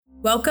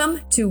Welcome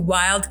to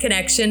Wild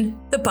Connection,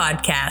 the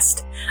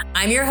podcast.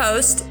 I'm your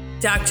host,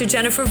 Dr.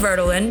 Jennifer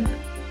Verdelin,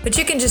 but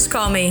you can just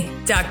call me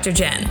Dr.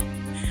 Jen.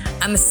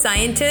 I'm a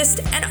scientist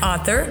and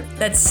author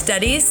that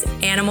studies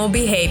animal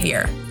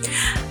behavior.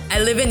 I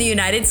live in the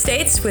United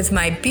States with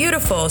my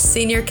beautiful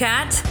senior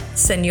cat,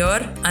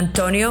 Señor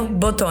Antonio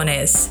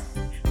Botones.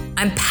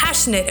 I'm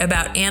passionate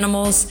about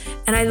animals,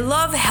 and I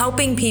love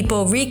helping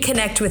people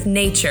reconnect with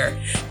nature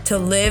to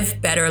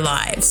live better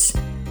lives.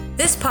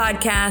 This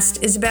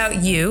podcast is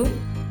about you,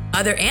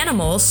 other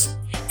animals,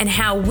 and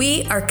how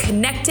we are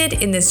connected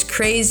in this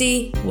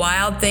crazy,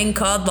 wild thing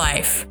called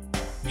life.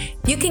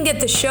 You can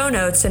get the show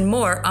notes and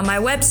more on my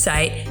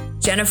website,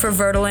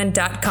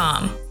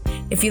 jenniferverdelin.com.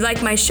 If you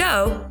like my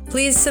show,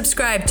 please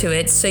subscribe to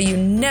it so you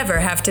never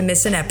have to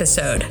miss an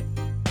episode.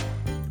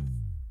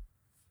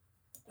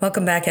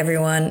 Welcome back,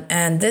 everyone,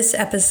 and this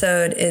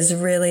episode is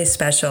really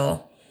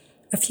special.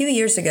 A few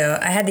years ago,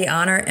 I had the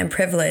honor and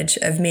privilege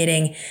of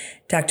meeting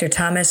Dr.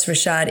 Thomas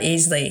Rashad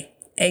Easley,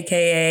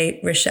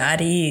 aka Rashad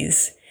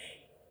Ease.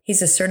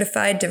 He's a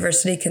certified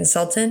diversity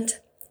consultant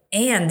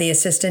and the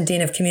Assistant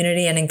Dean of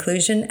Community and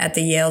Inclusion at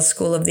the Yale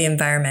School of the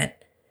Environment.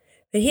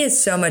 But he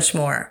is so much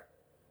more.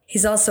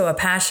 He's also a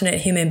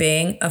passionate human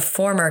being, a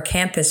former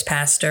campus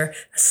pastor,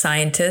 a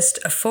scientist,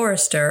 a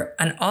forester,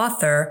 an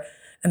author,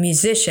 a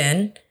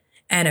musician,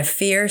 and a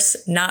fierce,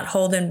 not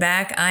holding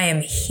back, I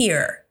am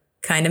here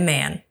kind of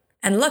man.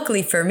 And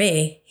luckily for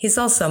me, he's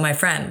also my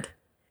friend.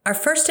 Our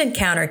first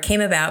encounter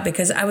came about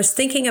because I was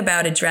thinking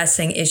about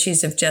addressing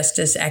issues of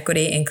justice,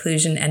 equity,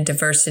 inclusion, and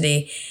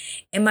diversity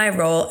in my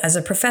role as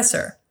a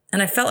professor,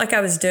 and I felt like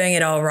I was doing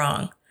it all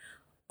wrong.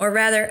 Or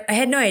rather, I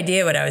had no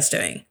idea what I was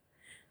doing.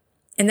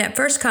 In that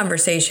first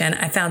conversation,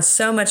 I found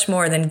so much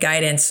more than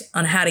guidance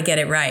on how to get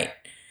it right.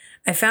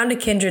 I found a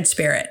kindred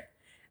spirit.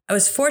 I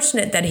was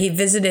fortunate that he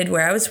visited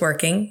where I was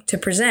working to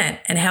present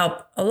and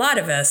help a lot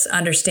of us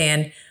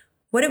understand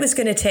what it was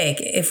going to take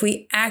if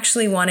we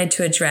actually wanted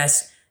to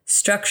address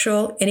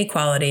structural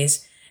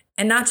inequalities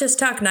and not just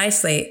talk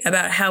nicely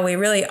about how we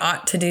really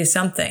ought to do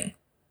something.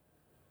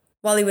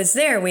 While he was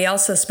there, we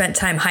also spent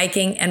time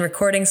hiking and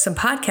recording some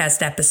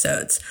podcast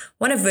episodes,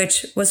 one of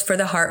which was for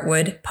the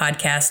Heartwood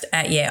podcast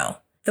at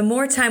Yale. The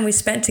more time we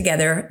spent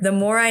together, the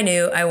more I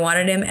knew I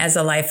wanted him as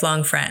a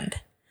lifelong friend.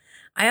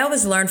 I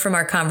always learn from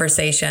our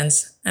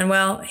conversations, and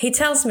well, he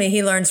tells me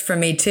he learns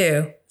from me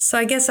too, so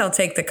I guess I'll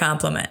take the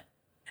compliment.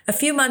 A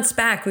few months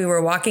back, we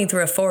were walking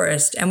through a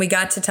forest and we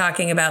got to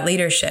talking about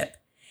leadership.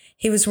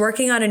 He was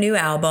working on a new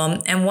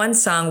album and one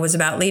song was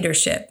about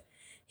leadership.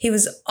 He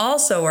was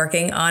also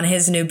working on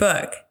his new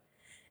book.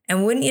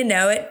 And wouldn't you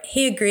know it,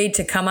 he agreed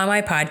to come on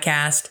my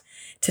podcast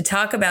to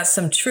talk about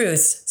some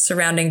truths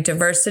surrounding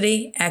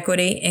diversity,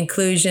 equity,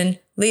 inclusion,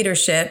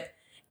 leadership,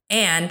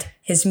 and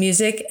his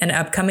music and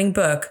upcoming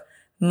book,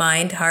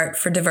 Mind, Heart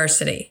for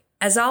Diversity.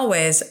 As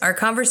always, our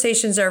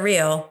conversations are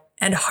real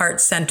and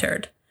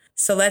heart-centered.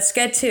 So let's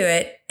get to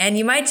it, and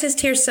you might just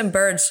hear some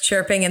birds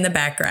chirping in the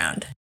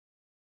background.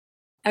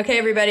 Okay,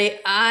 everybody,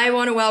 I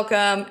want to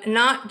welcome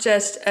not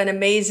just an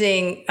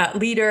amazing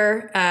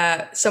leader,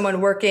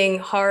 someone working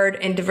hard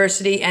in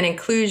diversity and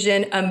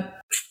inclusion, a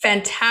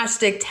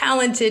fantastic,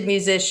 talented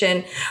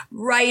musician,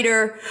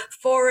 writer,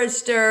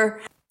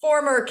 forester,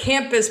 former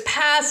campus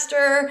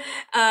pastor,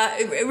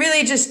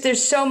 really just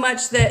there's so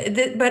much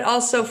that but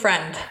also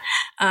friend.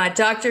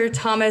 Dr.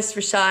 Thomas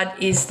Rashad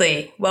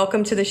Easley,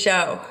 welcome to the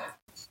show.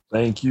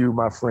 Thank you,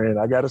 my friend.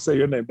 I got to say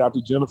your name, Dr.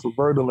 Jennifer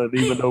Verdelin,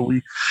 even though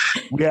we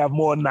have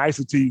more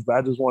niceties, but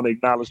I just want to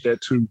acknowledge that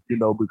too,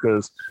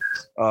 because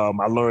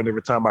I learn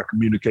every time I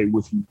communicate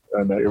with you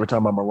and every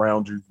time I'm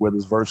around you, whether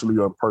it's virtually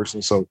or in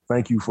person. So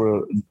thank you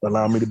for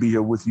allowing me to be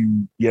here with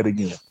you yet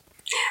again.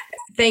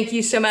 Thank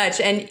you so much.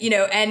 And,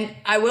 and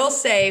I will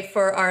say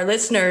for our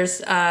listeners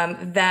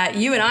that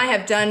you and I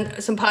have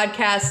done some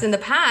podcasts in the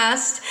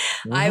past.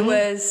 Mm-hmm.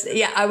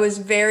 I was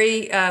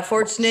very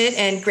fortunate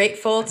and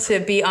grateful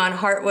to be on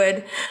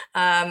Heartwood.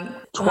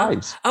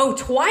 Twice.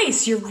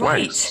 Twice. You're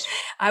right.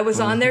 I was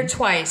on there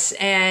twice.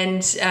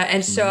 And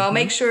so I'll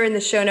make sure in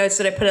the show notes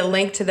that I put a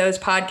link to those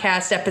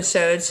podcast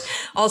episodes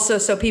also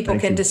so people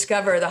can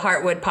discover the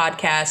Heartwood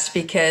podcast,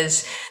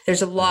 because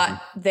there's a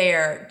lot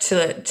there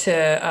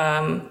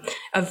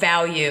of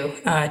value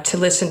to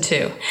listen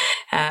to,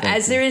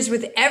 as there is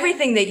with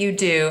everything that you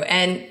do.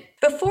 And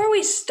before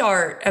we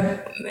start,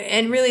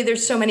 and really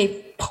there's so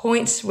many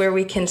points where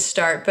we can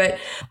start, but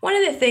one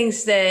of the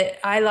things that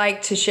I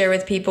like to share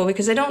with people,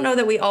 because I don't know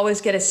that we always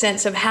get a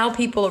sense of how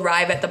people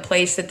arrive at the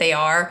place that they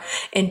are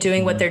and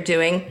doing what they're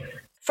doing.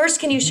 First,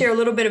 can you share a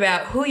little bit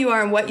about who you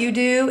are and what you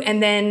do,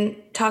 and then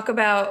talk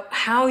about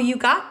how you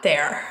got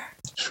there?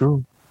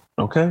 Sure.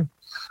 Okay.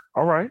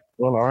 All right.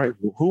 Well, all right.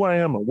 Well, who I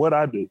am and what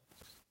I do.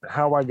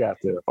 How I got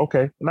there.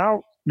 Okay.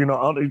 Now,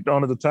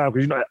 on at the time,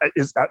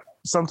 because,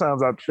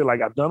 sometimes I feel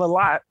like I've done a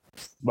lot,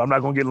 but I'm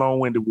not going to get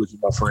long-winded with you,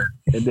 my friend.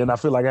 And then I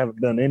feel like I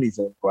haven't done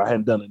anything, or I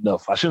hadn't done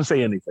enough. I shouldn't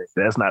say anything.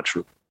 That's not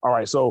true. All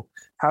right. So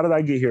how did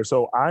I get here?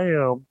 So I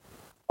am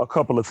a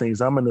couple of things.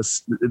 I'm in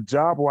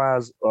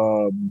job-wise,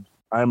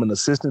 I'm an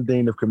assistant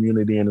dean of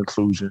community and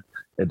inclusion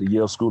at the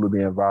Yale School of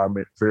the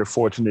Environment. Very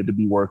fortunate to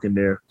be working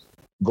there.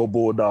 Go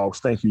Bulldogs.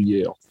 Thank you,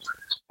 Yale.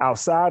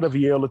 Outside of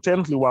Yale, or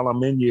technically while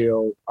I'm in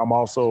Yale, I'm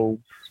also,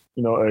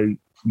 a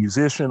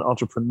musician,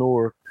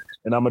 entrepreneur,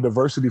 and I'm a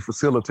diversity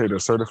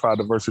facilitator, certified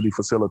diversity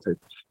facilitator.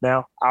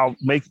 Now, I'll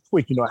make it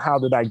quick. How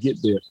did I get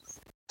there?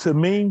 To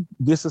me,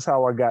 this is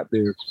how I got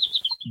there.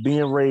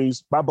 Being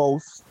raised by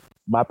both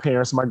my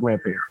parents and my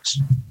grandparents.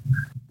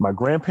 My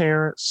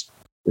grandparents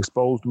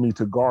exposed me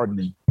to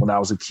gardening when I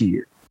was a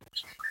kid.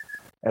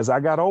 As I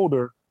got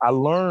older, I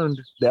learned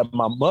that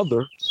my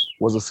mother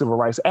was a civil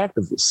rights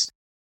activist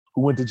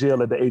who went to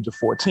jail at the age of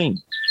 14.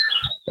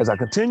 As I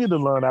continued to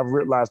learn, I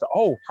realized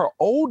that, her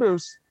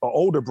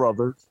older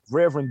brother,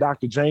 Reverend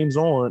Dr. James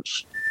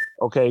Orange,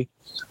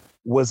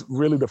 was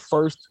really the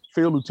first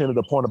field lieutenant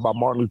appointed by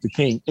Martin Luther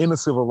King in the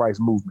civil rights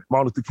movement.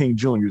 Martin Luther King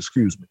Jr.,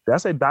 excuse me. Did I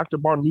say Dr.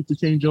 Martin Luther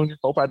King Jr.?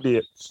 Hope I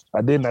did.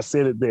 I didn't. I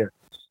said it there.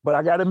 But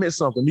I got to admit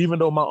something. Even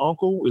though my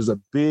uncle is a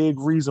big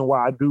reason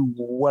why I do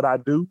what I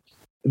do,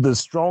 the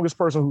strongest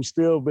person who's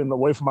still been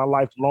away from my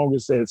life the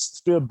longest and it's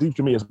still deep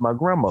to me is my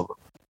grandmother.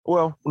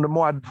 Well, the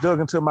more I dug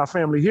into my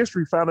family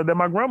history, found out that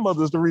my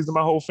grandmother is the reason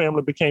my whole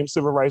family became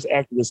civil rights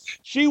activists.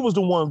 She was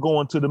the one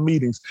going to the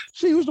meetings.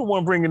 She was the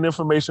one bringing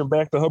information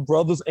back to her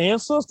brothers and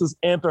sisters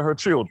and to her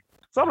children.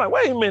 So I'm like,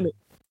 wait a minute.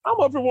 I'm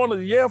up here wanting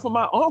to yell for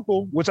my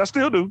uncle, which I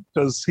still do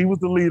because he was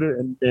the leader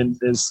and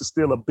is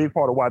still a big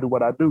part of why I do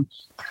what I do.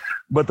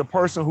 But the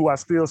person who I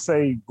still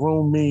say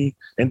groomed me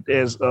and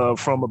as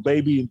from a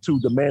baby into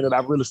the man that I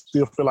really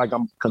still feel like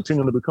I'm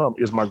continuing to become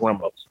is my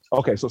grandmother.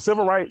 Okay, so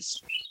civil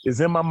rights is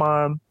in my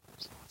mind.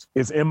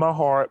 It's in my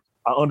heart.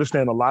 I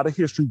understand a lot of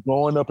history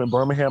growing up in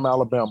Birmingham,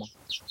 Alabama.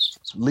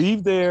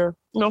 Leave there,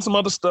 some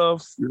other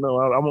stuff. I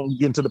won't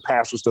get into the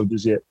pastoral stuff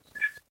just yet.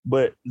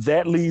 But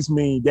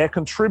that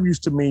contributes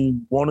to me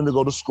wanting to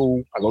go to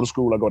school. I go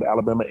to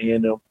Alabama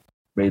A&M,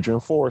 major in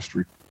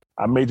forestry.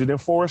 I majored in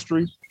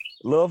forestry,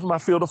 loved my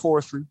field of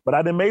forestry, but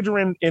I didn't major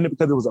in it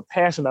because it was a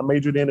passion. I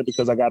majored in it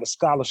because I got a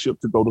scholarship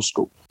to go to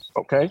school.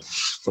 Okay.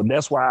 So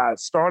that's why I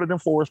started in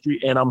forestry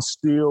and I'm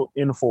still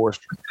in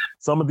forestry.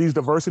 Some of these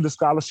diversity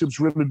scholarships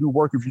really do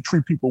work if you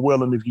treat people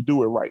well and if you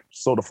do it right.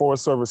 So the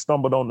Forest Service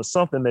stumbled onto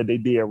something that they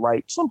did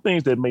right. Some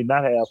things that may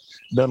not have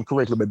done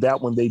correctly, but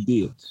that one they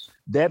did.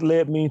 That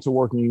led me to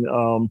working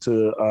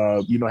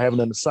having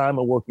an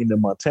assignment working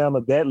in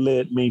Montana. That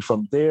led me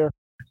from there,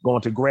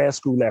 going to grad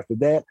school after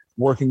that,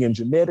 working in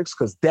genetics,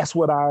 because that's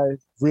what I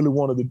really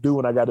wanted to do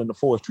when I got into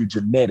forestry,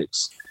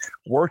 genetics.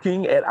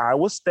 Working at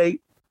Iowa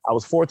State, I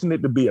was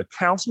fortunate to be a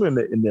counselor in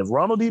the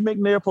Ronald E.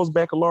 McNair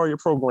Post-Baccalaureate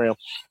program.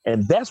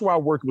 And that's why I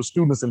worked with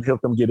students and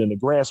helped them get into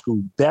grad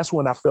school. That's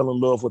when I fell in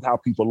love with how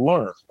people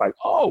learn. Like,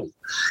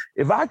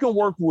 if I can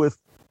work with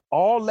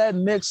all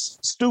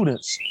Latinx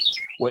students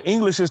where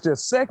English is their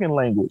second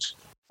language,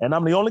 and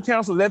I'm the only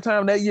counselor that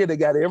time that year that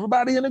got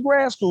everybody into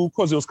grad school, of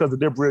course, it was because of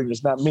their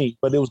brilliance, not me,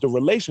 but it was the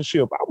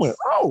relationship. I went,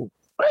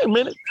 wait a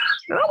minute.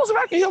 And I was if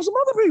I can help some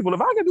other people,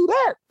 if I can do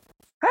that,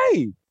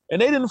 hey.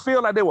 And they didn't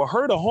feel like they were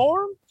hurt or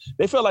harmed.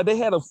 They felt like they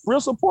had a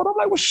real support. I'm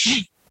like, well,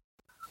 shit,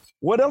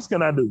 what else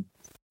can I do?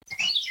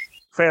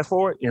 Fast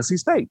forward, NC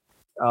State.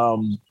 I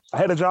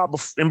had a job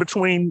in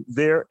between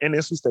there and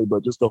NC State,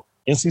 but just go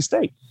NC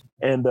State.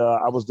 And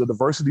I was the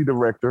diversity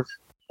director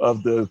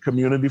of the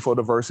Community for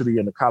Diversity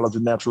in the College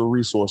of Natural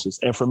Resources.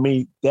 And for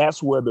me,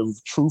 that's where the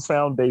true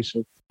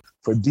foundation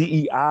for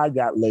DEI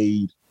got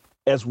laid,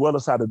 as well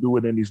as how to do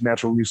it in these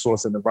natural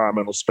resource and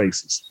environmental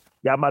spaces.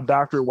 Got my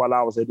doctorate while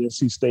I was at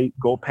NC State.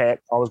 Go Pack.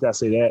 Always got to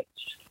say that.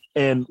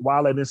 And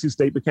while at NC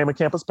State, became a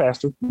campus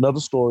pastor, another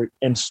story,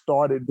 and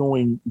started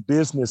doing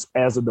business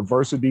as a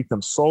diversity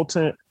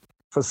consultant,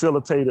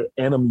 facilitator,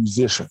 and a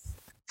musician.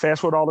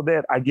 Fast forward all of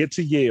that, I get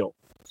to Yale.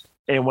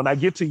 And when I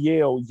get to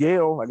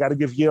Yale, I got to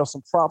give Yale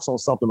some props on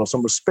something or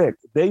some respect.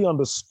 They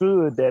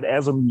understood that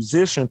as a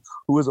musician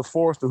who is a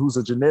forester, who's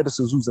a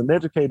geneticist, who's an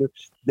educator,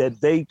 that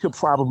they could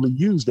probably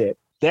use that.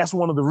 That's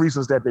one of the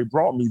reasons that they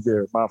brought me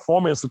there. My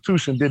former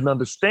institution didn't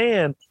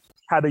understand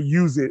how to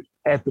use it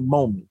at the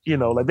moment.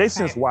 They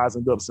since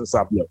wisened up since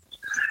I've left.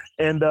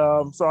 And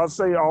so I'll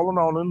say all in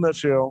all, in a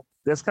nutshell,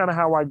 that's kind of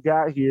how I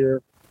got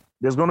here.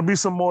 There's going to be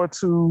some more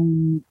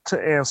to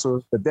answer,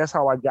 but that's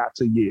how I got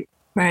to Yale.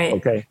 Right.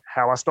 Okay.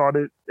 How I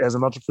started as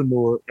an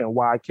entrepreneur and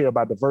why I care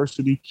about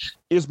diversity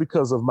is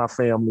because of my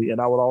family.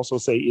 And I would also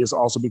say it's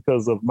also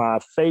because of my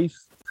faith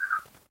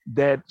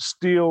that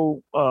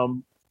still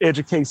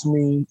educates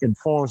me,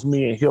 informs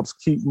me, and helps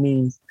keep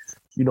me,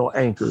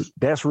 anchored.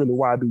 That's really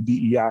why I do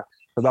DEI,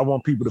 because I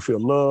want people to feel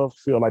loved,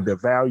 feel like they're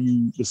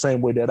valued the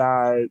same way that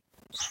I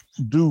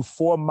do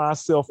for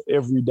myself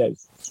every day.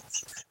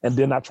 And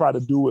then I try to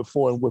do it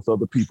for and with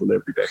other people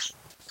every day.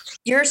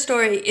 Your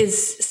story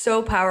is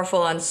so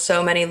powerful on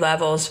so many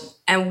levels.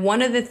 And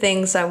one of the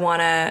things that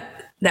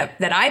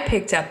I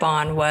picked up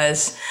on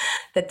was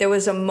that there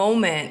was a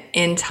moment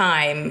in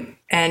time,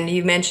 and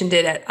you mentioned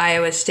it at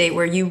Iowa State,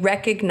 where you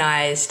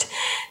recognized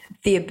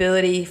the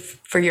ability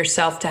for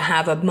yourself to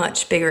have a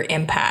much bigger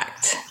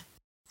impact.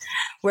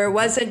 where it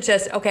wasn't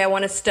just, okay, I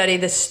want to study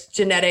this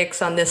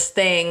genetics on this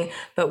thing,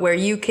 but where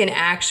you can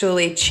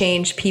actually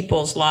change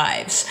people's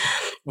lives.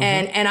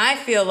 Mm-hmm. And I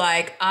feel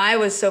like I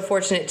was so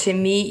fortunate to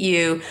meet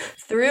you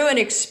through an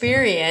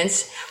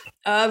experience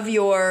of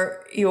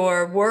your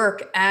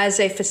work as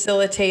a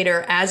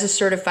facilitator, as a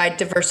certified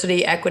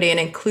diversity, equity, and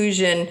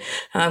inclusion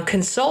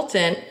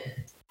consultant,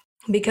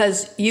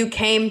 because you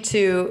came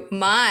to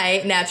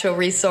my natural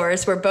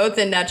resource. We're both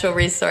in natural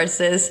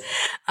resources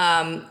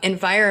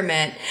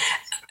environment.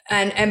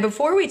 And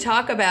before we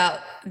talk about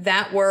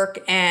that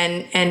work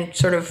and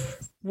sort of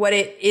what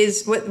it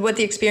is, what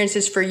the experience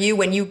is for you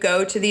when you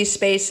go to these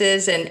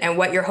spaces and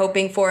what you're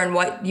hoping for and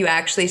what you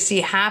actually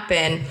see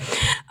happen,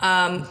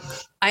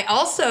 I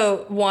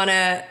also want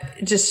to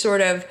just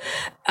sort of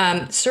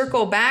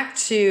circle back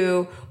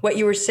to what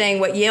you were saying.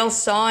 What Yale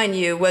saw in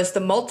you was the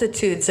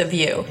multitudes of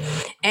you.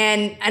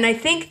 And I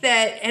think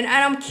that, and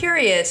I'm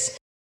curious,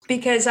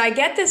 because I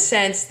get the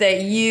sense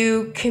that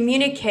you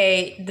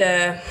communicate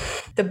the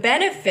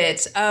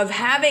benefits of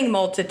having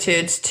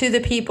multitudes to the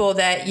people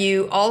that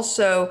you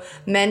also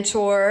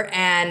mentor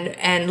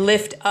and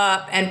lift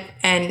up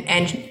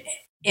and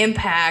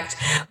impact,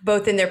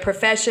 both in their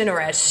profession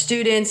or as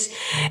students.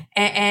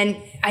 And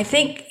I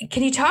think,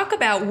 can you talk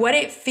about what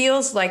it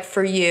feels like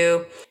for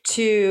you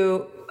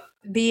to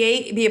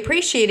be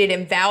appreciated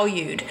and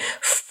valued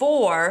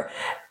for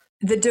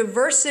the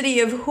diversity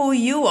of who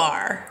you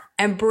are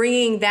and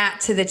bringing that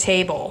to the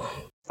table?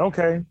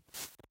 Okay.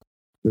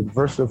 The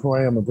diversity of who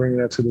I am and bringing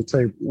that to the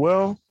table.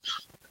 Well,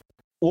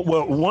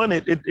 one,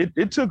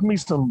 it took me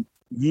some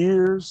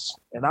years,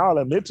 and I'll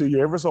admit to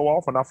you, every so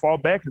often I fall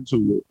back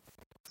into it,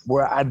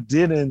 where I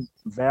didn't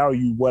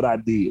value what I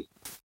did.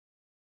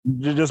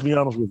 Just be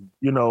honest with you.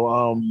 You know,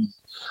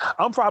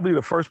 I'm probably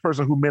the first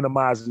person who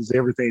minimizes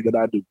everything that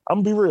I do.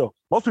 I'm gonna be real.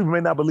 Most people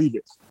may not believe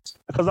it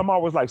because I'm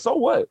always like, so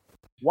what?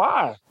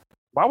 Why?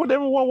 Why would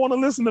everyone want to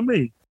listen to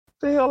me?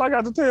 The hell I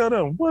got to tell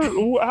them?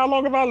 How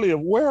long have I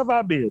lived? Where have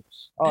I been?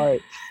 All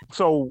right.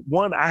 So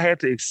one, I had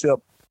to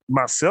accept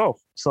myself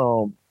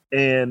some,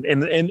 and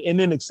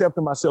then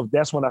accepting myself,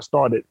 that's when I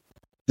started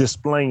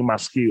displaying my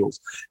skills,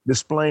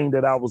 displaying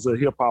that I was a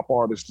hip hop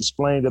artist,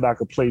 displaying that I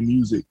could play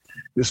music,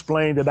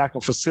 displaying that I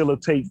can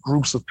facilitate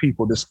groups of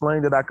people,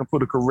 displaying that I can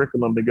put a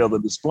curriculum together,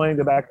 displaying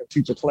that I can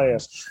teach a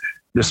class.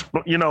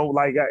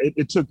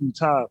 It took me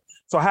time.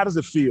 So how does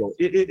it feel?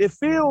 It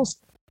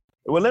feels,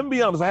 well, let me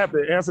be honest, I have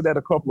to answer that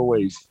a couple of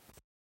ways.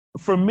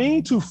 For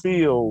me to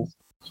feel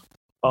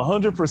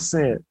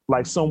 100%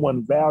 like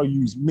someone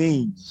values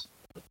me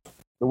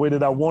the way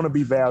that I want to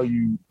be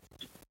valued,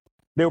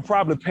 they'll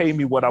probably pay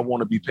me what I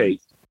want to be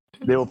paid.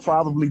 They'll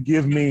probably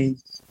give me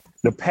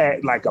a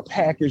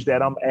package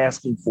that I'm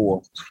asking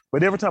for.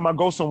 But every time I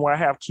go somewhere, I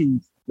have to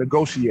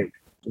negotiate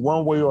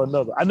one way or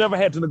another. I never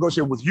had to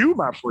negotiate with you,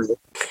 my friend.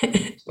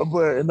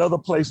 But in other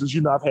places,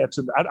 I've had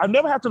to. I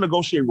never have to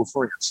negotiate with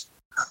friends.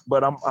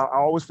 But I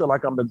always feel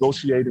like I'm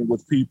negotiating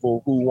with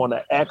people who want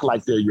to act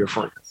like they're your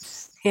friend.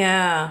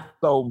 Yeah.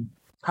 So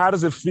how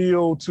does it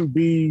feel to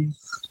be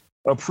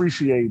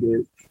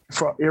appreciated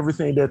for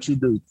everything that you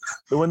do?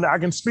 So when I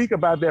can speak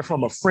about that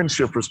from a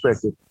friendship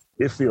perspective,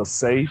 it feels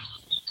safe,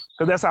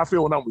 because that's how I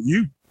feel when I'm with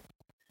you.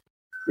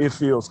 It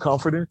feels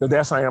comforting, because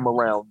that's how I am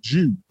around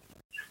you.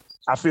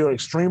 I feel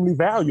extremely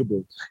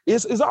valuable.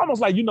 It's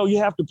almost like, you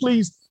have to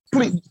please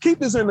keep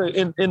this in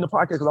the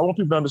podcast, because I want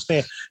people to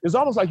understand. It's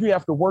almost like you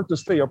have to work to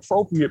stay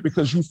appropriate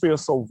because you feel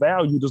so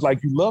valued. It's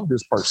like you love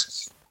this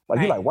person. Like,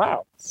 right. You're like,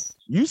 wow,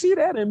 you see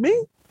that in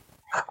me?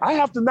 I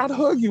have to not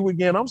hug you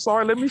again. I'm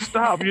sorry. Let me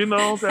stop. You know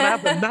what I'm saying? I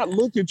have to not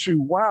look at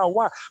you. Wow.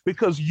 Why?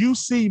 Because you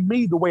see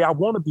me the way I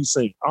want to be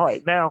seen. All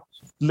right. Now,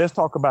 let's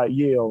talk about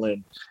Yale.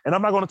 And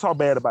I'm not going to talk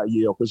bad about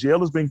Yale, because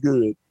Yale has been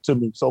good to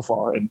me so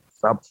far. And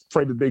I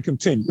pray that they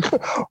continue.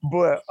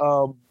 But,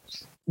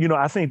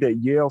 I think that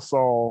Yale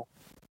saw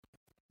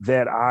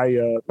that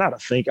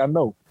I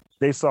know.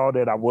 They saw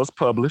that I was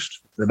published,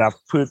 that I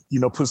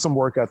put some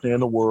work out there in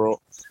the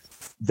world.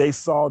 They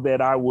saw that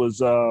I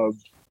was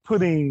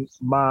putting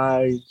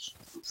my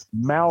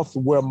mouth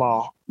where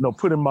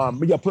putting my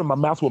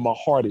mouth where my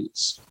heart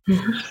is.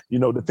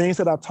 Mm-hmm. The things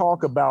that I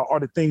talk about are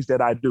the things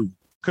that I do.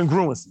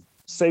 Congruency.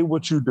 Say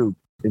what you do.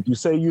 If you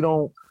say you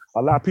don't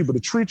allow people to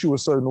treat you a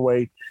certain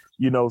way,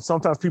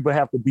 sometimes people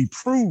have to be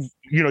proved.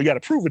 You got to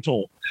prove it to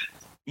them.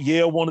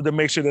 Yale wanted to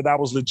make sure that I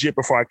was legit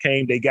before I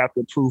came. They got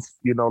the proof.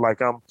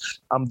 Like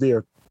I'm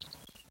there.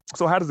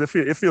 So how does it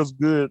feel? It feels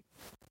good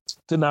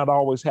to not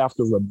always have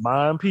to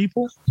remind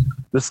people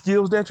the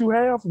skills that you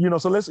have,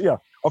 so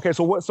Okay.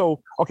 So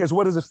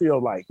what does it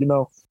feel like?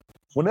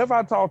 Whenever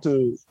I talk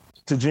to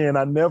Jen,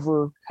 I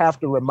never have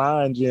to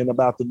remind Jen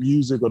about the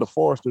music or the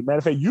Forester. Matter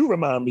of fact, you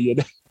remind me of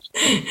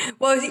that.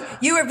 Well,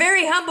 you were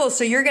very humble,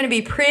 so you're going to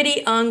be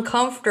pretty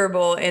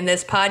uncomfortable in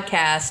this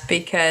podcast,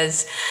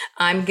 because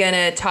I'm going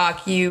to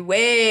talk you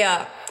way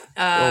up.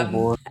 Oh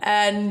boy.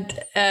 And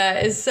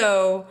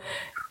so...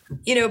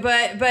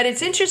 but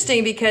it's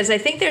interesting, because I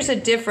think there's a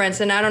difference,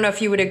 and I don't know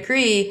if you would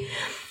agree,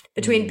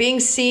 between being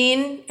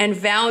seen and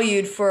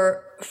valued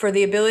for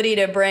the ability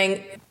to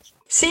bring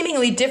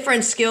seemingly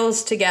different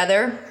skills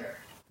together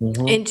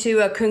into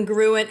a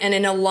congruent and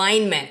an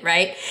alignment,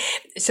 right?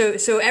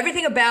 So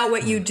everything about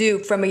what you do,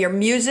 from your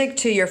music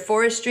to your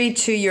forestry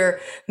to your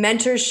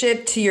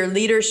mentorship to your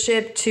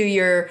leadership to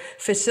your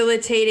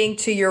facilitating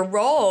to your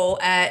role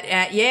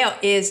at Yale,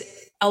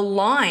 is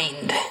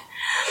aligned.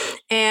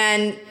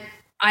 And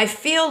I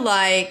feel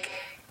like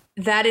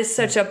that is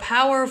such a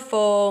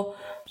powerful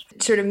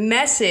sort of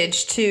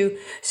message to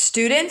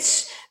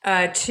students,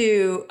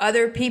 to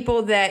other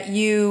people that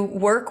you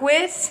work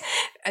with,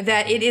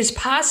 that it is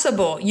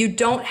possible. You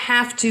don't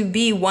have to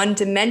be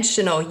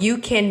one-dimensional. You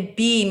can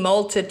be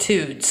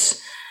multitudes.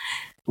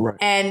 Right.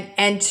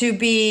 And to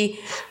be,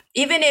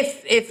 even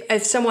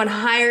if someone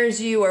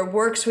hires you or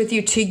works with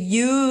you, to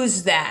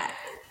use that,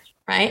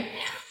 right?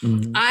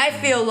 Mm-hmm. I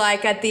feel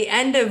like at the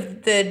end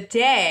of the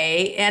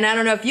day, and I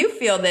don't know if you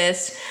feel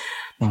this,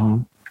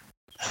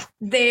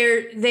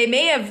 they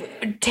may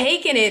have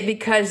taken it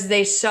because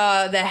they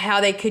saw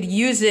how they could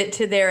use it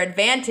to their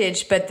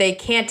advantage, but they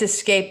can't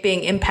escape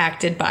being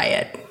impacted by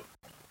it.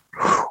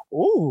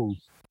 Ooh.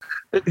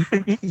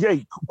 Yeah,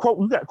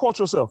 quote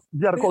yourself.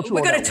 You got to quote you.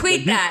 We're going to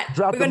tweet that.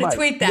 We're going to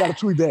tweet that. You got to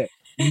tweet that.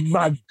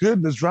 My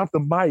goodness, drop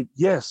the mic.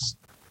 Yes.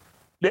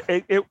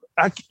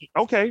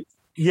 Okay.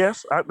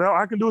 Yes. Now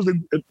I can do is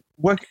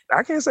what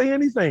I can't say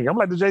anything. I'm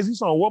like the Jay-Z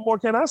song. What more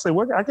can I say?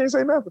 I can't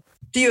say nothing.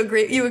 Do you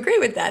agree? You agree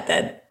with that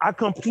then? I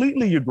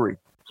completely agree.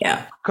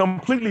 Yeah.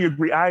 Completely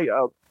agree.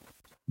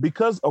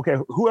 Because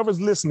whoever's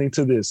listening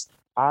to this,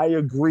 I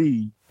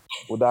agree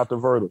with Dr.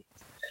 Verda.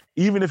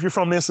 Even if you're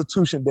from the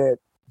institution that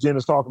Jen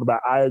is talking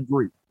about, I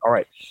agree. All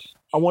right.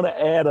 I want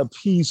to add a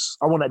piece.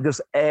 I want to just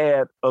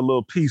add a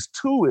little piece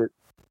to it,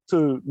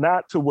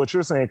 not to what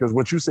you're saying, because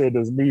what you said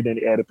doesn't need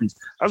any added piece.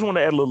 I just want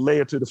to add a little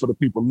layer to it for the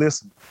people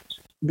listening,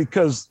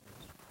 because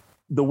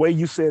the way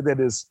you said that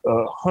is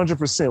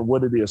 100%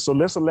 what it is. So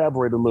let's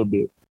elaborate a little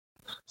bit.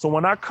 So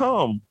when I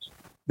come,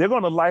 they're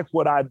going to like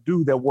what I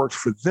do that works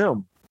for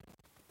them.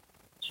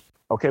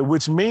 Okay,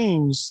 which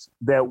means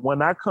that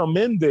when I come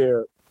in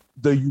there,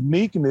 the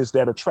uniqueness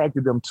that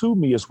attracted them to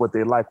me is what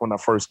they like when I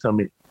first come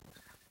in.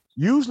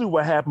 Usually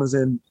what happens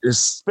in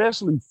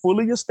especially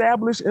fully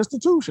established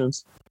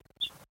institutions,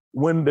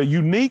 when the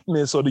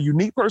uniqueness or the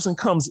unique person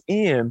comes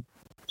in,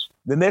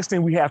 the next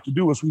thing we have to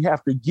do is we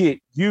have to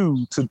get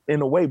you to,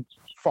 in a way,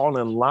 fall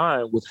in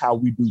line with how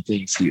we do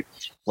things here,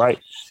 right?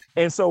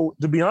 And so,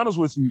 to be honest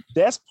with you,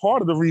 that's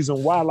part of the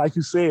reason why, like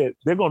you said,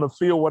 they're going to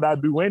feel what I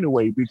do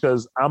anyway,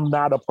 because I'm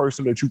not a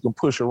person that you can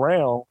push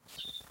around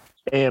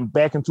and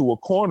back into a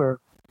corner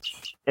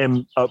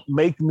and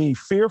make me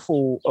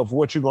fearful of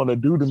what you're going to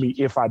do to me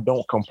if I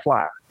don't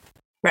comply.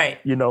 Right.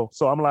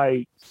 So I'm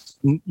like,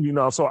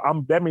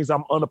 that means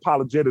I'm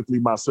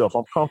unapologetically myself.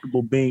 I'm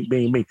comfortable being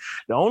me.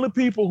 The only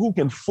people who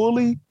can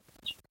fully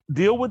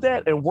deal with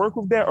that and work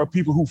with that are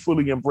people who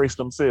fully embrace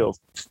themselves.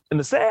 And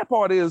the sad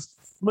part is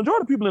the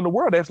majority of people in the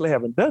world actually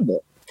haven't done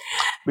that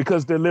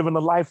because they're living a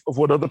life of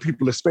what other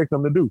people expect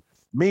them to do.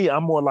 Me,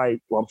 I'm more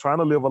like, I'm trying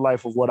to live a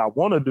life of what I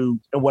want to do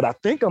and what I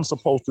think I'm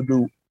supposed to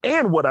do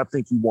and what I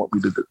think you want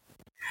me to do.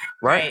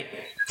 Right.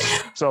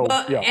 So,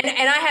 yeah.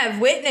 And I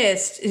have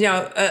witnessed,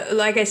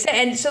 like I said,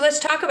 and so let's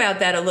talk about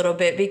that a little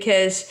bit,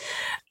 because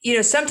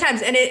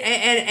sometimes,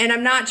 and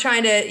I'm not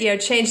trying to,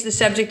 change the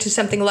subject to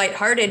something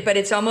lighthearted, but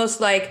it's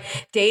almost like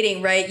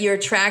dating, right? You're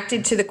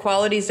attracted to the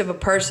qualities of a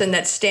person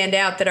that stand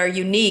out, that are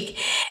unique.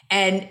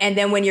 And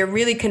then when you're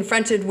really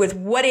confronted with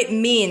what it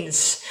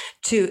means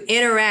to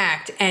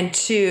interact and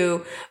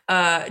to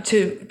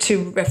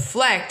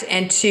reflect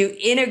and to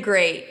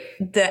integrate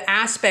the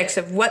aspects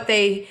of what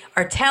they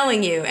are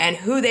telling you and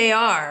who they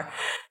are,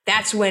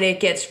 that's when it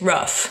gets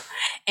rough.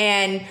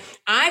 And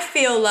I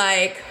feel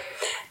like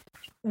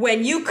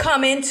when you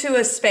come into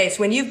a space,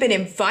 when you've been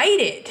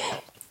invited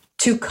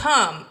to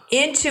come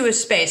into a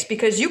space,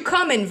 because you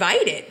come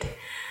invited,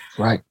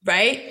 right?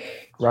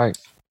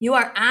 You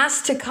are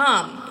asked to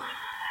come,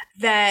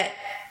 that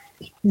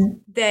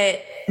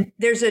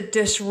there's a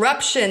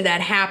disruption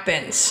that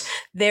happens.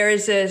 There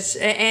is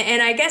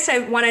and I guess I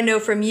want to know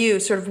from you,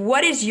 sort of,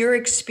 what is your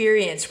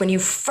experience when you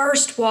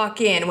first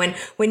walk in,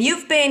 when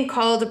you've been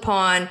called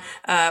upon,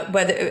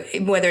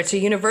 whether it's a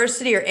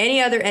university or any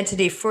other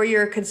entity, for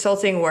your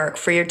consulting work,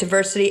 for your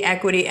diversity,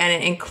 equity,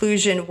 and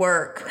inclusion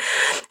work,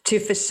 to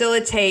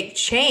facilitate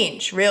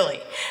change, really,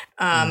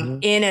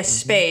 in a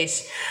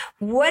space.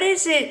 What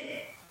is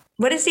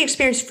the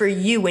experience for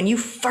you when you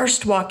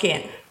first walk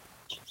in?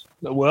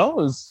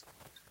 Well, it's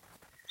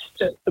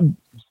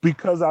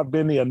because I've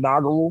been the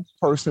inaugural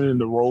person in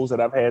the roles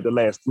that I've had, the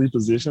last 3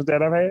 positions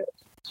that I've had.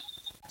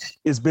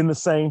 It's been the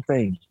same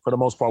thing for the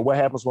most part. What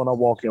happens when I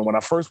walk in? When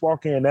I first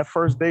walk in, that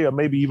first day or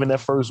maybe even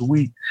that first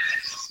week,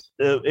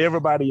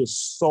 everybody is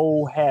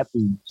so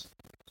happy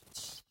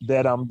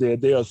that I'm there.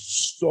 They are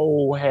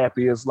so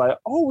happy. It's like,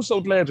 oh, we're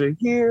so glad you're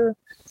here.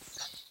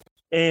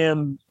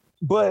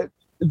 But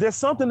there's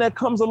something that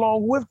comes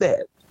along with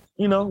that.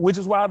 Which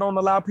is why I don't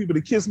allow people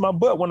to kiss my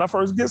butt when I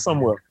first get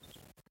somewhere.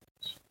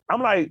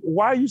 I'm like,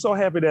 why are you so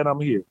happy that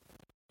I'm here?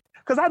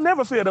 Because I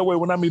never feel that way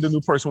when I meet a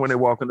new person when they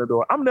walk in the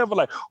door. I'm never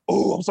like,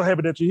 oh, I'm so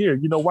happy that you're here.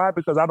 You know why?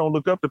 Because I don't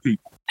look up to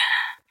people.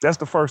 That's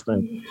the first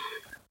thing.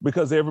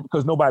 Because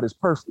nobody's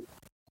perfect.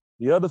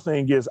 The other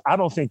thing is, I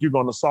don't think you're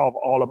going to solve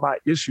all of my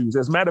issues.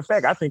 As a matter of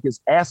fact, I think it's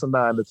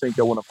asinine to think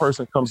that when a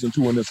person comes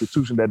into an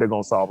institution that they're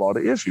going to solve all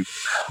the issues.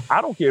 I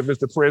don't care if it's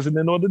the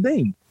president or the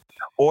dean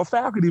or a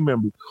faculty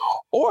member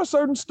or a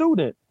certain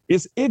student.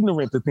 It's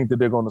ignorant to think that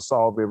they're going to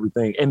solve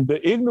everything. And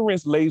the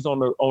ignorance lays on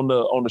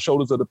the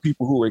shoulders of the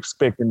people who are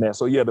expecting that.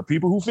 So yeah, the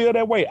people who feel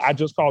that way, I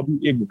just called you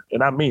ignorant.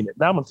 And I mean it.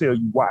 Now I'm going to tell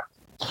you why.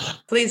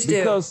 Please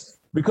do.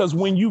 Because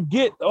when you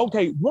get,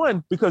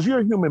 one, because you're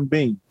a human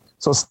being.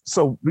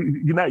 So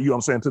you're not you,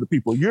 I'm saying to the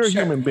people, you're a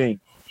human being.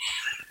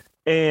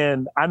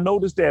 And I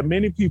noticed that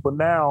many people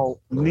now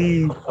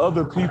need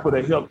other people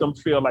to help them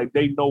feel like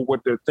they know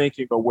what they're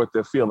thinking or what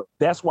they're feeling.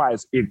 That's why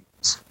it's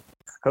ignorance.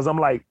 Because I'm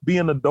like, be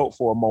an adult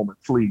for a moment,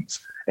 please,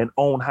 and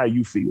own how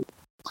you feel.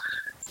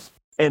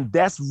 And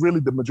that's really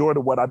the majority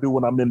of what I do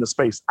when I'm in the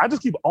space. I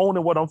just keep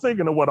owning what I'm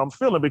thinking and what I'm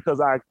feeling because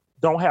I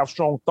don't have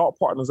strong thought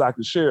partners I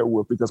can share it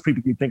with because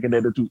people keep thinking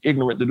that they're too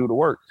ignorant to do the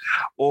work.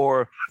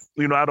 Or,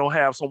 I don't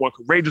have someone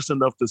courageous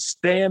enough to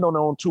stand on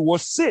their own two or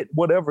sit,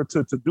 whatever,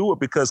 to do it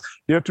because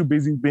they're too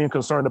busy being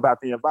concerned about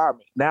the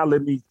environment. Now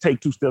let me take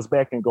 2 steps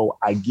back and go,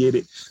 I get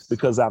it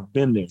because I've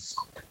been there.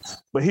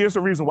 But here's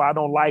the reason why I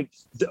don't like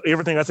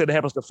everything I said that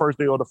happens the first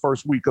day or the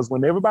first week, because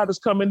when everybody's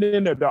coming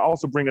in there, they're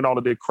also bringing all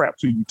of their crap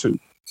to you too.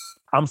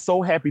 I'm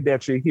so happy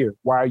that you're here.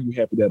 Why are you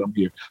happy that I'm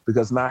here?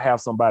 Because now I have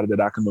somebody that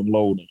I can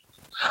unload on.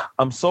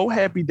 I'm so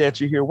happy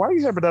that you're here. Why are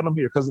you happy that I'm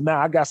here? Because now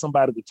I got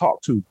somebody to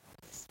talk to.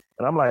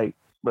 And I'm like,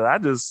 but I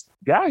just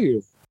got here.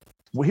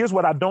 Well, here's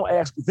what I don't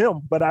ask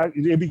them, but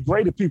it'd be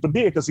great if people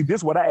did, because see, this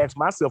is what I ask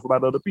myself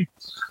about other people.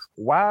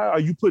 Why are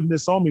you putting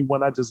this on me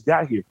when I just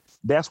got here?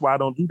 That's why I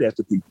don't do that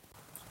to people.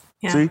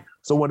 Yeah. See?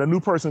 So when a new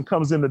person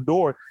comes in the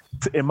door,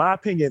 in my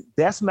opinion,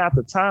 that's not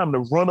the time to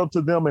run up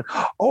to them and,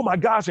 oh my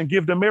gosh, and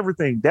give them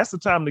everything. That's the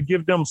time to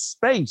give them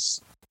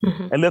space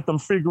and let them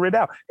figure it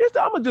out.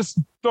 I'm going to just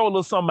throw a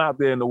little something out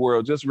there in the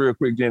world, just real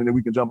quick, Jenny, that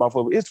we can jump off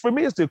of. For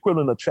me, it's the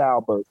equivalent of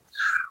childbirth.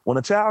 When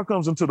a child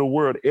comes into the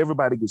world,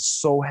 everybody gets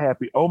so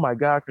happy. Oh my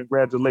God,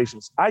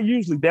 congratulations.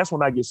 That's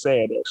when I get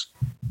sad,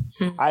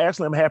 actually. I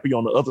actually am happy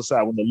on the other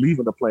side when they're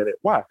leaving the planet.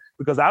 Why?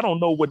 Because I don't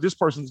know what this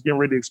person is getting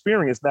ready to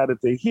experience now that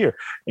they're here.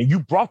 And you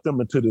brought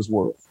them into this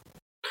world.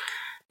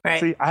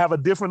 Right. See, I have a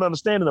different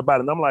understanding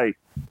about it. And I'm like,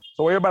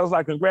 so everybody's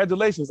like,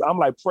 congratulations. I'm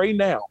like, pray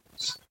now.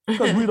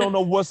 Because we don't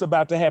know what's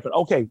about to happen.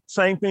 Okay,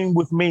 same thing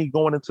with me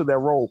going into that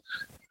role.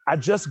 I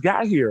just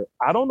got here.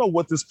 I don't know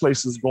what this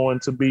place is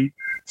going to be.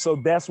 So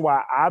that's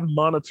why I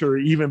monitor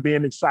even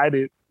being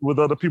excited with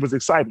other people's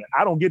excitement.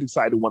 I don't get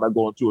excited when I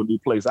go into a new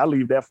place. I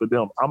leave that for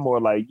them. I'm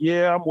more like,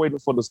 yeah, I'm waiting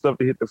for the stuff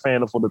to hit the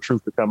fan and for the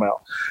truth to come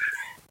out.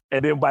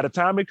 And then by the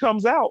time it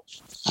comes out,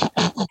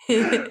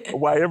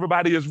 while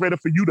everybody is ready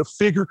for you to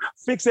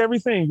fix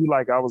everything, you're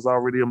like, I was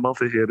already a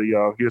month ahead of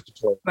y'all. Here's the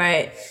plan.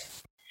 Right.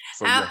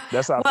 So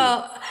that's how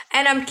I feel.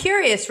 And I'm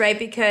curious, right?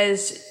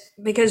 Because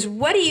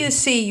what do you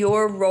see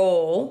your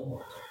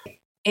role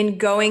in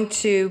going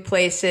to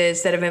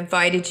places that have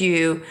invited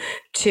you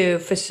to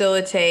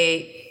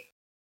facilitate,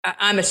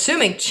 I'm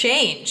assuming,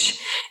 change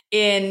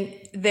in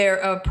their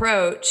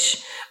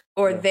approach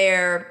or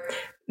their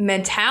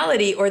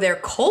mentality or their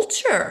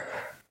culture,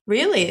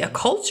 really a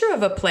culture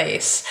of a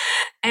place.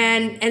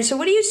 And so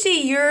what do you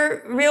see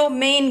your real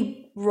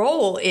main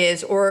role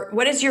is, or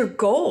what is your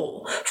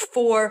goal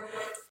for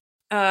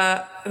to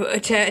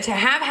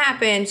have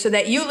happen so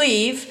that you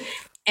leave,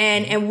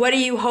 and what are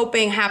you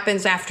hoping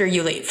happens after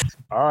you leave?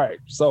 All right.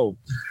 So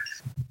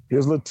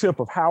here's a little tip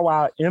of how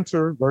I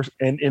enter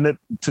and in it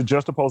to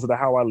juxtapose it to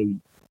how I leave.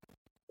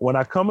 When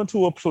I come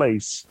into a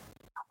place,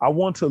 I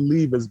want to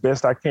leave as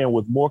best I can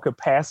with more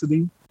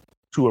capacity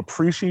to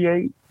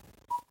appreciate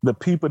the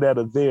people that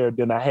are there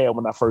than I had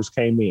when I first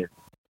came in.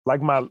 Like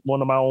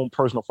one of my own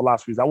personal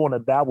philosophies, I want to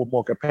die with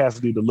more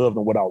capacity to love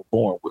than what I was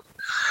born with.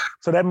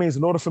 So that means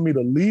in order for me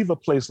to leave a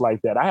place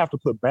like that, I have to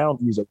put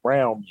boundaries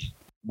around me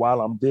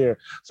while I'm there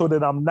so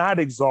that I'm not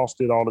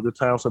exhausted all of the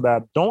time, so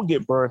that I don't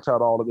get burnt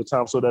out all of the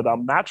time, so that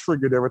I'm not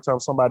triggered every time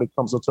somebody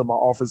comes into my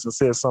office and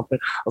says something,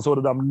 or so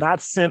that I'm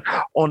not sent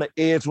on the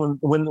edge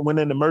when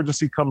an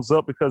emergency comes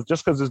up, because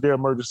just because it's their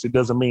emergency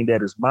doesn't mean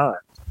that it's mine.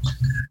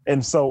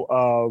 And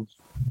so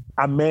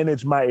I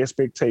manage my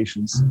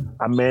expectations.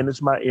 I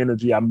manage my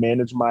energy. I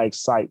manage my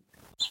excitement.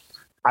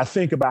 I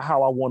think about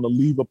how I want to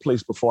leave a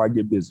place before I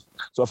get busy.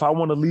 So if I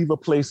want to leave a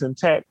place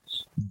intact,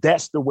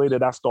 that's the way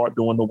that I start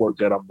doing the work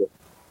that I'm doing.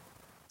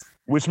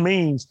 Which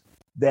means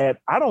that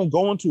I don't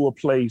go into a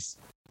place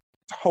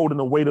holding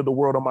the weight of the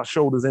world on my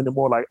shoulders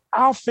anymore. Like,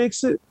 I'll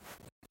fix it.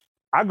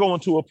 I go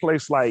into a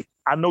place like,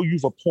 I know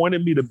you've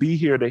appointed me to be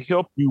here to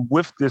help you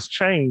with this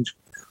change,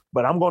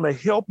 but I'm going to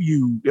help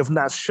you, if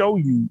not show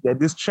you, that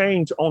this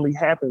change only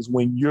happens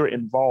when you're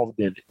involved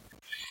in it,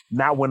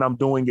 not when I'm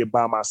doing it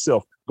by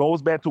myself.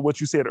 Goes back to what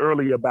you said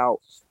earlier about,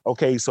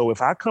 okay, so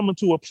if I come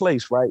into a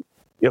place, right,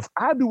 if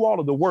I do all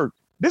of the work,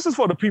 this is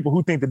for the people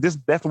who think that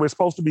that's the way it's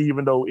supposed to be,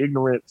 even though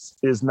ignorance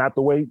is not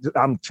the way.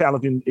 I'm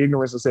challenging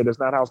ignorance and say that's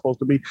not how it's supposed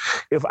to be.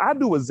 If I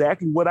do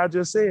exactly what I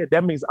just said,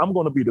 that means I'm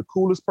going to be the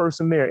coolest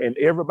person there, and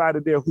everybody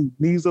there who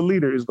needs a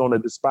leader is going to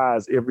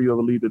despise every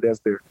other leader that's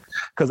there,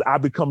 because I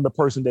become the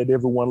person that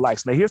everyone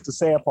likes. Now, here's the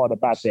sad part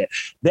about that.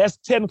 That's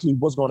technically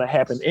what's going to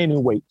happen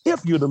anyway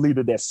if you're the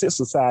leader that sits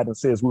aside and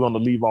says we're going to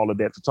leave all of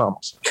that to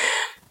Thomas.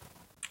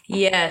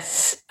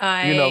 Yes,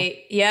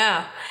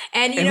 yeah.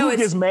 And who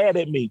gets mad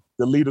at me?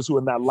 The leaders who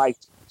are not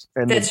liked,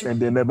 and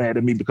then they're mad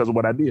at me because of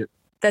what I did.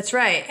 That's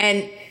right.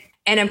 And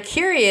I'm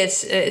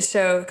curious.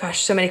 So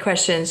many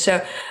questions.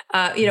 So,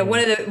 one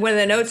of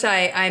the notes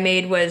I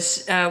made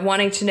was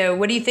wanting to know,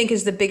 what do you think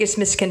is the biggest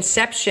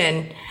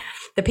misconception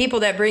the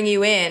people that bring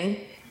you in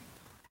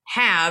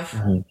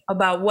have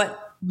about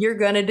what you're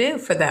going to do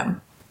for them?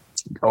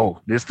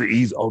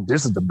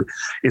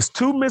 It's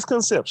two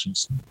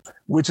misconceptions,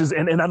 which is,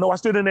 and I know I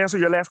still didn't answer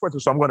your last question,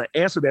 so I'm going to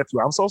answer that too.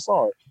 I'm so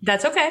sorry.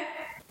 That's okay.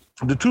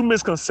 The two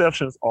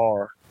misconceptions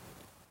are,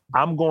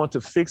 I'm going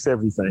to fix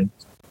everything.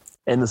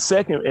 And the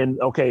second, and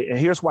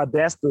here's why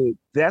that's the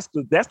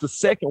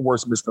second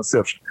worst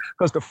misconception.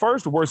 Because the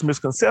first worst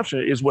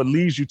misconception is what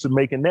leads you to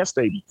making that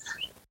statement.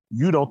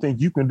 You don't think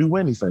you can do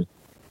anything.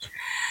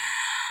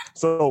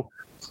 So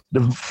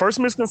the first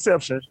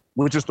misconception,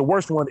 which is the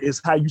worst one, is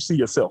how you see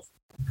yourself.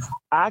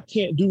 I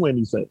can't do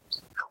anything,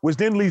 which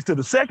then leads to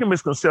the second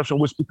misconception,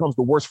 which becomes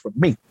the worst for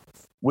me,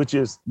 which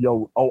is,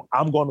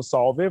 I'm going to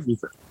solve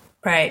everything.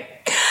 Right.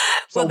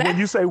 So when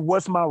you say,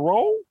 what's my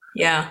role?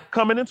 Yeah.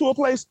 Coming into a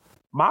place,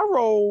 my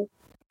role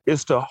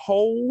is to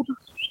hold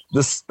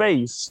the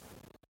space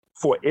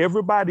for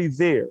everybody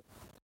there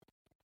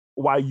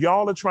while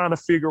y'all are trying to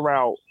figure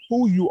out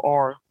who you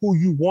are, who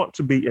you want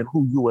to be, and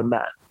who you are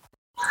not.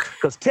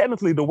 Because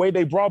technically, the way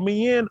they brought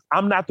me in,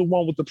 I'm not the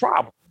one with the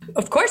problem.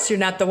 Of course, you're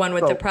not the one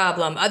with the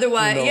problem.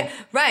 Otherwise, yeah,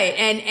 right.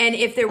 And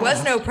if there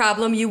was no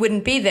problem, you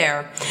wouldn't be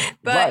there.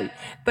 But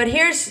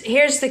here's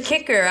the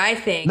kicker, I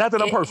think. Not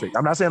that I'm perfect.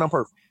 I'm not saying I'm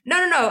perfect. No,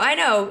 I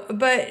know.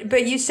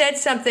 But you said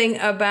something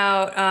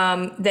about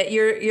that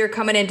you're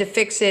coming in to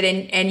fix it,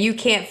 and you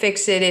can't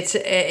fix it. It's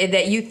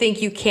that you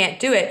think you can't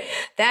do it.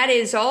 That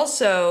is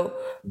also.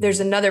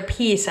 There's another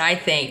piece, I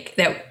think,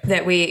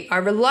 that we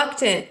are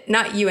reluctant,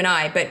 not you and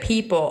I, but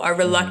people are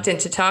reluctant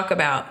to talk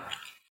about.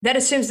 That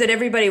assumes that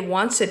everybody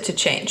wants it to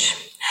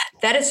change.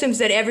 That assumes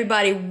that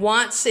everybody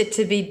wants it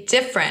to be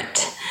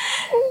different.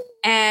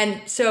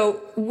 And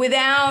so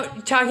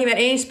without talking about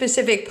any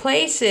specific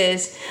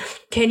places,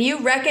 can you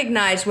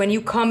recognize when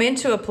you come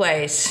into a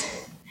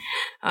place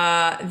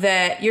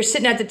that you're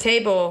sitting at the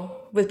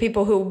table with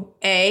people who,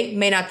 A,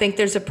 may not think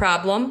there's a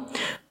problem,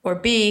 or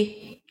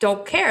B,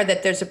 don't care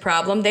that there's a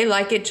problem. They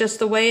like it just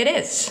the way it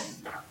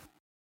is.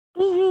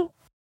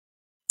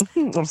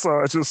 Mm-hmm. I'm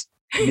sorry.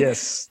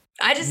 Yes.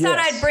 I just thought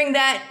I'd bring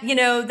that,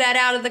 that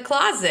out of the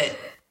closet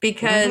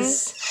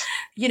because,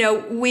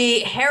 we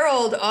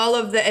herald all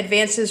of the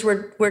advances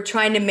we're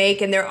trying to make.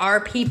 And there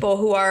are people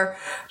who are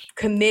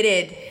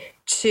committed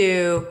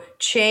to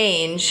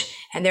change.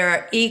 And there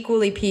are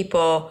equally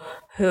people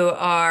who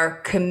are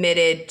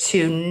committed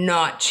to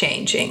not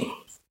changing.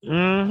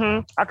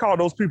 Mm-hmm. I call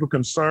those people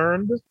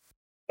concerned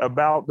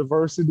about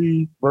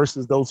diversity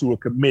versus those who are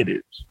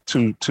committed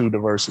to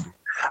diversity.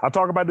 I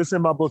talk about this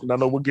in my book, and I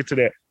know we'll get to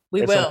that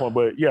some point.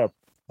 But yeah,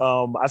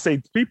 I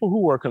say people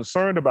who are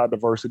concerned about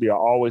diversity are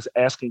always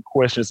asking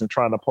questions and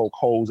trying to poke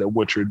holes at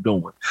what you're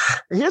doing.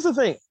 And here's the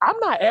thing. I'm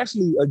not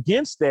actually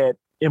against that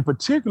in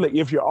particular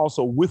if you're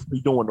also with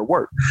me doing the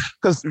work.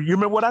 Because you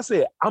remember what I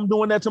said? I'm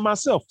doing that to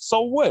myself.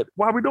 So what?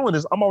 Why are we doing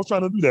this? I'm always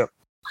trying to do that.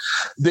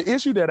 The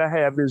issue that I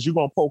have is you're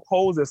going to poke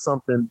holes at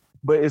something,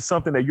 but it's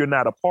something that you're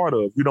not a part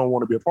of. You don't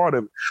want to be a part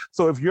of it.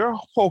 So if you're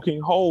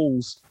poking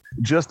holes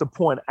just to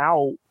point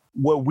out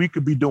what we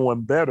could be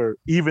doing better,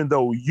 even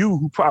though you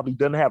who probably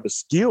doesn't have the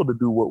skill to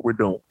do what we're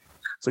doing.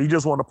 So you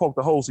just want to poke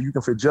the hole so you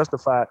can feel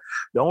justified.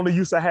 The only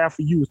use I have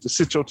for you is to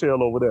sit your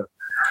tail over there.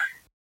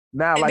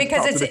 Now I like to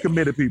talk to the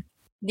committed people.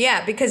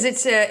 Yeah, because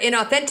it's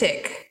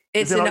inauthentic.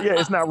 It's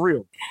not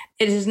real.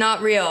 It is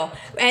not real.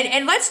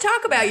 And let's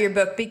talk about your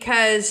book,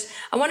 because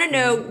I want to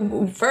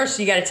know, first,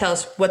 you got to tell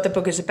us what the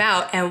book is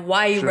about and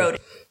why you wrote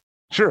it.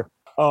 Sure.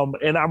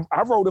 And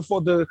I wrote it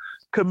for the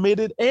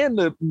committed and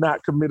the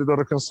not committed or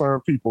the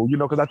concerned people,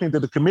 because I think that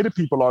the committed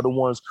people are the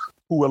ones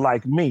who are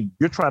like me.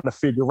 You're trying to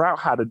figure out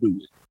how to do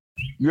it.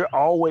 You're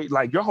always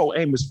your whole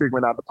aim is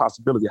figuring out the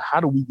possibility. How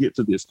do we get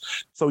to this?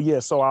 So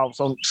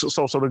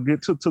to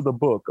get to the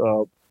book,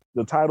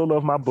 the title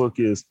of my book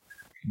is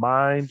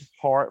Mind,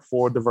 Heart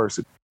for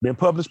Diversity. Been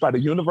published by the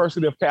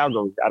University of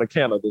Calgary out of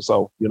Canada.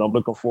 So, I'm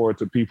looking forward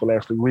to people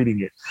actually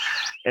reading it.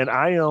 And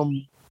I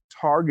am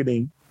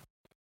targeting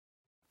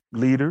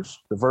leaders,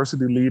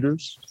 diversity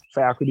leaders,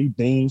 faculty,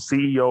 deans,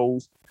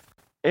 CEOs,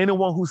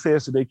 anyone who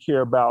says that they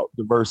care about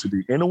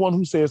diversity, anyone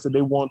who says that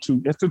they want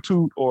to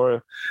institute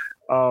or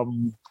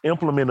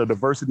implement a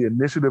diversity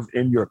initiative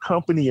in your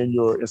company, in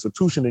your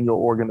institution, in your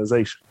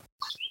organization.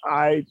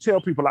 I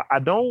tell people I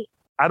don't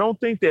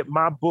think that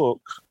my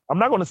book, I'm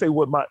not going to say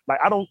what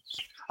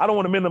I I don't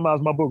want to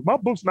minimize my book. My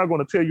book's not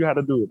going to tell you how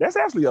to do it. That's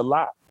actually a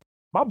lie.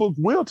 My book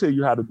will tell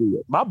you how to do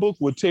it. My book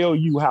will tell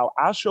you how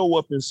I show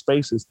up in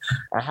spaces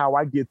and how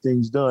I get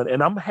things done.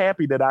 And I'm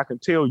happy that I can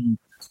tell you,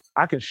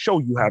 I can show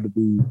you how to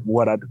do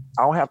what I do.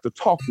 I don't have to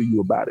talk to you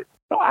about it.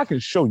 No, I can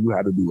show you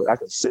how to do it. I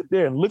can sit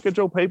there and look at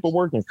your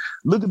paperwork and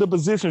look at the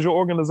positions, your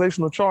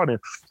organizational chart, and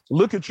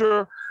look at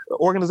your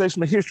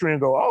organizational history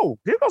and go, oh,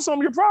 here go some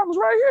of your problems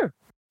right here.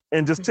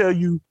 And just tell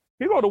you,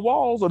 here go the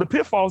walls or the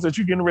pitfalls that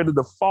you're getting ready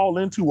to fall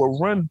into or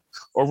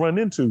run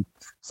into.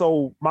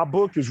 So my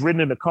book is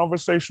written in a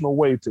conversational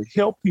way to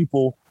help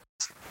people.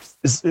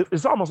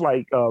 It's almost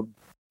like, you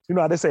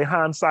know how they say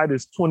hindsight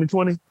is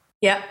 20/20?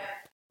 Yeah.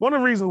 One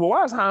of the reasons, well,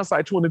 why is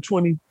hindsight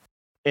 20/20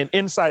 and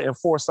insight and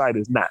foresight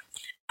is not?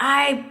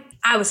 I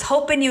was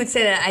hoping you would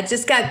say that. I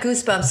just got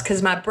goosebumps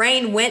because my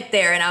brain went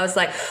there and I was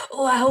like,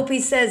 oh, I hope he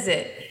says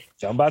it.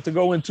 So I'm about to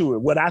go into it.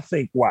 What I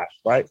think why,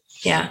 right?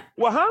 Yeah.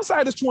 Well,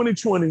 hindsight is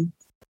 20/20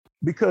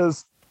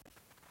 because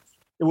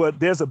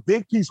there's a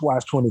big piece why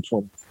it's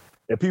 20/20.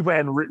 And people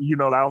hadn't written, you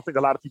know, I don't think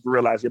a lot of people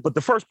realize it. But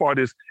the first part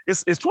is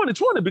it's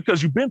 20/20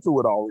 because you've been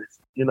through it already.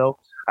 You know,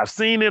 I've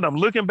seen it. I'm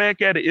looking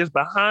back at it. It's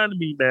behind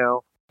me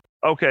now.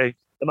 Okay.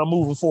 And I'm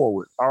moving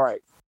forward. All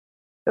right.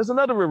 There's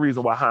another real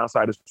reason why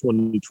hindsight is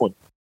 20/20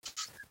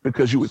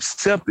 because you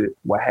accepted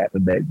what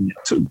happened back then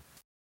too.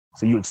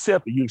 So you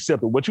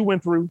accepted what you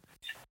went through.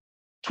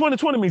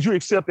 20/20 means you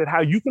accepted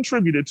how you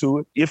contributed to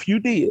it, if you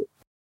did.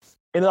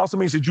 And it also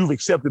means that you've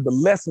accepted the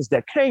lessons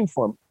that came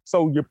from it.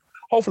 So you're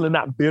hopefully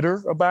not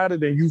bitter about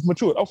it and you've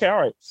matured. Okay,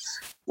 all right.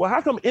 Well,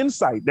 how come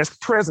insight, that's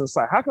present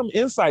sight, how come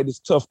insight is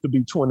tough to be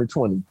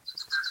 20/20?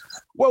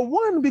 Well,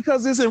 one,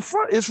 because it's in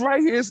front, it's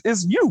right here,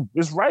 it's you,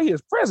 it's right here,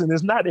 it's present,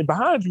 it's not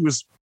behind you,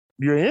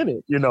 you're in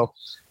it, you know.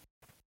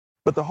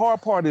 But the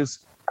hard part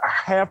is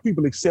have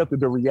people accepted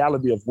the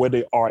reality of where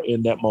they are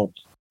in that moment.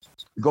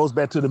 It goes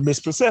back to the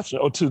misperception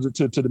or to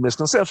the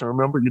misconception.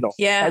 Remember, you know,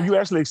 have you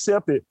actually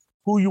accepted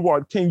who you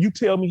are? Can you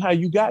tell me how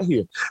you got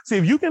here? See,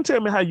 if you can tell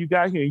me how you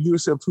got here and you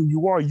accept who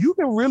you are, you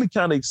can really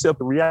kind of accept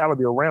the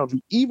reality around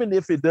you. Even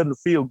if it doesn't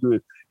feel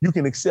good, you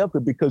can accept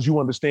it because you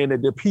understand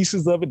that there are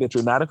pieces of it that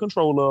you're not in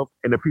control of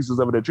and there are pieces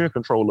of it that you're in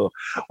control of.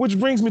 Which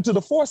brings me to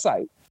the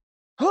foresight.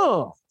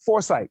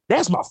 Foresight.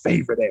 That's my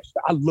favorite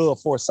aspect. I love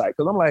foresight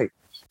because I'm like,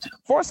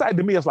 foresight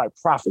to me is like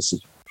prophecy.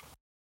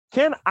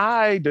 Can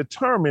I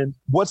determine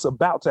what's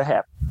about to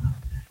happen?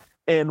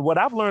 And what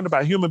I've learned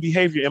about human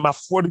behavior in my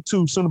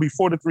 42, soon to be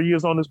 43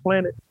 years on this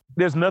planet,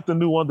 there's nothing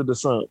new under the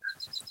sun.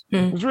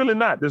 It's really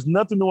not. There's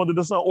nothing new under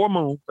the sun or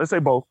moon. Let's say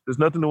both. There's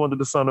nothing new under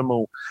the sun or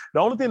moon. The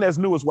only thing that's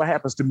new is what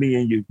happens to me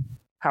and you,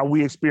 how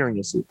we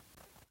experience it.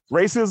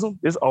 Racism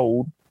is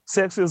old.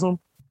 Sexism,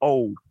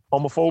 old.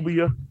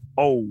 Homophobia,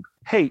 old.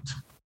 Hate,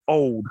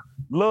 old.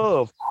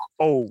 Love,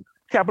 old.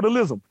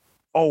 Capitalism,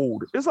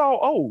 old. It's all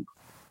old.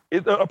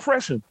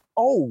 Oppression,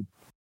 old.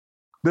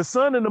 The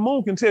sun and the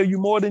moon can tell you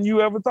more than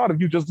you ever thought if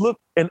you just look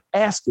and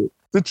ask it.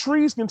 The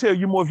trees can tell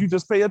you more if you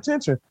just pay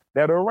attention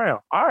that are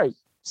around. All right.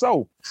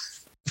 So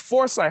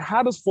foresight,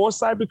 how does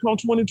foresight become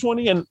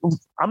 20/20? And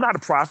I'm not a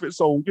prophet,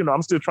 so, you know,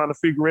 I'm still trying to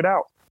figure it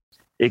out.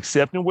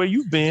 Accepting where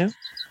you've been,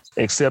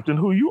 accepting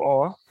who you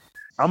are.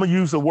 I'm going to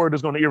use a word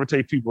that's going to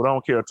irritate people. I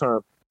don't care a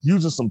term.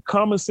 Using some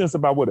common sense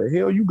about where the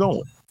hell you're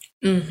going.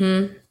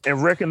 Mm-hmm.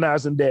 And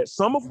recognizing that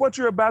some of what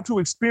you're about to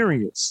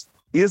experience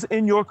is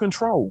in your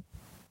control.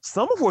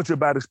 Some of what you're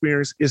about to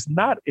experience is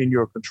not in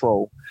your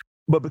control.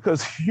 But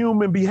because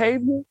human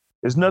behavior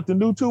is nothing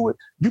new to it,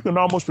 you can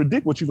almost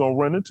predict what you're going to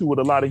run into with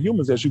a lot of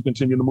humans as you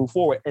continue to move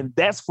forward. And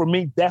that's, for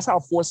me, that's how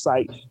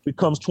foresight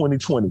becomes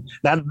 20/20.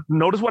 Now,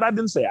 notice what I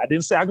didn't say. I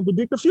didn't say I can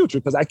predict the future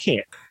because I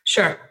can't.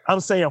 Sure. I'm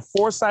saying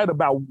foresight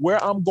about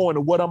where I'm going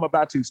and what I'm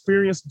about to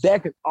experience,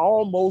 that can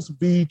almost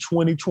be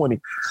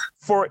 20/20.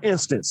 For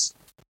instance,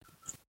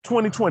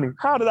 2020,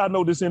 how did I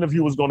know this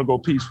interview was going to go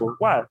peaceful?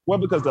 Why? Well,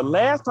 because the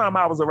last time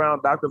I was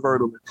around Dr.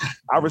 Verdelin,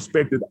 I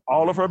respected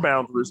all of her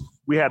boundaries.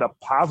 We had a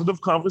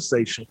positive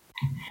conversation,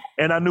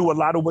 and I knew a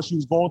lot of what she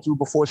was going through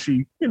before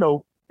she, you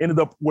know, ended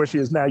up where she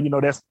is now. You know,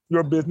 that's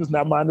your business,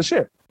 not mine to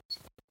share.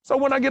 So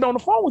when I get on the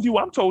phone with you,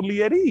 I'm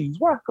totally at ease.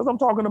 Why? Because I'm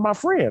talking to my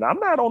friend. I'm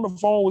not on the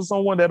phone with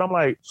someone that I'm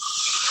like,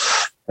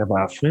 have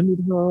I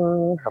offended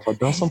her? Have I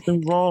done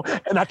something wrong?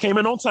 And I came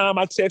in on time.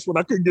 I text when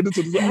I couldn't get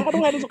into the.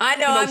 I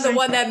know I'm the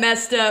one that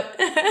messed up.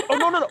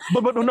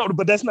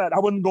 But that's not. I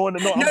wasn't going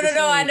to know.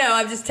 No. I know.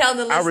 I'm just telling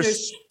the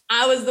listeners.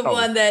 I was the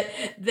one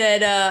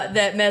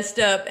that messed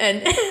up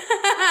and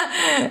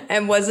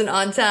and wasn't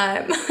on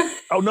time.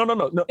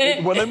 No.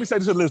 Well, let me say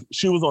this to the listeners.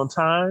 She was on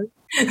time.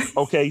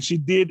 Okay, she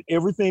did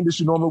everything that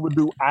she normally would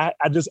do. I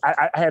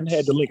hadn't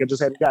had the link. I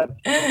just hadn't gotten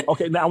it.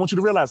 Okay, now I want you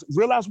to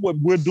realize what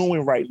we're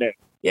doing right now.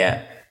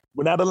 Yeah.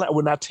 We're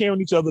not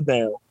tearing each other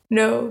down.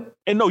 No.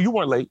 And no, you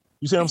weren't late.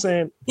 You see what I'm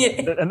saying?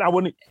 Yeah. And I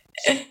wasn't.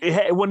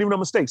 It wasn't even a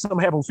mistake. Something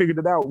happened. We figured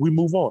it out. We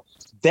move on.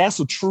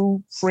 That's a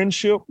true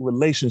friendship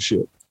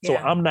relationship. So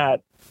yeah.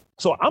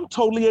 So I'm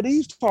totally at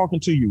ease talking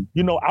to you.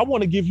 You know, I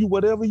want to give you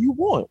whatever you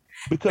want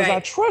because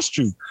I trust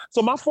you.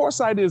 So my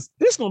foresight is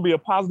this is going to be a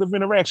positive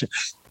interaction.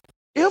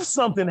 If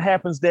something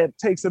happens that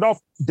takes it off,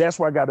 that's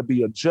where I got to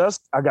be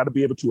adjust. I got to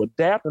be able to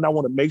adapt. And I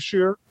want to make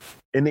sure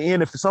in the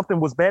end, if something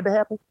was bad to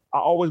happen, I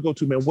always go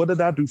to, man, what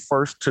did I do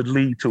first to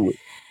lead to it?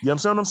 You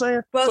understand what I'm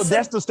saying? Well, so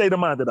that's the state of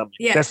mind that I'm in.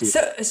 Yeah. That's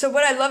it. So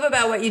what I love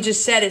about what you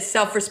just said is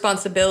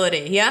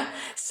self-responsibility. Yeah.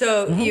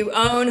 So you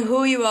own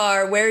who you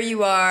are, where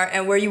you are,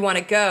 and where you want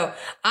to go.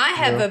 I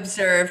have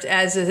observed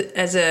as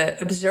a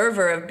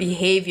observer of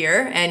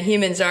behavior, and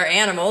humans are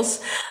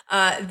animals,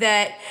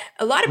 that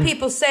a lot of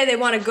people say they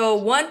want to go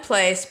one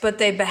place, but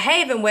they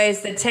behave in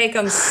ways that take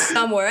them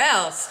somewhere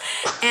else.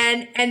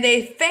 And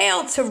they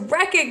fail to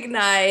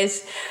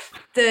recognize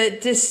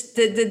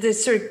the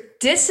sort of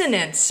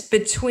dissonance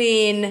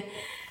between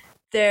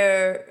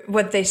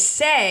what they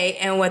say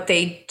and what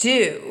they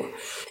do.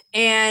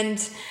 And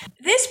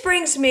this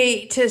brings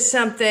me to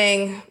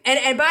something,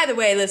 and by the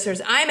way, listeners,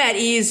 I'm at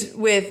ease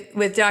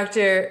with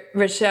Dr.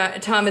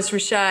 Thomas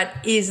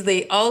Rashad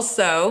Easley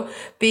also,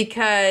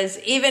 because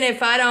even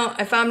if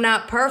I'm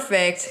not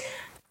perfect,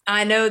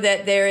 I know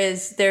that there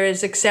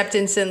is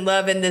acceptance and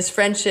love in this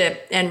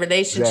friendship and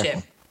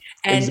relationship.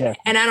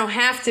 Exactly. And I don't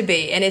have to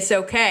be, and it's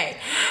okay.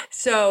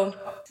 So,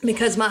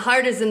 because my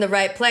heart is in the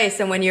right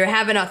place, and when you're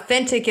having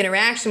authentic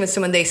interaction with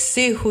someone, they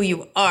see who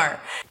you are.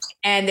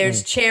 And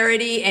there's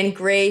charity and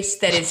grace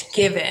that is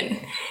given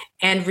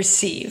and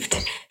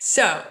received.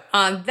 So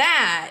on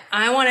that,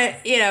 I want to,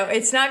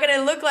 it's not going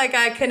to look like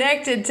I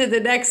connected to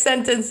the next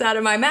sentence out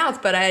of my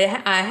mouth, but I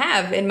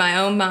have in my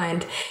own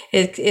mind.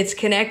 It's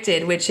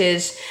connected, which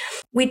is,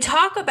 we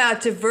talk about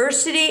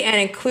diversity and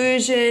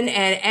inclusion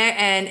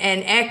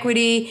and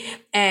equity.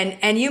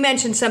 And you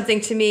mentioned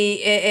something to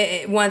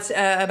me once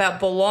about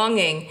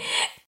belonging.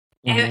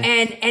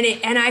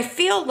 And I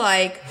feel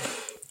like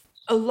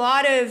a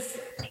lot of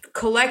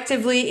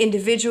collectively,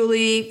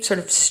 individually, sort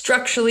of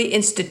structurally,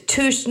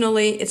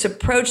 institutionally, it's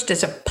approached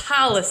as a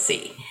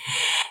policy.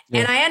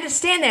 Yeah. And I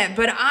understand that,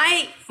 but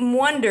I'm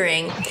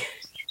wondering,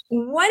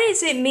 what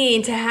does it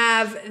mean to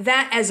have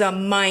that as a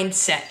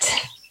mindset?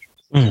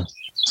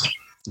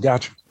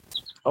 Gotcha.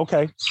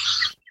 Okay.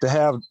 To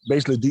have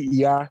basically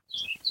DEI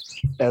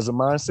as a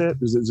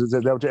mindset? Is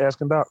that what you're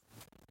asking, Doc?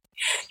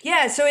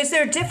 Yeah. So is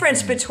there a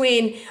difference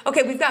between,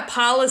 we've got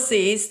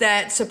policies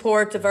that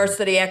support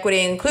diversity, equity,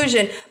 and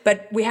inclusion,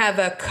 but we have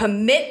a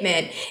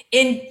commitment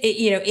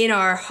in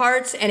our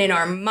hearts and in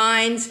our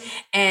minds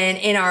and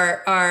in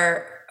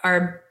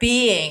our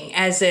being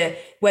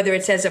whether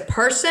it's as a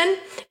person,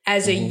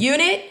 as a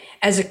unit,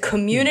 as a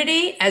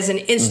community, as an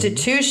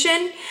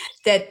institution,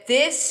 that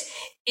this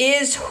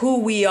is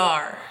who we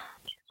are.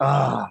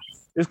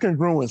 It's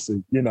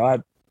congruency.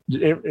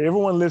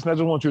 Everyone listening, I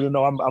just want you to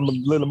know I'm a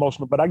little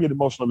emotional, but I get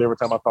emotional every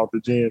time I talk to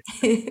Jen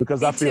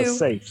because I feel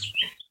safe.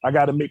 I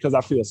got to admit, because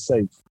I feel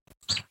safe.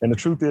 And the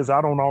truth is,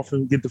 I don't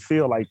often get to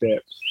feel like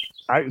that.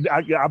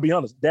 I'll be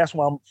honest. That's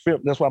why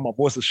my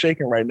voice is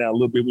shaking right now a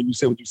little bit when you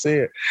said what you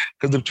said.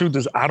 Because the truth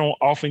is, I don't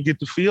often get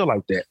to feel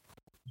like that.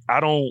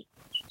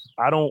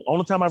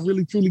 Only time I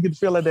really truly get to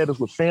feel like that is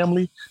with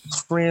family,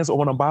 friends, or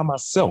when I'm by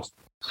myself.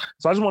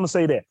 So I just want to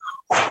say that,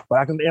 but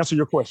I can answer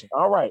your question.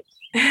 All right.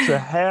 To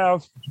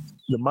have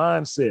the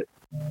mindset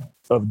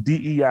of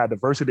DEI,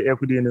 diversity,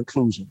 equity, and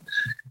inclusion,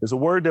 is a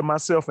word that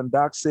myself and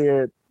Doc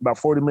said about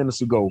 40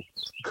 minutes ago,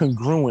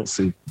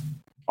 congruency.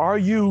 Are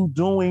you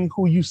doing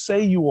who you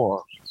say you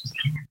are?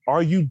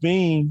 Are you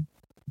being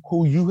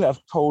who you have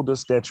told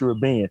us that you're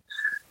being?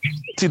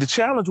 See, the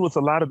challenge with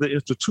a lot of the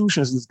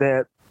institutions is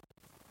that,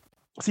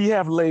 you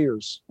have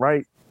layers,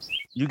 right?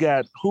 You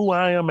got who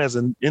I am as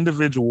an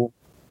individual,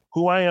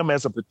 who I am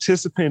as a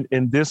participant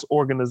in this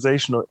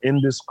organization or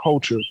in this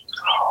culture,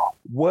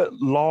 what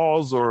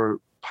laws or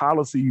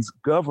policies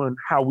govern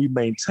how we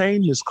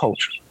maintain this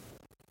culture.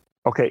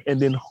 Okay, and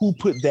then who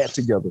put that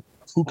together?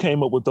 Who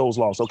came up with those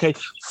laws? Okay,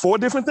 4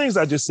 different things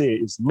I just said.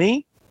 It's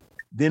me,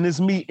 then it's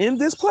me in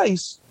this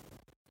place,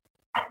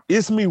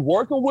 it's me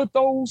working with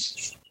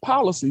those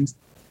policies,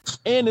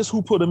 and it's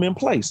who put them in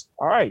place.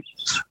 All right,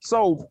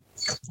 so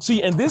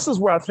see, and this is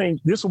why I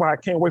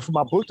can't wait for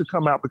my book to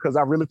come out, because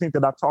I really think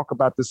that I talk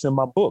about this in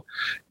my book.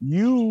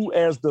 You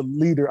as the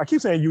leader, I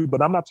keep saying you,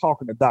 but I'm not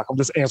talking to Doc. I'm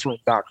just answering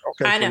Doc,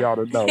 okay, for y'all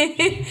to know.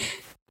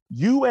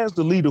 You as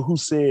the leader who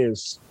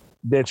says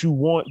that you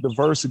want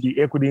diversity,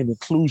 equity, and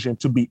inclusion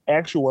to be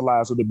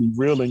actualized or to be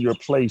real in your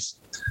place,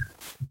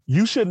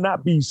 you should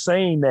not be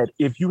saying that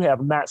if you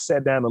have not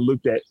sat down and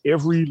looked at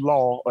every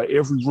law or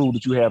every rule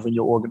that you have in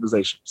your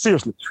organization.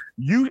 Seriously,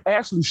 you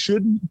actually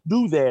shouldn't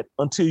do that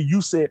until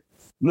you said,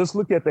 let's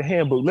look at the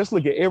handbook. Let's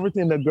look at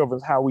everything that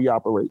governs how we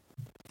operate.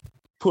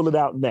 Pull it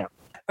out now.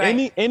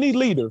 Right. Any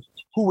leader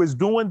who is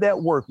doing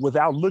that work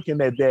without looking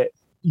at that,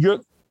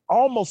 you're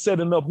almost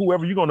setting up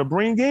whoever you're going to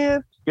bring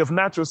in, if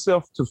not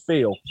yourself, to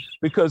fail,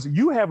 because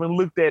you haven't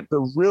looked at the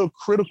real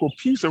critical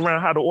piece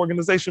around how the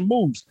organization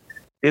moves.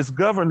 It's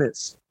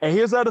governance. And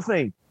here's the other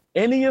thing.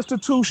 Any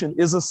institution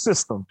is a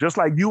system, just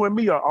like you and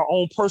me are our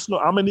own personal.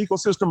 I'm an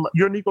ecosystem.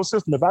 You're an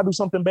ecosystem. If I do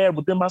something bad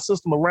within my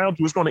system around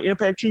you, it's going to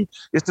impact you.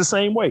 It's the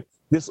same way.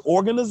 This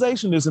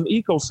organization is an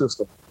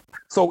ecosystem.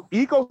 So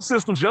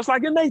ecosystems, just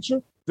like in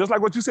nature, Just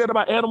like what you said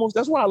about animals.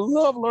 That's why I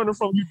love learning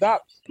from you,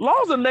 Doc.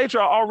 Laws of nature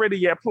are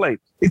already at play.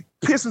 It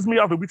pisses me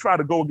off if we try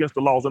to go against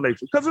the laws of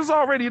nature because it's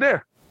already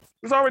there.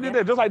 It's already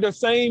there. Just like the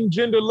same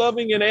gender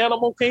loving in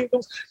animal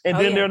kingdoms, and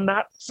then they're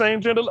not same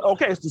gender.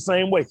 Okay, it's the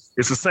same way.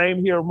 It's the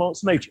same here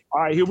amongst nature.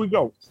 All right, here we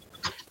go.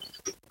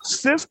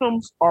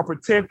 Systems are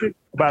protected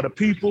by the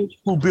people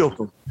who built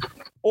them,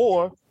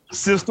 or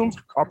systems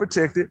are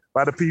protected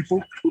by the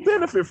people who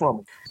benefit from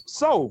them.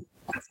 So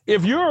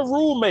if you're a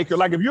rule maker,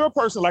 like if you're a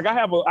person, like I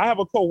have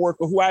a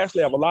coworker who I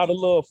actually have a lot of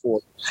love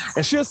for,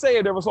 and she'll say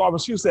it every so often.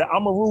 She'll say,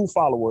 I'm a rule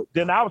follower.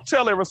 Then I'll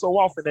tell every so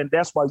often, and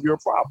that's why you're a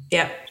problem.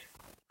 Yeah.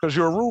 Because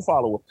you're a rule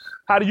follower.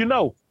 How do you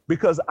know?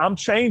 Because I'm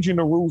changing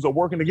the rules or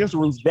working against the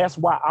rules. That's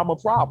why I'm a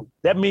problem.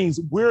 That means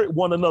we're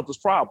one another's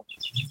problem,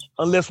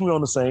 unless we're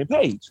on the same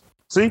page.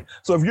 See?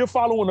 So if you're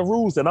following the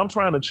rules that I'm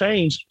trying to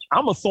change,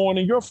 I'm a thorn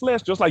in your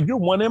flesh, just like you're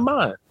one in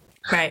mine.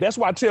 Right. That's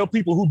why I tell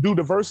people who do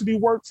diversity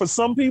work, for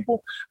some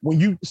people,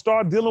 when you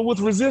start dealing with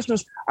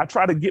resistance, I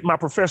try to get my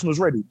professionals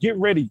ready. Get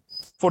ready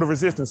for the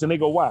resistance. And they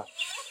go, why?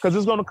 Because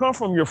it's going to come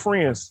from your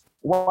friends.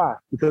 Why?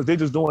 Because they're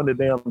just doing their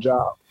damn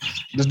job.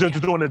 They're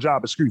just doing their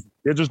job. Excuse me.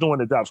 They're just doing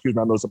their job. Excuse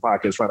me. I know it's a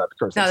podcast, trying not to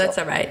curse. No, that's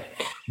all right.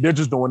 They're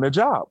just doing their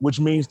job, which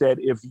means that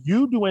if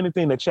you do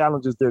anything that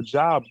challenges their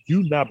job,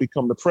 you now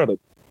become the predator,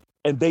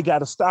 and they got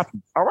to stop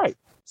you. All right.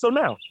 So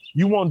now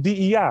you want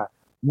DEI.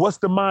 What's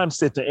the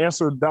mindset? To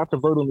answer Dr.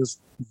 Verdon is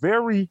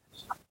very,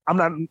 I'm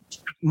not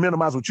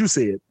minimize what you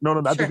said.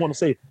 No, I just want to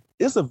say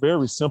it's a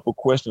very simple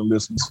question,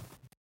 listeners.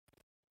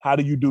 How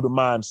do you do the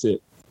mindset?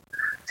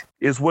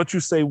 It's what you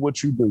say,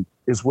 what you do.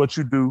 It's what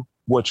you do,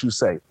 what you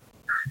say.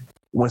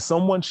 When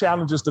someone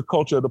challenges the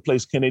culture of the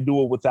place, can they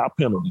do it without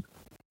penalty?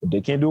 If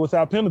they can't do it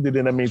without penalty,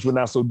 then that means we're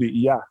not so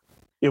DEI.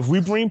 If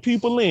we bring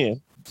people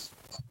in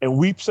and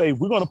we say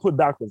we're going to put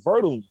Dr.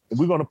 Verdon, and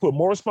we're going to put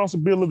more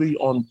responsibility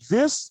on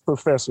this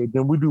professor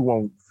than we do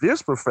on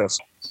this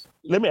professor.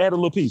 Let me add a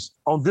little piece.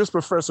 On this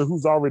professor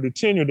who's already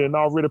tenured and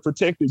already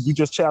protected, you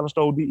just challenged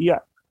the whole DEI.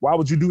 Why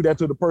would you do that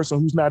to the person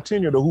who's not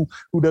tenured or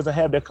who doesn't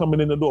have that coming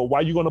in the door? Why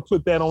are you going to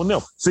put that on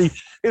them? See,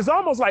 it's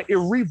almost like it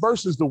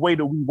reverses the way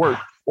that we work,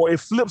 or it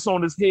flips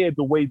on its head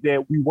the way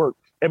that we work.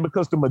 And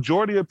because the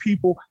majority of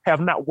people have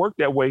not worked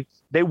that way,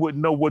 they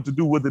wouldn't know what to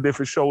do with it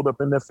if it showed up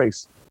in their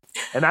face.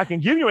 And I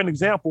can give you an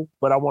example,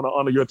 but I want to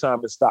honor your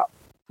time and stop.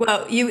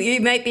 Well, you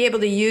might be able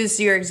to use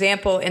your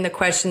example in the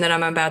question that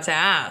I'm about to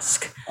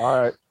ask. All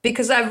right.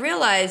 Because I've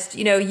realized,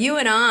 you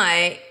and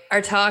I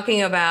are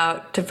talking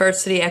about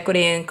diversity,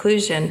 equity, and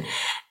inclusion,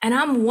 and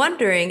I'm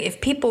wondering if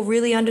people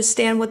really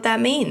understand what that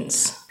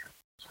means.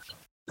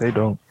 They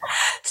don't.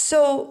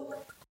 So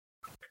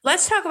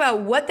let's talk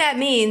about what that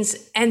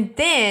means, and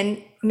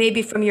then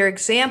maybe from your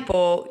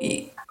example,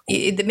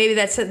 maybe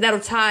that'll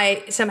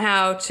tie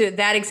somehow to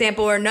that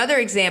example or another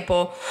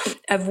example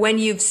of when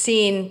you've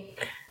seen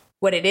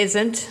what it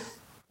isn't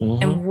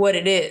and what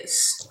it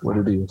is. What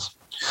it is.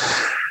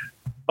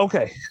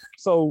 Okay,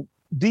 so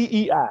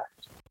DEI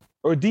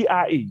or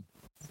DIE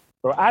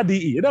or IDE,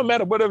 it doesn't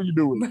matter whatever you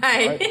do with it.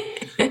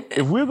 Right?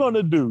 If we're going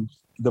to do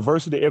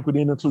diversity,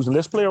 equity, and inclusion,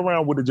 let's play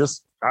around with it.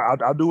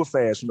 I'll do it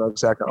fast,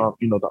 so I can,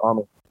 to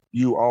honor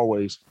you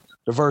always.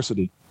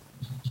 Diversity.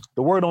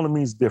 The word only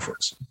means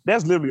difference.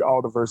 That's literally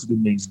all diversity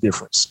means,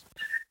 difference.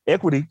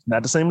 Equity,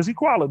 not the same as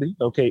equality.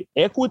 Okay.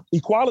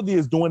 Equality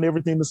is doing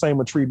everything the same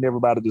and treating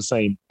everybody the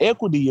same.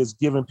 Equity is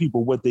giving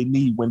people what they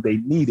need when they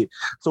need it.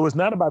 So it's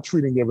not about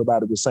treating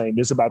everybody the same.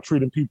 It's about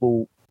treating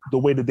people the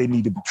way that they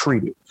need to be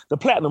treated. The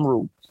platinum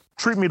rule,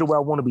 treat me the way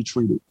I want to be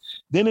treated.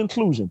 Then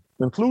inclusion.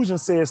 Inclusion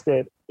says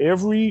that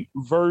every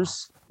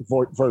verse,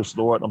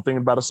 Lord, I'm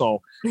thinking about a song.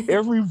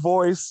 Every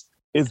voice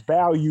is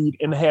valued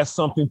and has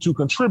something to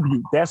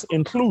contribute. That's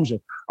inclusion.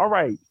 All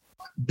right.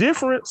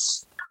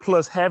 Difference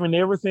plus having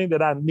everything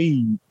that I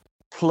need,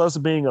 plus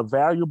being a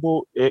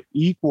valuable,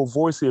 equal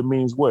voice here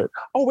means what?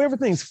 Oh,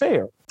 everything's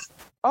fair.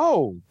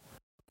 Oh,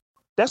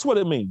 that's what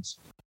it means.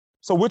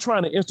 So we're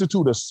trying to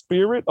institute a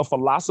spirit, a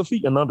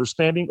philosophy, an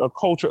understanding, a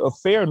culture of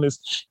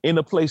fairness in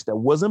a place that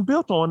wasn't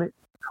built on it,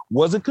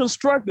 wasn't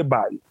constructed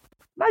by it.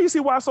 Now you see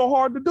why it's so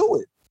hard to do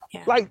it.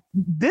 Yeah. Like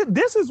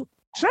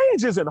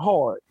change isn't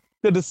hard.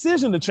 The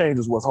decision to change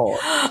is what's hard.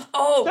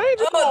 Oh,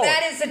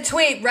 that is a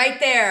tweet right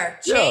there.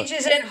 Change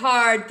isn't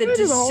hard. The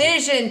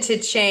decision to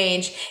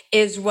change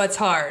is what's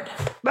hard.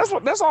 That's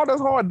all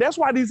that's hard. That's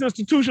why these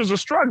institutions are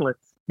struggling,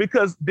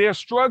 because they're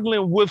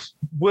struggling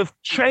with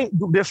change.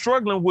 They're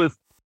struggling with,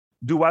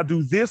 do I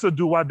do this or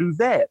do I do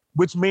that?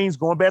 Which means,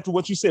 going back to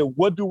what you said,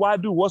 what do I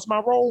do? What's my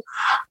role?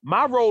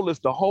 My role is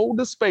to hold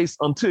the space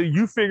until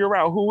you figure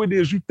out who it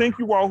is you think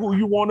you are, who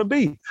you want to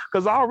be.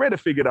 Because I already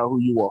figured out who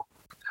you are.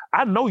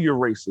 I know you're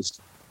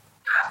racist.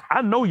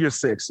 I know you're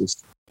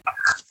sexist.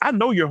 I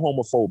know you're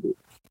homophobic.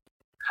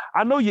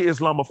 I know you're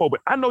Islamophobic.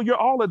 I know you're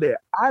all of that.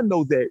 I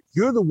know that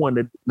you're the one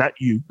that, not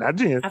you, not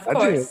Jen. I'm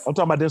talking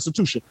about the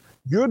institution.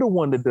 You're the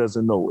one that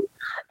doesn't know it.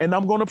 And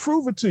I'm going to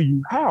prove it to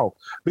you. How?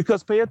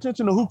 Because pay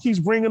attention to who keeps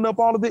bringing up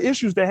all of the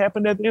issues that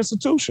happen at the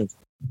institution.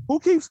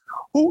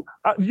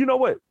 You know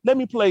what? Let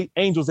me play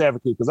Angel's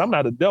Advocate because I'm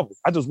not a devil.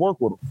 I just work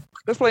with them.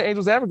 Let's play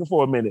Angel's Advocate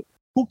for a minute.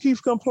 Who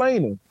keeps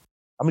complaining?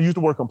 I'm going to use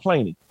the word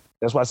complaining.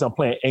 That's why I say I'm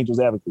playing Angel's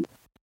Advocate.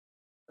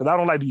 Because I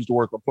don't like to use the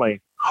word complain.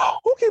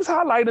 Who keeps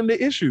highlighting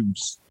the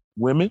issues?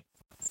 Women,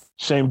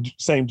 same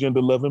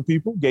gender loving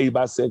people, gay,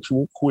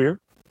 bisexual, queer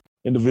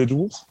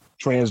individuals,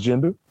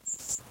 transgender,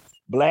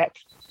 Black,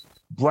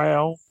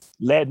 brown,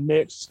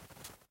 Latinx,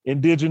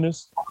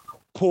 indigenous,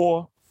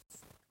 poor.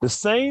 The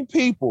same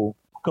people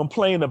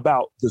complain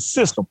about the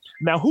system.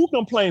 Now, who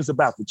complains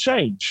about the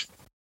change?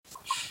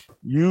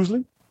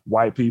 Usually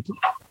white people,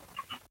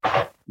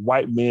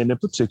 white men in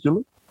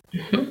particular,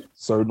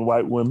 certain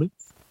white women,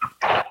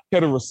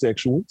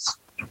 heterosexuals,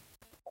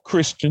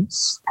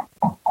 Christians,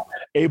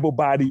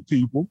 able-bodied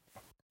people,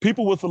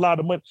 people with a lot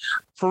of money.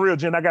 For real,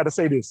 Jen, I got to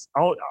say this.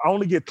 I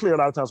only get clear a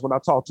lot of times when I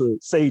talk to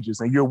sages,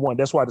 and you're one.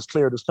 That's why this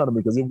clarity is coming to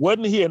me, because it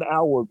wasn't here an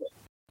hour ago.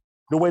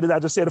 The way that I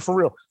just said it, for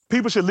real.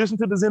 People should listen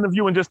to this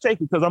interview and just take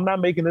it, because I'm not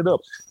making it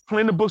up.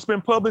 Plenty of books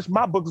been published.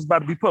 My book is about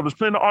to be published.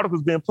 Plenty of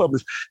articles being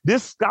published.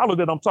 This scholar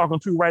that I'm talking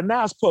to right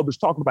now is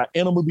published talking about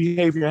animal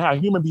behavior and how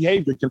human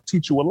behavior can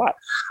teach you a lot.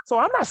 So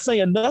I'm not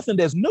saying nothing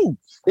that's new.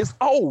 It's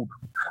old.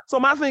 So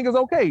my thing is,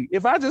 okay,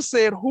 if I just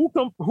said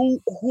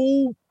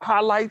who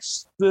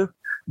highlights the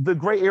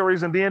gray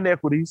areas and the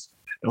inequities,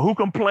 and who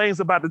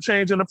complains about the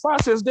change in the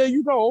process, there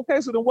you go.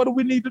 Okay, so then what do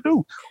we need to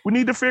do? We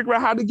need to figure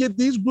out how to get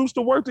these groups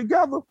to work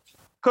together.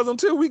 Because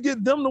until we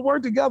get them to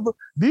work together,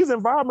 these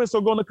environments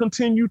are going to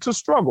continue to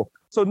struggle.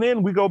 So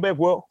then we go back,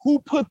 well, who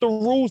put the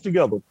rules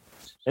together?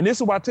 And this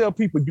is why I tell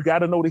people, you got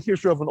to know the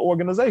history of an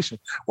organization.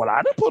 Well,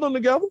 I didn't put them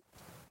together.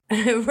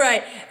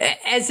 Right.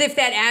 As if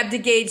that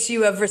abdicates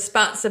you of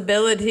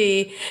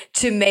responsibility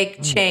to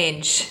make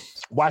change.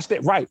 Watch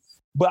that. Right.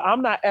 But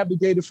I'm not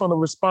abdicated from the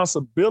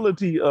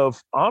responsibility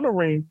of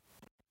honoring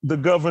the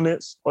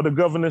governance or the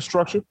governance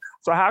structure.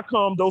 So how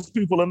come those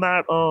people are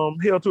not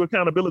held to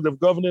accountability of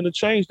governing the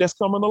change that's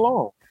coming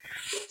along?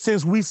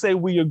 Since we say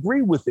we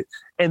agree with it.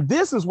 And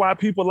this is why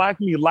people like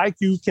me, like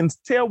you, can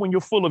tell when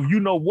you're full of you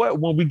know what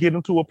when we get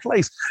into a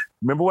place.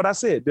 Remember what I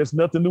said, there's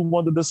nothing new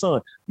under the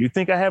sun. You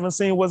think I haven't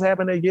seen what's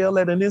happened at Yale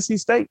at an NC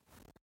State?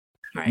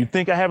 Right. You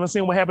think I haven't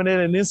seen what happened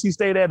at an NC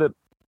State at an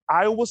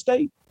Iowa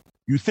State?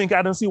 You think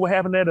I didn't see what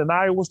happened at an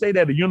Iowa State,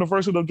 at the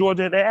University of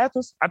Georgia at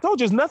Athens? I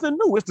told you it's nothing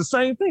new. It's the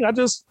same thing. I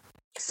just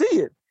see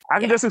it. I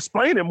can just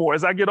explain it more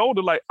as I get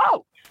older, like,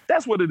 oh,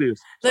 that's what it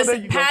is.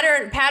 Listen,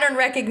 pattern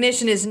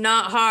recognition is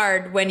not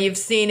hard when you've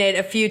seen it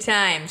a few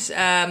times. You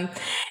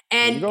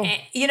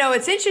know,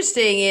 what's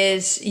interesting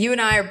is you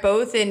and I are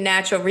both in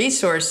natural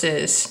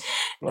resources.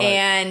 Right.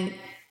 And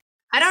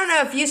I don't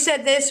know if you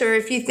said this or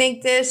if you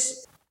think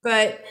this,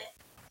 but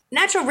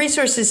natural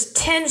resources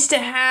tends to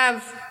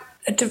have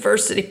a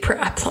diversity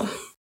problem.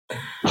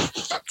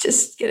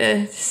 Just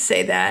gonna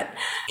say that.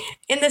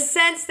 In the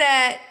sense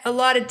that a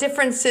lot of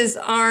differences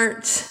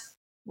aren't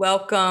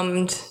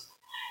welcomed,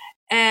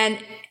 and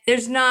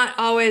there's not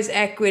always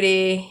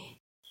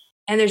equity,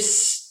 and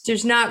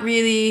there's not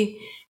really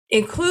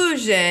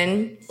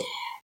inclusion.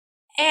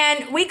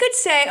 And we could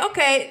say,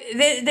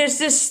 okay, there's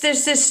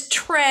this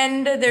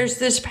trend, there's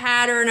this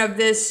pattern of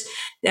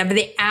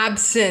the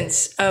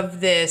absence of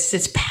this.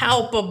 It's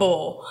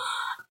palpable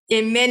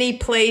in many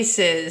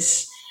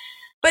places,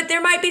 but there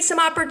might be some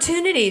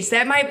opportunities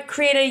that might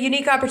create a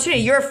unique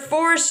opportunity. You're a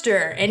forester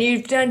and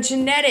you've done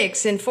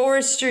genetics and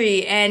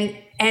forestry,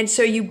 and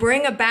so you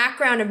bring a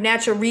background of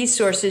natural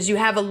resources. You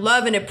have a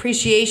love and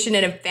appreciation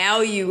and a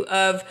value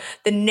of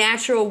the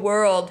natural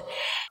world.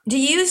 Do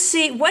you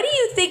see it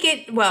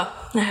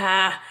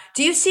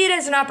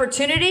as an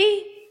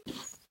opportunity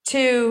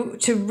to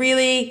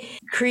really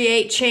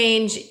create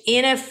change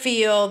in a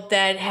field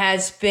that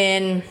has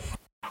been,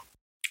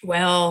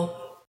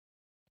 well,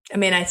 I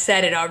mean, I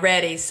said it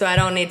already, so I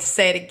don't need to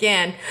say it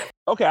again.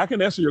 Okay, I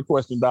can answer your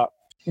question, Doc.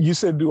 You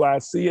said, do I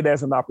see it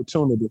as an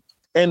opportunity?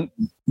 And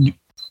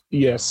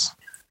yes,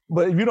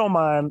 but if you don't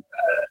mind,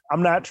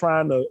 I'm not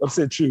trying to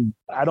upset you.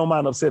 I don't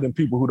mind upsetting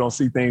people who don't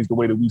see things the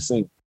way that we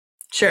see.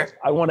 Sure.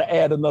 I want to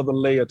add another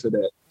layer to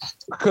that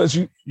because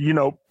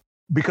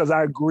because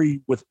I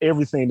agree with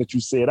everything that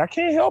you said. I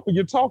can't help it.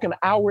 You're talking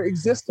our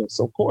existence,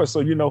 of course. So,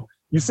 you're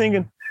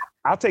singing,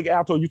 I'll take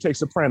alto, you take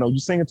soprano, you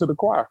singing to the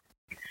choir.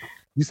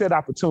 You said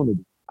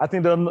opportunity. I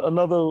think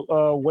another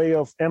way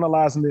of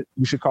analyzing it,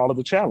 we should call it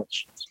a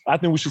challenge. I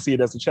think we should see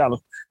it as a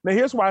challenge. Now,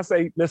 here's why I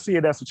say let's see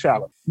it as a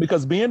challenge.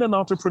 Because being an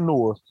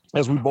entrepreneur,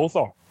 as we both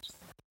are,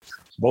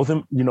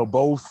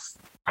 both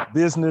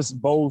business,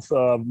 both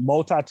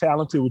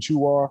multi-talented, which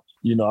you are,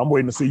 I'm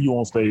waiting to see you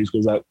on stage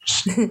because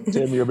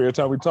tell me every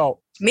time we talk.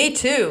 Me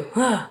too.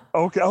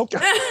 Okay.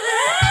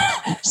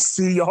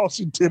 See, y'all,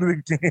 she did it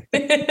again.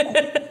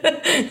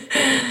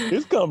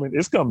 It's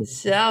coming.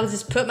 So I'll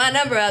just put my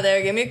number out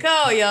there. Give me a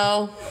call,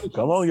 y'all.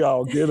 Come on,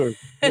 y'all. Get her.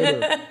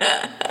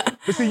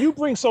 But see, you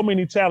bring so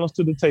many talents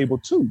to the table,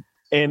 too.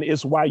 And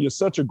it's why you're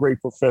such a great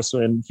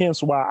professor. And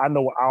hence why I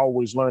know I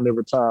always learn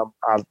every time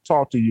I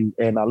talk to you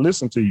and I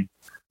listen to you.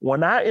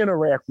 When I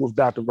interact with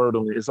Dr.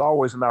 Verdolin, it's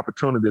always an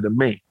opportunity to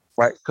me,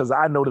 right? Because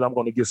I know that I'm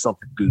going to get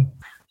something good.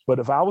 But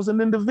if I was an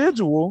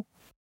individual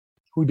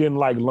who didn't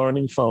like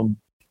learning from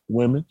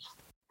women,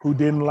 who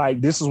didn't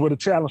like, this is where the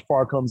challenge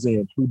part comes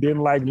in, who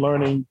didn't like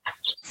learning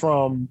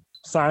from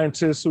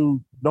scientists who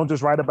don't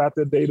just write about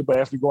their data, but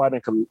actually go out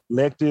and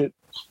collect it,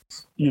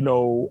 you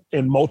know,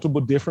 in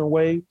multiple different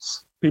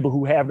ways, people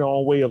who have their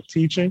own way of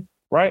teaching,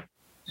 right?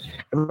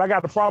 And if I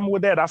got the problem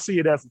with that, I see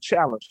it as a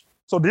challenge.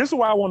 So this is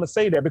why I want to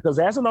say that, because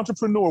as an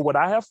entrepreneur, what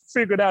I have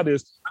figured out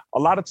is a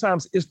lot of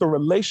times it's the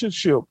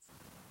relationship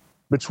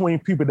between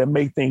people that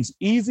make things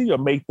easy or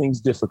make things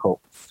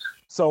difficult.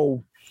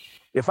 So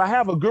if I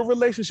have a good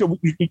relationship,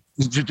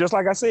 just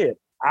like I said,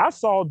 I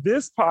saw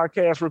this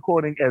podcast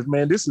recording as,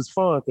 man, this is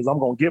fun because I'm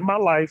going to get my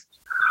life.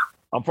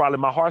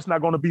 My heart's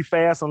not going to be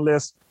fast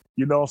unless,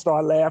 you know,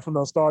 start laughing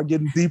or start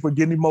getting deep or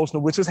getting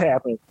emotional, which has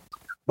happened.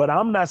 But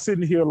I'm not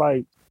sitting here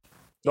like,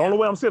 the only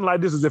way I'm sitting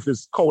like this is if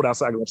it's cold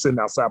outside, I'm sitting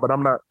outside, but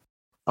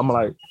I'm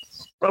like,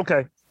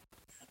 okay,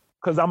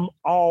 because I'm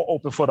all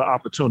open for the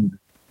opportunity.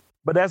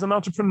 But as an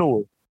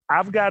entrepreneur,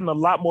 I've gotten a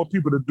lot more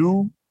people to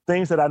do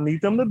things that I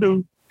need them to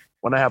do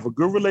when I have a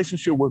good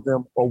relationship with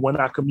them, or when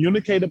I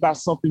communicate about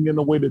something in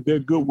a way that they're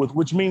good with,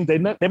 which means they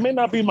may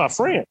not be my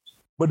friend,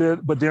 but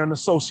they're an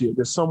associate.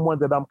 They're someone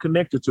that I'm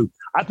connected to.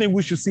 I think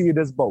we should see it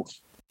as both.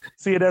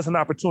 See it as an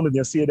opportunity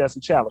and see it as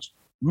a challenge.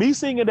 Me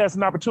seeing it as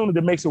an opportunity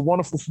makes it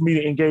wonderful for me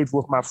to engage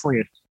with my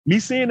friend. Me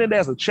seeing it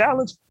as a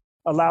challenge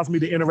allows me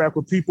to interact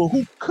with people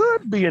who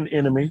could be an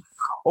enemy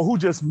or who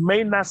just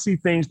may not see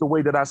things the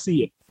way that I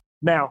see it.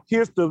 Now,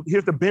 here's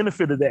the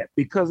benefit of that.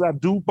 Because I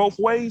do both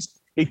ways,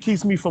 it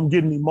keeps me from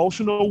getting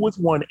emotional with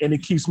one, and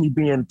it keeps me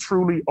being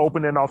truly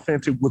open and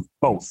authentic with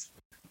both.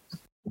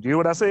 Do you hear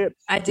what I said?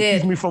 I did. It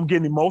keeps me from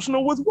getting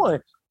emotional with one,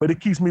 but it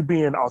keeps me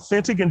being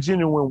authentic and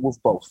genuine with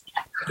both.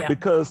 Yeah.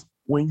 Because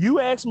when you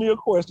ask me a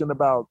question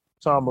about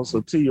Thomas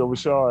or T or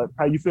Rashad,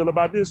 how you feel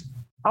about this,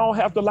 I don't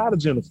have to lie to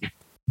Jennifer.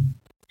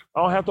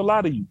 I don't have to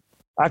lie to you.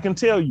 I can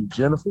tell you,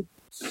 Jennifer,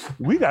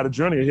 we got a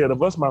journey ahead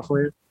of us, my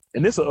friend.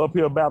 And it's an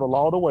uphill battle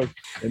all the way.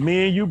 And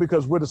me and you,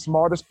 because we're the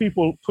smartest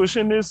people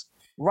pushing this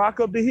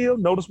rock up the hill,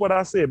 notice what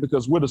I said,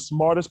 because we're the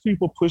smartest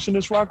people pushing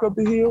this rock up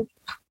the hill,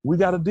 we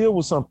got to deal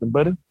with something,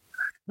 buddy.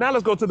 Now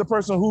let's go to the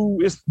person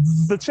who is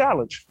the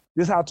challenge.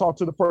 This is how I talk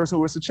to the person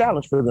who is a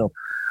challenge for them.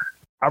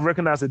 I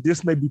recognize that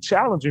this may be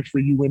challenging for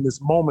you in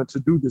this moment to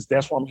do this.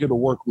 That's why I'm here to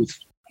work with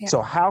you. Yeah.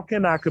 So how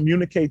can I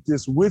communicate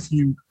this with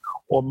you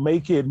or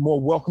make it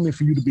more welcoming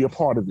for you to be a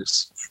part of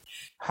this?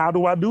 How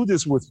do I do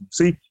this with you?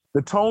 See,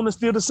 the tone is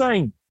still the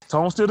same.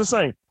 Tone's still the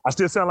same. I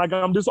still sound like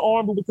I'm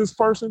disarmed with this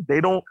person.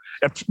 They don't,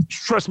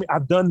 trust me,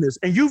 I've done this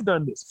and you've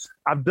done this.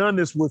 I've done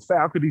this with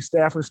faculty,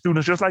 staff, and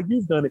students, just like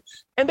you've done it.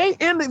 And they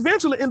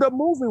eventually end up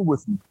moving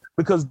with me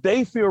because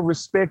they feel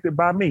respected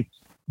by me.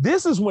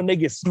 This is when they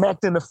get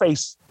smacked in the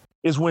face,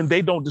 is when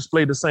they don't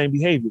display the same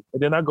behavior.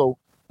 And then I go,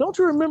 don't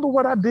you remember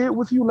what I did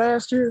with you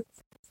last year?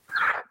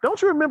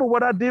 Don't you remember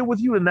what I did with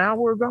you an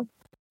hour ago?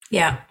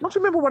 Yeah. Don't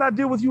you remember what I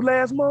did with you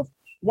last month?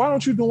 Why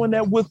aren't you doing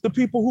that with the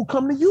people who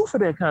come to you for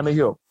that kind of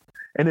help?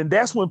 And then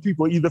that's when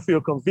people either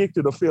feel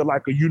convicted or feel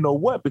like, you know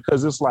what,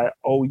 because it's like,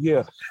 oh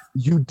yeah,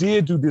 you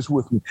did do this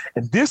with me.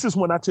 And this is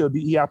when I tell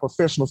DEI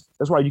professionals,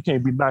 that's why you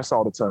can't be nice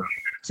all the time.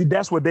 See,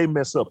 that's where they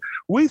mess up.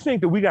 We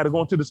think that we got to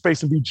go into the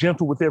space and be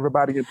gentle with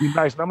everybody and be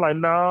nice. And I'm like,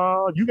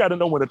 nah, you got to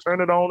know when to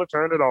turn it on or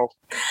turn it off.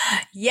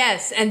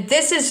 Yes. And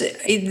this is,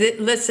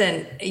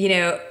 listen, you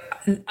know,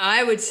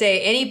 I would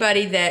say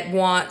anybody that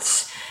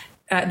wants,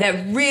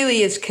 that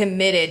really is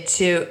committed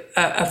to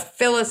a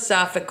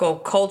philosophical,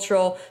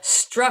 cultural,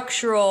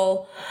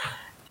 structural,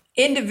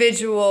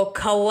 individual,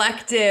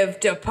 collective,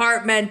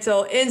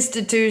 departmental,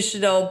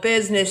 institutional,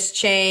 business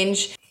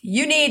change,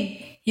 you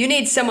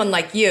need someone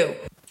like you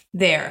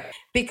there.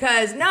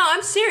 Because, no,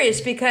 I'm serious,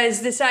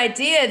 because this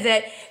idea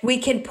that we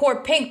can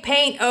pour pink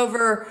paint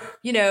over,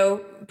 you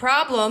know,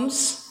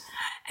 problems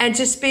and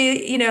just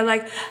be, you know,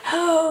 like,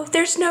 oh,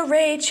 there's no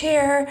rage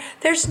here.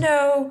 There's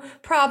no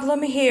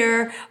problem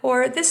here.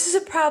 Or this is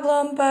a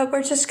problem, but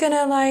we're just going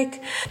to,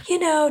 like, you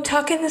know,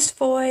 talk in this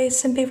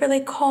voice and be really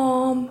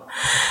calm.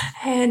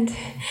 And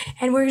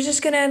we're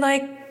just going to,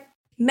 like,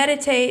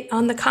 meditate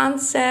on the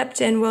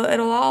concept and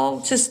it'll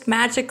all just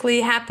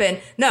magically happen.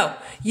 No,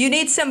 you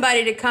need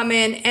somebody to come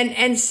in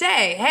and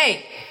say,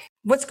 hey,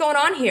 what's going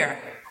on here?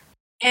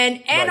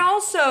 And right.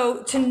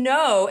 Also to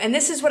know, and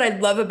this is what I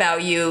love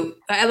about you.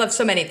 I love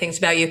so many things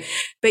about you,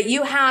 but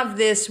you have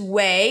this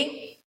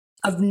way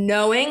of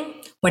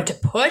knowing when to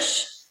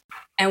push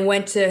and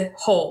when to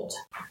hold.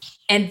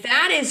 And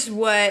that is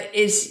what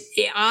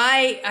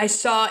I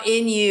saw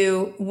in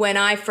you when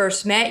I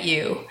first met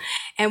you,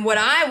 and what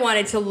I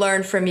wanted to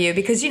learn from you,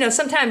 because, you know,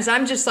 sometimes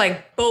I'm just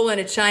like bull in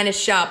a china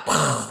shop,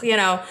 you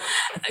know,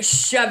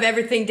 shove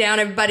everything down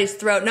everybody's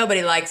throat.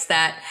 Nobody likes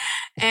that.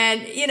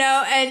 And, you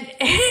know,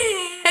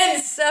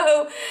 and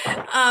so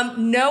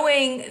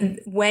knowing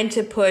when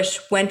to push,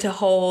 when to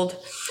hold,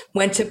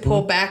 when to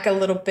pull back a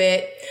little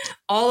bit,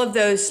 all of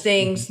those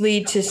things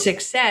lead to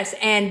success.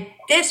 And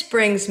this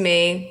brings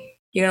me,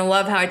 you're going to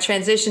love how I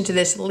transition to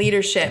this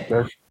leadership.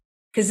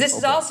 Because this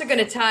is also going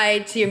to tie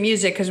to your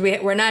music, because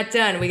we're not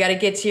done. We got to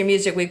get to your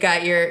music. We've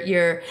got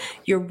your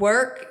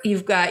work,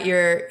 you've got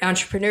your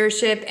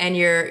entrepreneurship, and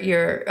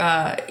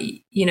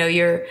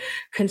your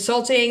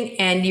consulting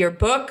and your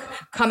book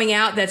coming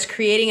out that's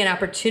creating an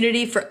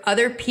opportunity for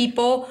other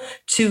people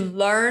to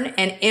learn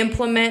and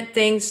implement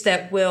things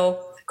that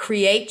will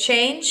create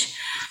change.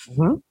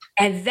 Mm-hmm.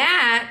 And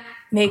that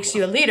makes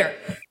you a leader.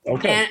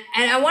 Okay.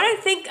 And I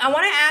want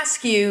to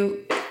ask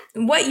you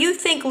what you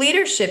think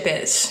leadership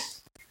is.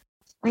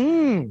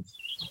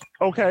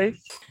 Okay.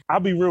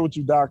 I'll be real with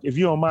you, Doc. If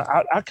you don't mind,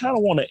 I kind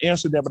of want to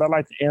answer that, but I'd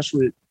like to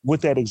answer it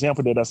with that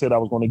example that I said I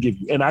was going to give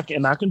you. And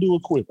I can do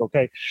it quick,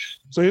 okay?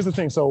 So here's the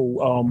thing.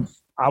 So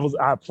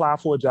I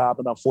applied for a job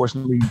and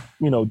unfortunately,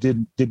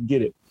 didn't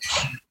get it.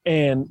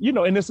 And,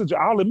 and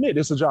I'll admit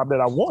it's a job that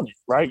I wanted,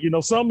 right?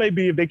 Some may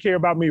be, if they care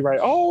about me, right?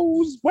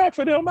 Oh, it's whack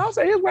for them. I'll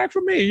say it's whack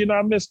for me.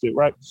 I missed it,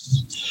 right?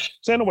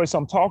 So anyway, so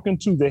I'm talking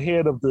to the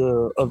head of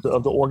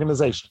the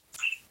organization,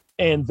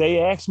 and they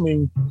asked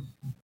me,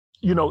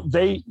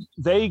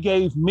 they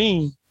gave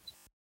me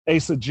a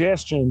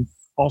suggestion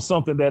on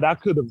something that I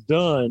could have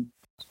done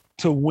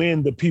to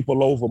win the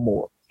people over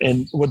more.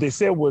 And what they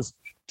said was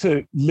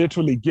to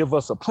literally give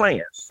us a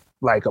plan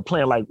like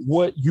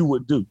what you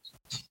would do.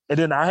 And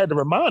then I had to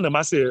remind them,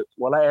 I said,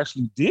 well, I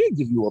actually did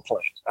give you a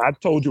plan. I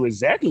told you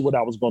exactly what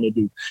I was going to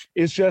do.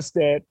 It's just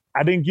that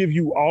I didn't give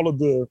you all of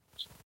the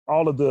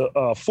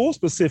full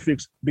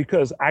specifics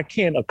because I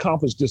can't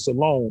accomplish this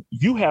alone.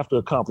 You have to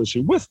accomplish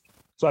it with me.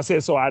 So I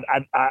said,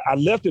 I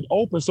left it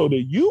open so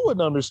that you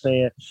would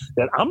understand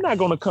that I'm not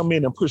going to come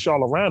in and push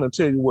y'all around and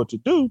tell you what to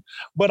do,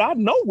 but I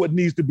know what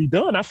needs to be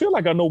done. I feel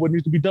like I know what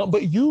needs to be done,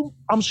 but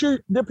I'm sure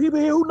there are people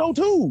here who know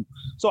too.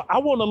 So I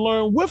want to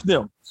learn with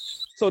them.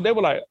 So they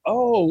were like,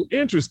 oh,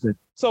 interesting.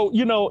 So,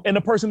 and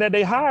the person that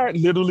they hired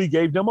literally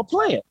gave them a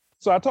plan.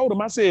 So I told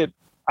them, I said,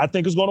 I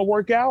think it's going to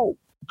work out.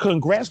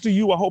 Congrats to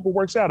you. I hope it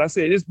works out. I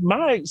said, it's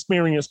my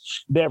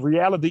experience that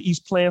reality eats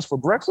plans for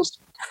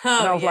breakfast. Oh,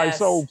 and I was like,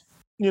 so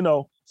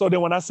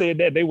then when I said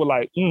that, they were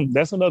like,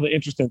 that's another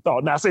interesting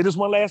thought. Now I say this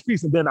one last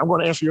piece and then I'm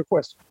going to answer your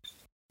question.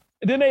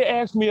 And then they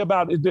asked me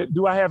about,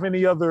 do I have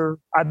any other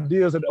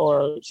ideas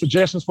or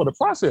suggestions for the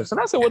process? And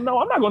I said, well, no,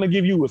 I'm not going to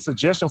give you a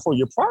suggestion for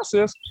your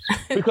process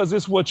because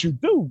it's what you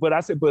do. But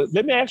I said, but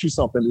let me ask you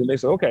something. And they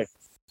said, okay.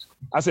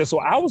 I said, so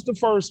I was the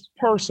first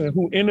person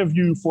who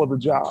interviewed for the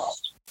job.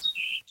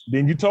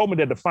 Then you told me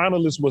that the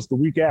finalist was the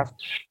week after.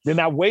 Then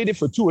I waited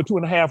for 2 or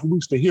 2.5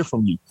 weeks to hear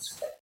from you.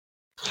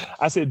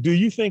 I said, do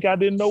you think I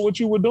didn't know what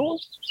you were doing?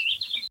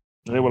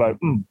 And they were like,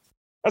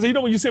 I said,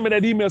 when you sent me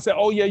that email, said,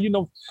 oh yeah,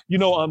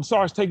 I'm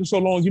sorry it's taking so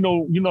long.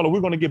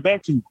 We're going to get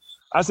back to you.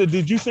 I said,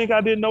 did you think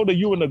I didn't know that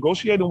you were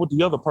negotiating with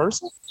the other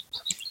person?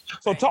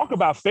 So talk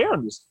about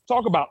fairness,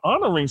 talk about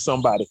honoring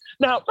somebody.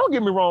 Now, don't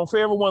get me wrong, for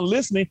everyone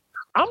listening,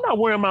 I'm not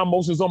wearing my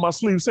emotions on my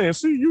sleeve saying,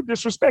 see, you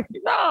disrespect me.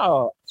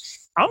 No,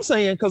 I'm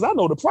saying, because I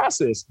know the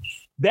process.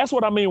 That's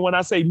what I mean when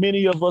I say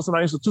many of us in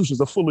our institutions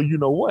are full of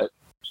you-know-what.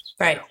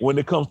 Right. When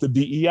it comes to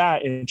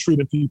DEI and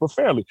treating people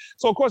fairly.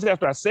 So, of course,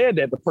 after I said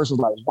that, the person's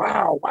like,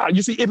 wow.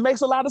 You see, it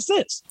makes a lot of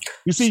sense.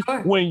 You see,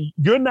 sure. When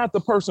you're not the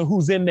person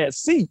who's in that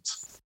seat,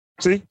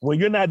 when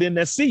you're not in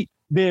that seat,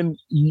 then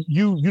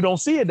you don't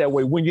see it that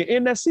way. When you're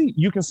in that seat,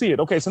 you can see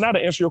it. Okay, so now to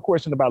answer your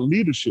question about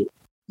leadership.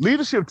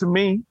 Leadership to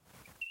me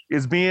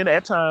is being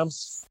at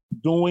times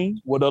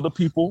doing what other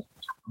people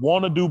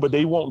want to do, but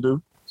they won't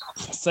do.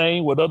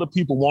 Saying what other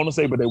people want to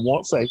say, but they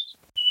won't say.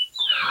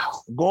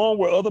 Going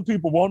where other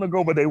people want to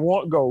go, but they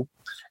won't go.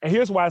 And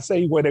here's why I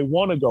say where they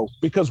want to go.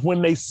 Because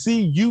when they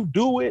see you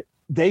do it,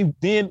 they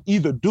then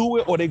either do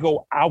it or they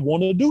go, I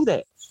want to do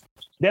that.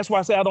 That's why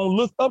I say I don't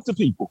look up to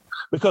people.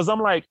 Because I'm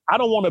like, I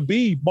don't want to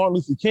be Martin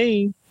Luther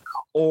King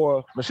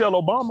or Michelle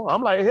Obama.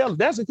 I'm like, hell, if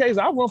that's the case,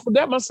 I'll run for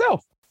that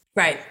myself.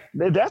 Right.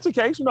 If that's the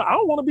case, I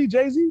don't want to be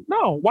Jay-Z.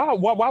 No, why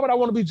would I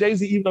want to be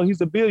Jay-Z even though he's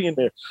a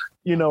billionaire?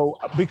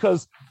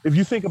 Because if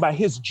you think about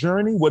his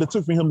journey, what it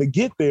took for him to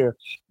get there,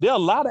 there are a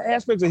lot of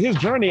aspects of his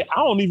journey I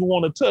don't even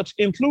want to touch,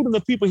 including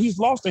the people he's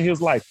lost in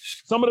his life.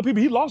 Some of the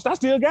people he lost, I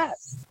still got.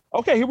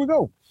 Okay, here we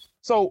go.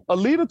 So a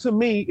leader to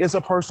me is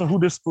a person who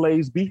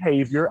displays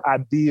behavior,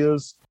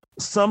 ideas,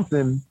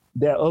 something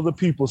that other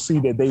people see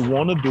that they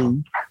want to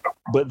do,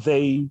 but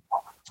they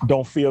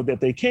don't feel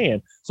that they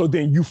can. So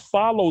then you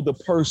follow the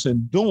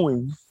person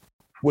doing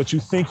what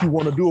you think you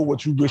want to do or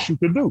what you wish you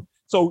could do.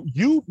 So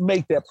you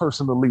make that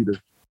person a leader.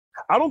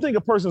 I don't think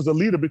a person's a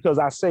leader because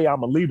I say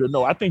I'm a leader.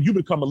 No, I think you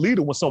become a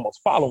leader when someone's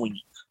following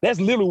you. That's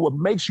literally what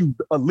makes you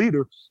a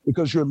leader,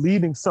 because you're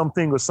leading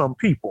something or some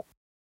people.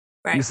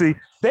 Right. You see,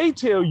 they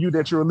tell you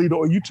that you're a leader,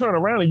 or you turn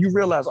around and you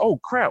realize, oh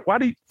crap,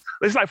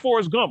 it's like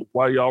Forrest Gump.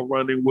 Why y'all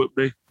running with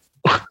me?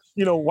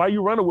 Why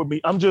you running with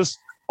me? I'm just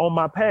on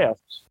my path.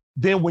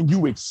 Then when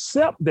you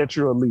accept that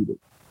you're a leader,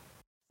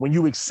 when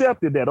you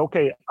accepted that,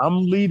 okay,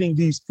 I'm leading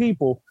these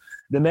people,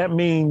 then that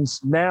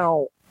means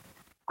now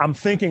I'm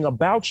thinking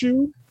about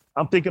you.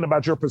 I'm thinking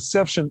about your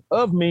perception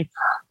of me.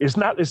 It's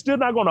still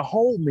not going to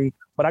hold me,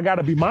 but I got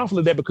to be mindful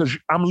of that because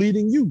I'm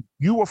leading you.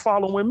 You are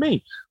following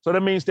me. So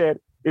that means that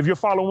if you're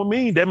following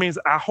me, that means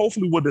I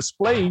hopefully will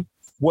display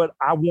what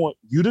I want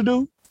you to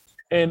do,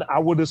 and I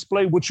will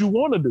display what you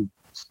want to do.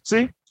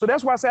 See? So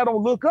that's why I say I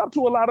don't look up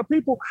to a lot of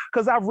people,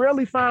 because I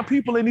rarely find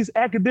people in these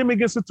academic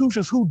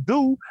institutions who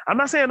do. I'm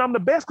not saying I'm the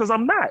best, because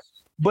I'm not,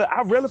 but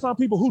I rarely find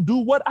people who do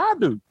what I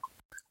do.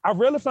 I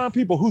rarely find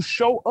people who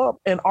show up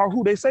and are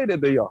who they say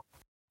that they are.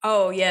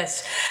 Oh,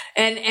 yes.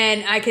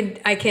 And I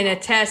can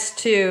attest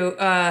to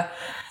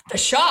the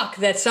shock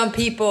that some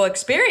people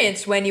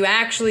experience when you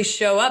actually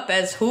show up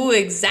as who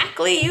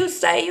exactly you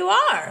say you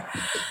are.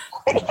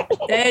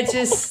 They're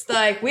just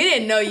like, we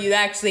didn't know you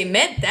actually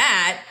meant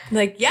that.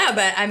 Like, yeah,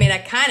 but I mean, I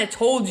kind of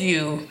told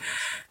you.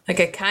 Like,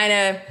 I kind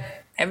of,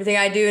 everything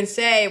I do and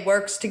say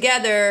works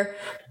together.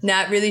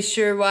 Not really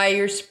sure why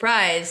you're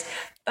surprised.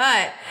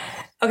 But,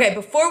 okay,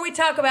 before we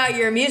talk about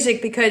your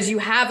music, because you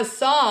have a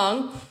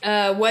song,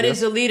 What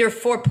is a Leader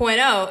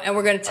 4.0, and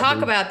we're going to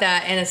talk about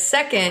that in a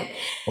second.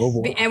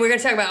 Oh, boy. And we're going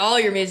to talk about all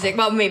your music.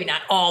 Well, maybe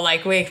not all,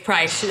 like we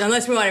probably should,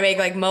 unless we want to make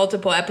like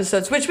multiple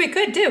episodes, which we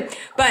could do.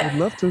 But I'd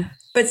love to.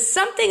 But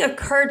something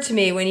occurred to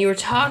me when you were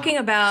talking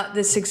about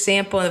this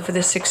example of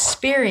this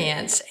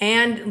experience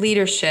and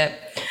leadership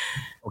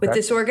with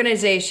this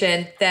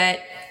organization that,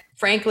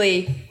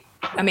 frankly,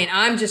 I mean,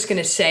 I'm just going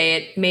to say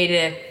it made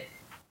a,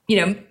 you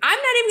know,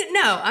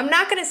 I'm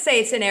not going to say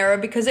it's an error,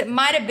 because it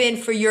might have been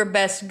for your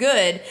best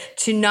good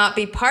to not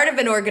be part of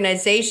an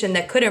organization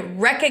that couldn't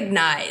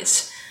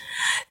recognize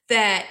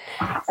that,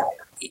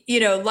 you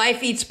know,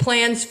 life eats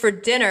plans for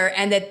dinner,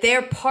 and that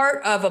they're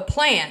part of a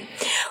plan,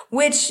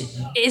 which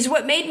is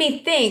what made me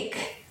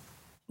think,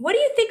 what do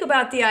you think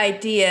about the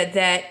idea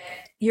that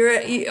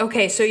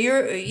so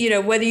you're, you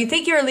know, whether you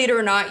think you're a leader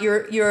or not,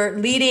 you're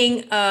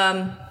leading,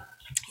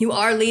 you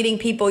are leading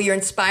people, you're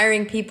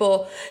inspiring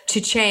people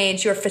to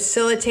change, you're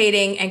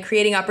facilitating and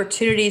creating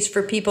opportunities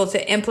for people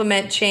to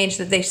implement change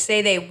that they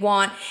say they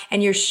want,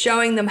 and you're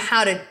showing them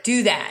how to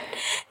do that,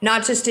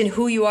 not just in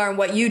who you are and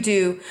what you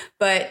do,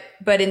 but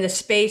in the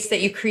space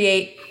that you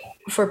create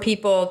for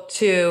people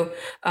to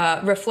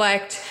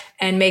reflect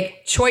and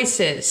make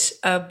choices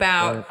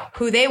about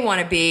who they want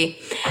to be.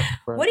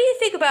 Right. What do you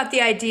think about the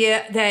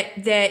idea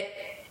that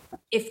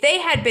if they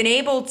had been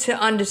able to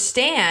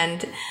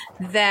understand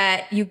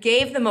that you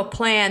gave them a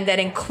plan that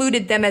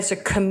included them as a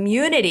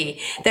community,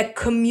 that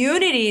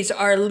communities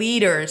are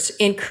leaders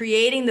in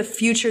creating the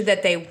future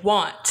that they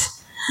want?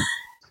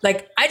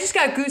 Like, I just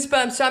got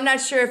goosebumps, so I'm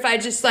not sure if I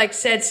just like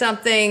said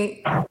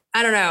something.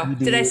 I don't know.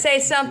 Did I say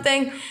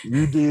something?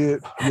 You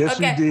did. Yes,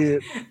 okay. You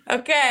did.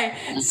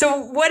 Okay.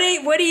 So what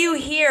do you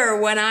hear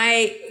when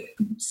I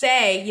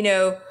say, you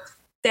know,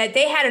 that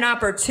they had an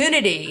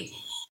opportunity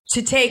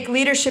to take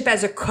leadership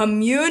as a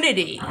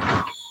community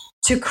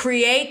to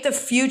create the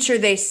future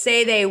they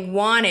say they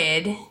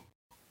wanted,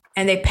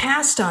 and they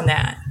passed on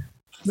that?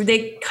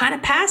 They kind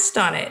of passed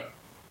on it.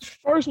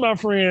 First, my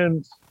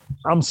friend,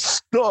 I'm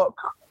stuck.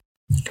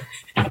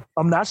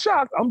 I'm not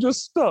shocked. I'm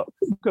just stuck,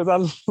 because I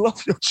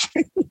love your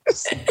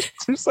genius.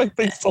 You say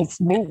things so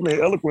smoothly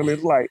and eloquently.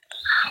 It's like,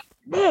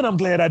 man, I'm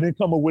glad I didn't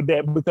come up with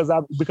that, because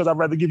I'd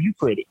rather give you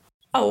credit.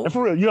 Oh, and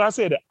for real, you know, I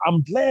said that.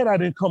 I'm glad I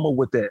didn't come up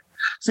with that.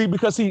 See,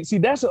 because see,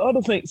 that's the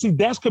other thing. See,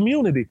 that's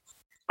community.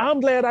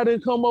 I'm glad I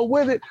didn't come up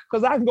with it,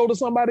 because I can go to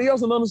somebody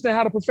else and understand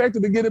how to perfect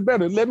it to get it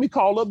better. Let me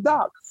call up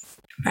Doc.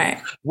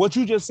 Right. What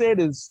you just said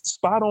is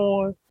spot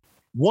on.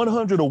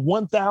 100 or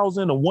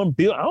 1,000 or 1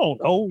 billion, I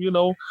don't know, you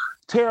know,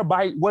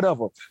 terabyte,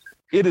 whatever.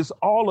 It is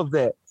all of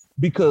that,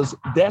 because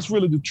that's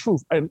really the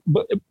truth.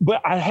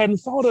 But I hadn't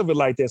thought of it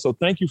like that. So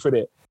thank you for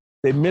that.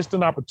 They missed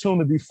an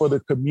opportunity for the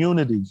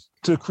community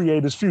to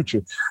create its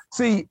future.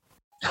 See,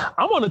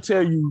 I'm going to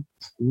tell you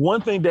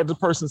one thing that the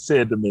person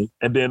said to me,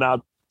 and then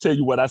I'll tell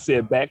you what I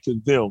said back to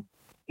them.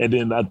 And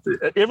then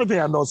everything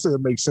I know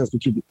said makes sense.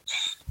 But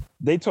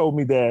they told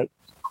me that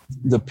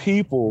the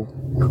people,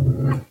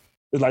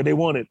 it's like they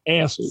wanted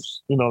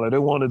answers, you know, like they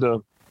wanted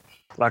a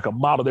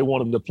model, they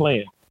wanted a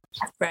plan.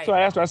 Right. So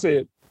I asked her, I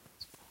said,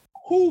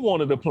 who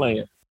wanted a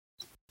plan?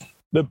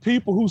 The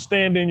people who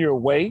stand in your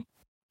way,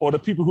 or the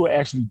people who are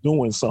actually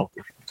doing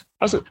something?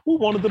 I said, who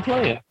wanted the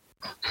plan?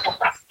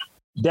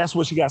 That's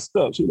where she got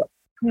stuck. She was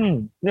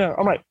like, yeah.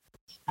 I'm like,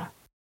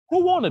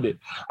 who wanted it?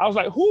 I was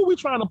like, who are we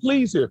trying to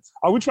please here?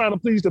 Are we trying to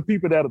please the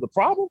people that are the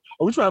problem?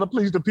 Are we trying to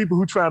please the people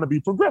who are trying to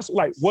be progressive?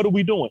 Like, what are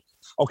we doing?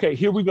 Okay,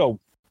 here we go.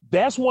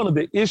 That's one of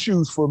the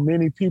issues for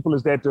many people,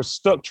 is that they're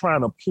stuck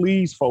trying to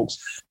please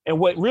folks. And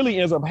what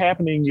really ends up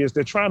happening is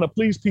they're trying to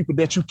please people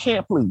that you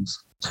can't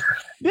please.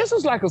 This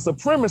is like a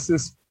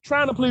supremacist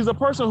trying to please a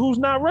person who's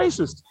not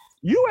racist.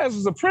 You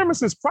as a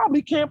supremacist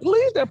probably can't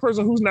please that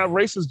person who's not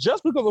racist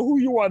just because of who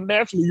you are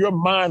naturally. Your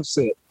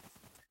mindset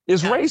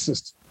is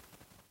racist.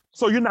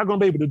 So you're not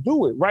going to be able to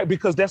do it, right?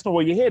 Because that's not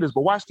where your head is.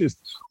 But watch this.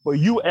 But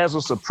you as a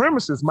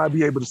supremacist might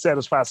be able to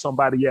satisfy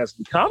somebody as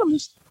an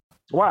economist.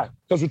 Why?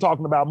 Because we're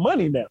talking about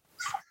money now.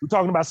 We're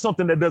talking about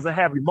something that doesn't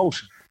have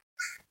emotion.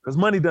 Because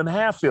money doesn't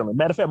have feeling.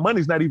 Matter of fact,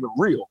 money's not even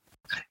real.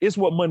 It's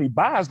what money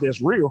buys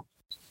that's real.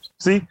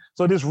 See,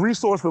 so this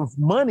resource of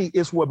money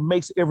is what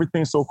makes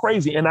everything so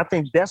crazy. And I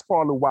think that's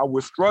partly why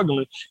we're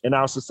struggling in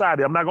our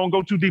society. I'm not going to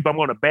go too deep. I'm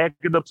going to back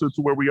it up to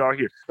where we are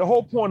here. The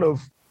whole point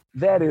of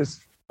that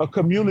is a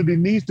community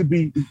needs to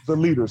be the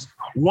leaders.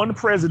 One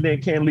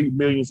president can't lead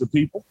millions of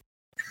people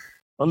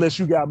unless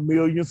you got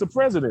millions of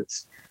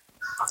presidents.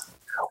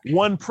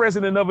 One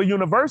president of a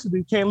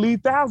university can't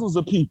lead thousands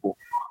of people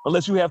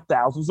unless you have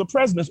thousands of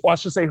presidents, or I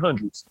should say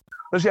hundreds.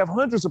 Unless you have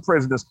hundreds of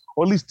presidents,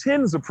 or at least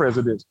tens of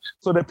presidents,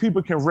 so that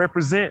people can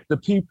represent the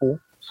people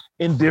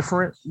in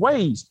different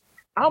ways.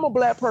 I'm a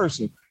Black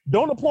person.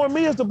 Don't appoint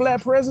me as the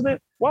Black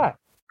president. Why?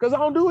 Because I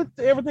don't do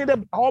everything that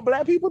all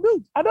Black people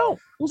do. I don't.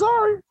 I'm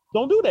sorry.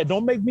 Don't do that.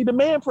 Don't make me the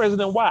man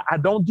president. Why? I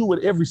don't do what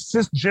every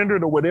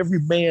cisgendered or what every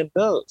man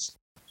does.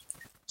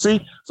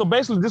 See? So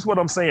basically, this is what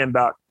I'm saying,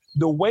 Doc.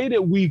 The way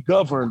that we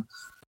govern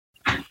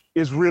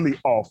is really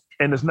off,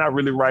 and it's not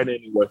really right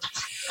anyway.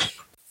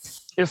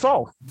 It's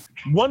off.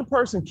 One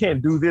person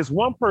can't do this.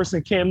 One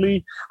person can't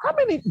lead. How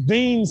many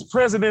deans,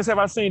 presidents have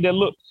I seen that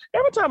look?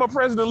 Every time a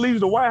president leaves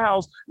the White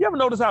House, you ever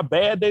notice how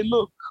bad they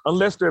look?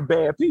 Unless they're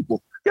bad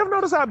people. You ever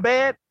notice how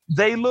bad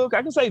they look?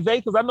 I can say they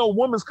because I know a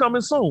woman's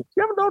coming soon.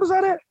 You ever notice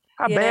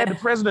how bad the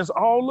presidents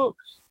all look?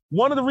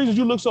 One of the reasons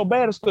you look so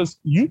bad is because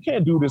you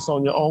can't do this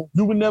on your own.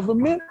 You were never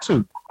meant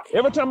to.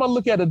 Every time I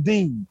look at a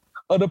dean,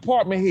 a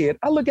department head,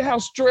 I look at how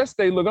stressed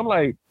they look. I'm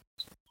like,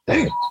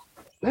 damn.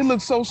 They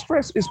look so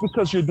stressed. It's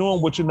because you're doing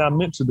what you're not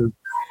meant to do.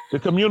 The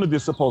community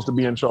is supposed to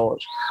be in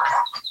charge.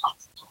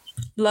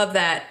 Love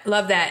that.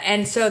 Love that.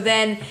 And so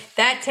then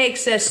that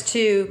takes us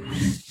to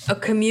a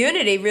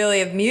community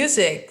really of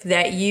music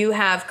that you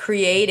have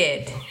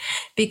created,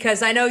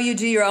 because I know you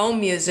do your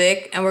own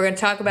music and we're going to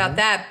talk about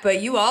that,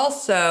 but you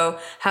also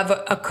have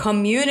a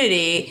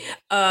community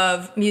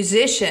of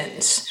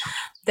musicians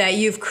that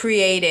you've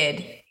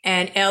created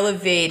and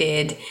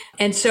elevated.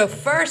 And so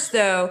first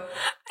though,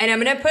 and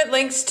I'm going to put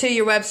links to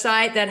your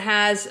website that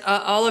has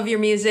all of your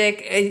music.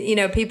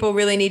 People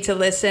really need to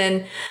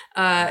listen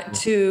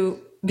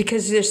to,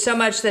 because there's so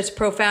much that's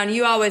profound.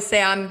 You always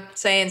say I'm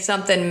saying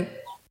something,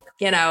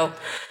 I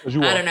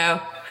don't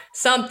know,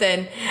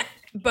 something.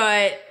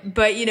 But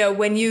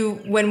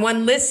when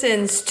one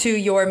listens to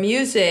your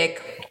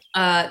music,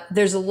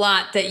 there's a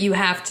lot that you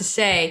have to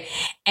say.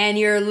 And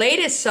your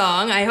latest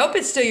song, I hope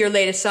it's still your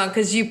latest song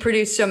because you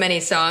produce so many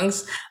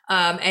songs,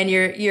 and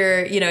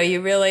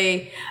you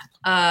really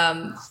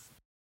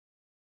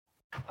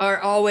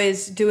are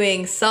always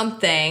doing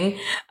something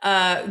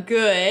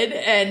good,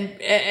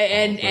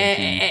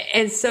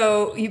 and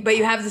so but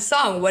you have the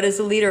song What is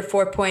a Leader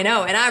 4.0,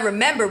 and I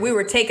remember we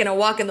were taking a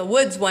walk in the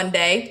woods one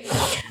day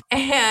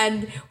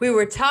and we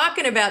were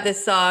talking about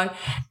this song,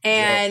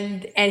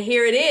 and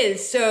here it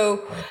is.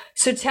 So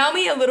tell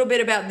me a little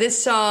bit about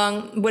this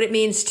song, what it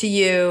means to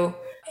you,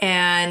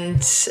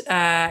 and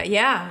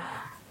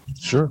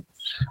Sure.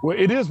 Well,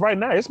 it is right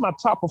now. It's my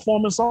top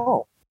performance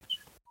song.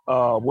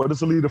 What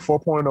is a Leader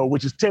 4.0,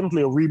 which is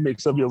technically a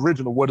remix of the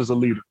original What is a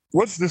Leader.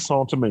 What's this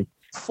song to me?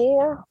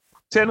 4,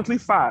 technically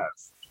 5,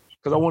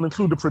 because I want to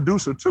include the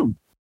producer too.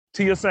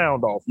 Tia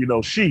Soundoff,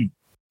 she,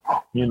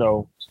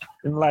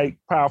 and like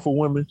powerful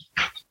women,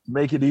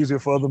 make it easier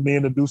for other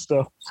men to do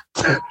stuff.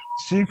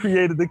 She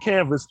created the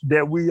canvas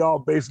that we all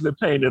basically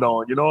painted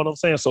on. You know what I'm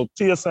saying? So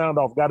Tia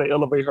Soundoff, got to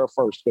elevate her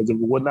first, because if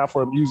it was not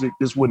for her music,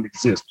 this wouldn't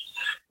exist.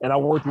 And I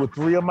worked with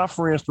 3 of my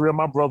friends, 3 of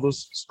my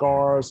brothers,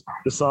 Scars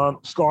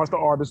the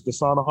artist, the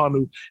son of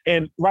Hanu.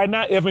 And right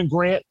now, Evan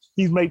Grant,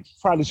 he's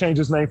probably changed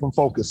his name from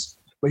Focus,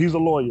 but he's a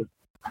lawyer.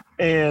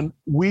 And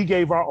we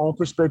gave our own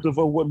perspective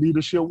of what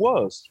leadership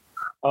was.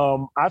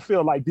 I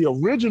feel like the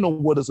original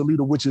What is a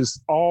Leader, which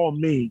is all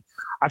me,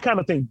 I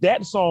kind of think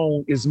that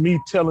song is me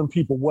telling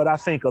people what I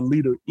think a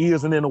leader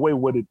is, and in a way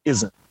what it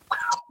isn't.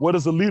 What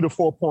is a Leader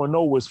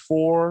 4.0 is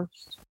for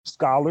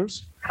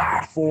scholars,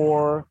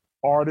 for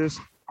artists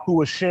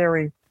who are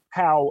sharing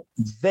how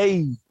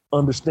they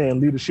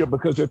understand leadership,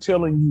 because they're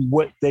telling you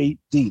what they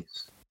did.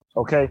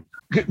 Okay.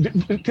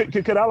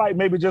 Could I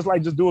maybe just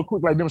do a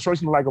quick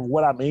demonstration of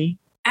what I mean?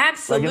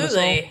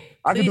 Absolutely.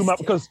 I can do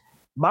because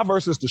my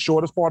verse is the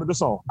shortest part of the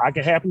song. I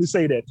can happily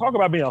say that. Talk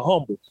about being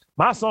humble.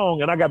 My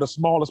song, and I got the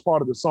smallest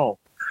part of the song,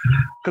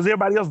 because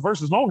everybody else's verse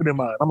is longer than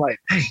mine. I'm like,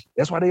 hey,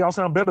 that's why they all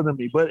sound better than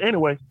me. But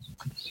anyway,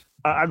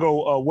 I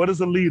go, what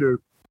is a leader?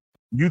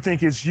 You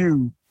think it's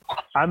you.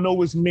 I know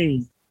it's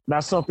me,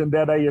 not something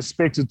that I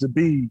expected to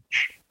be.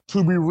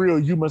 To be real,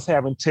 you must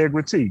have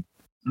integrity.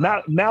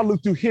 Now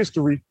look through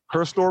history,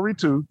 her story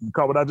too. You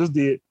call what I just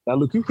did. Now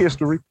look through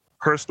history,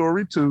 her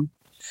story too.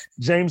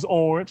 James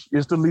Orange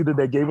is the leader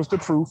that gave us the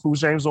truth.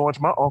 Who's James Orange?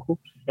 My uncle.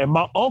 And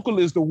my uncle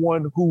is the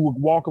one who would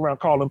walk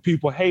around calling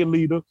people, hey,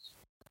 leader.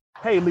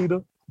 Hey,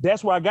 leader.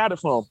 That's where I got it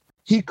from.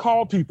 He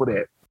called people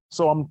that.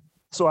 So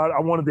I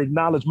wanted to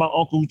acknowledge my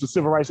uncle, who's the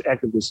civil rights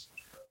activist.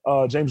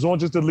 James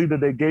Orange is the leader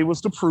that gave us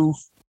the proof.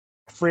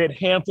 Fred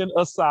Hampton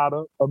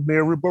Asada,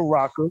 Amiri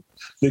Baraka,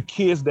 the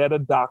kids that are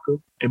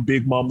DACA, and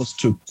Big Mamas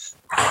too.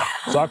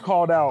 So I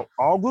called out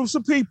all groups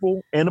of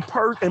people and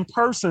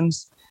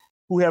persons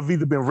who have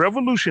either been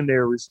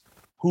revolutionaries,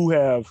 who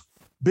have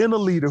been a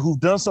leader, who've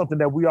done something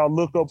that we all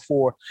look up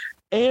for,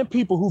 and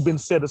people who've been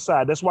set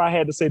aside. That's why I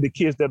had to say the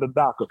kids that are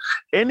DACA.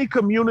 Any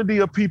community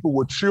of people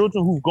with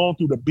children who've gone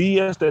through the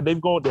BS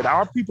that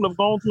our people have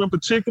gone through, in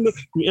particular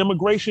through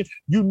immigration,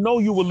 you know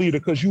you a leader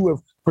because you have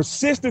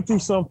persisted through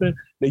something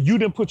that you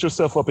didn't put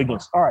yourself up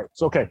against. All right,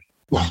 it's okay.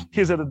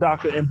 Kids at the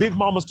DACA and big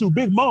mamas too.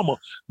 Big mama.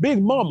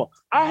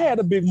 I had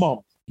a big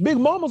mama. Big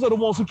mamas are the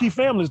ones who keep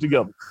families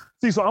together.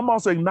 See, so I'm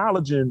also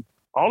acknowledging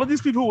all of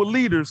these people who are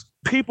leaders,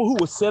 people who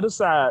were set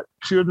aside,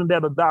 children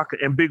that are DACA,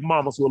 and big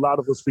mamas who a lot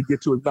of us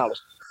forget to acknowledge.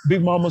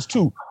 Big mamas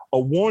too, a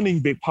warning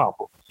Big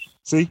Papa.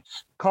 See,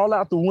 call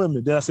out the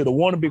women. Then I said a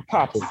warning Big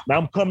Papa. Now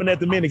I'm coming at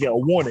the men again, a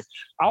warning.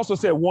 I also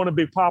said warning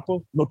Big Papa.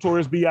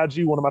 Notorious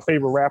B.I.G., one of my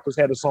favorite rappers,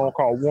 had a song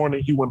called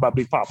Warning. He went by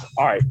Big Papa.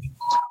 All right,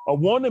 a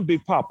warning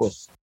Big Papa.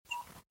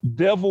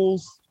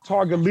 Devils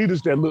target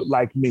leaders that look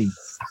like me.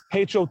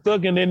 Hate your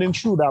thugging and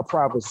intrude our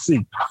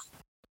privacy.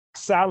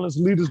 Silence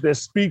leaders that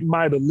speak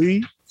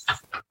mightily,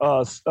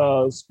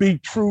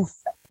 speak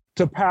truth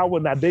to power.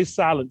 Now they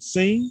silent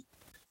sing,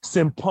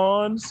 send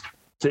pawns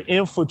to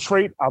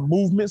infiltrate our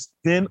movements,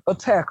 then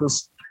attack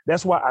us.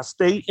 That's why I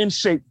stay in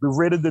shape, be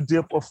ready to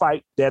dip or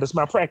fight. That is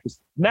my practice.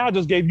 Now I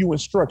just gave you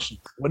instruction.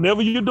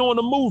 Whenever you're doing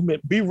a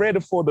movement, be ready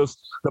for the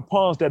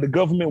pawns that the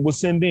government will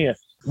send in.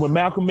 When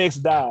Malcolm X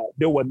died,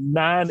 there were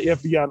 9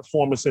 FBI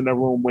informants in the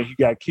room when he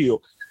got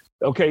killed.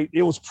 Okay,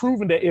 it was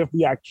proven that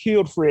FBI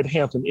killed Fred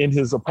Hampton in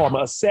his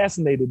apartment,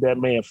 assassinated that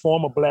man,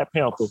 former Black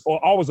Panther,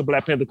 or always a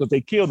Black Panther because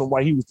they killed him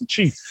while he was the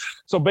chief.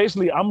 So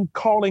basically, I'm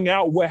calling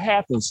out what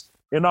happens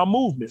in our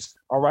movements,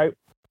 all right?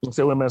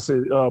 So when I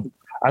said,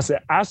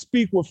 I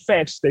speak with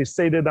facts, they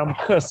say that I'm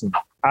cussing.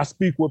 I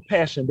speak with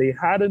passion, they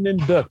hiding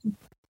and ducking.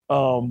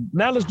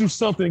 Now let's do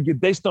something and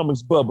get their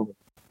stomachs bubbling.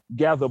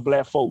 Gather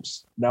Black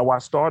folks. Now I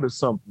started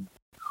something.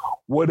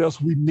 What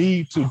else we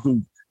need to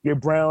do?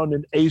 Get brown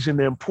and Asian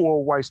and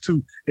poor whites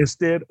too.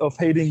 Instead of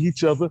hating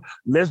each other,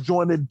 let's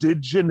join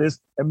indigenous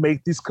and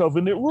make these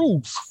covenant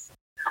rules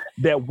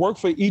that work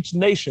for each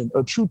nation.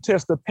 A true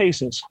test of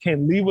patience.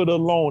 Can't leave it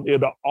alone.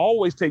 It'll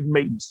always take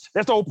maintenance.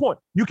 That's the whole point.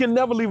 You can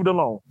never leave it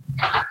alone.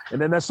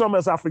 And then there's something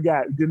else I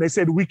forgot. Then they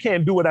said, we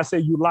can't do it. I say,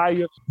 you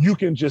liar. You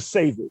can just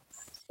save it.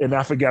 And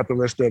I forgot the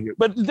rest of it.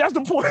 But that's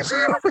the point.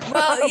 Well,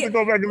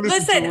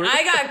 listen,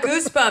 I got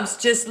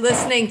goosebumps just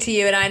listening to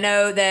you. And I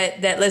know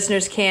that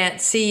listeners can't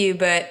see you,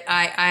 but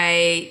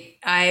I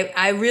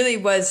really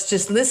was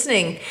just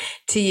listening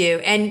to you.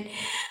 And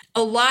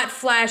a lot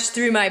flashed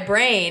through my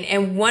brain.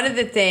 And one of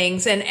the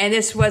things, and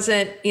this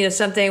wasn't,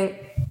 something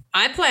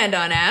I planned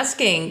on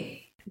asking,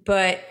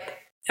 but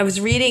I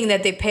was reading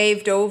that they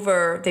painted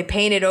over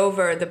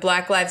the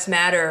Black Lives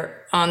Matter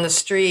on the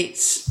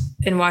streets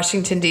in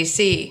Washington,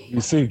 D.C. You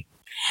see.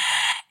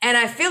 And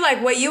I feel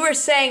like what you were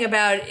saying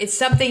about it's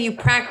something you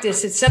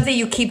practice, it's something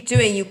you keep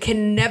doing. You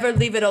can never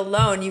leave it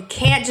alone. You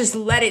can't just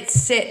let it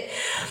sit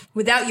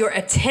without your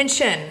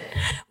attention,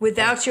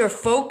 without your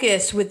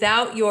focus,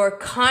 without your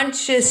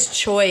conscious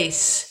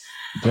choice.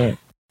 Okay.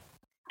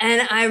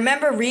 And I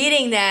remember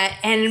reading that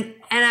and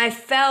I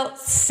felt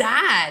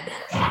sad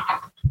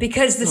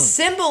because the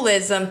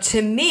symbolism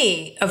to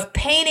me of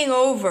painting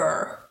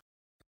over,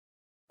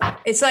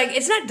 it's like,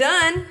 it's not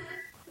done.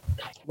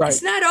 Right.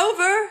 It's not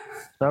over.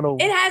 Not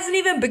over. It hasn't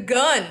even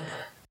begun.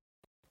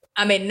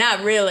 I mean,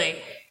 not really.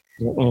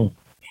 Mm-mm.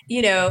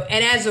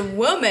 And as a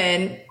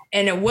woman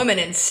and a woman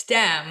in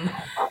STEM,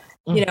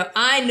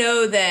 I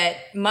know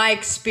that my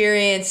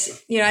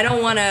experience, I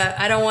don't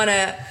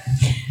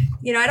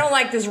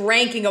like this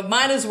ranking of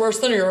mine is worse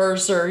than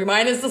yours or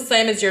mine is the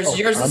same as yours.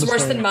 Yours is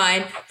worse than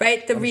mine,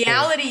 right? The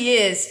reality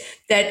is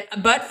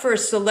that but for a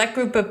select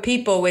group of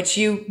people, which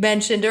you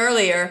mentioned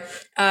earlier,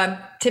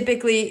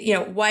 typically,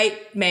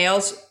 white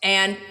males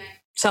and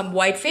some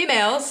white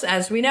females,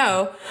 as we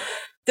know,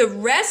 the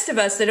rest of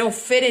us that don't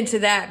fit into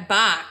that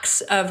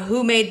box of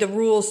who made the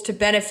rules to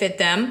benefit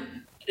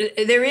them,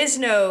 there is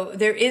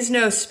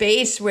no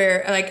space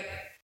where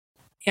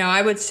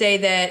I would say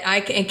that I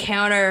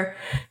encounter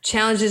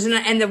challenges.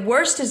 And the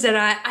worst is that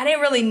I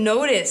didn't really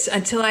notice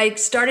until I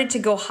started to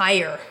go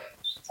higher.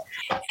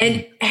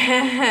 And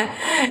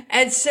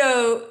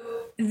so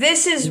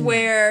this is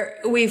where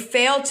we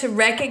fail to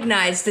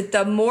recognize that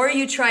the more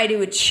you try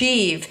to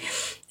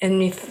achieve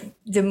and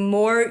the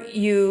more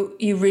you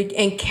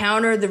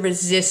encounter the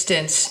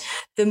resistance,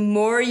 the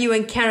more you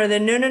encounter the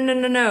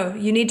no,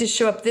 you need to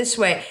show up this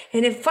way.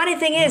 And the funny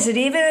thing is that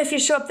even if you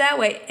show up that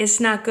way, it's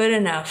not good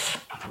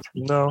enough.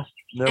 No.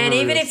 And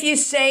even if you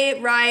say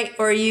it right,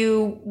 or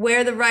you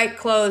wear the right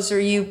clothes, or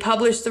you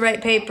publish the right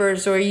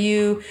papers, or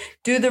you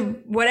do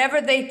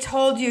whatever they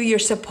told you you're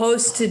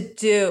supposed to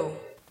do,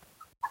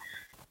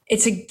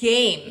 it's a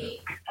game.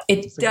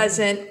 It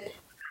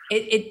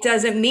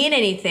doesn't mean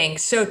anything.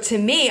 So to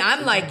me,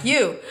 I'm like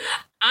you.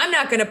 I'm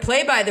not going to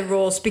play by the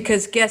rules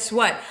because guess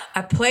what?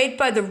 I played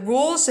by the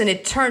rules and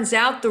it turns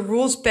out the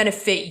rules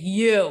benefit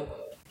you.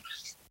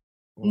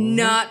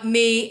 Not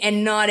me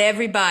and not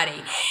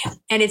everybody.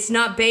 And it's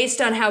not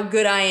based on how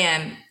good I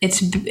am.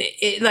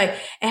 It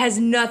has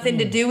nothing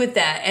to do with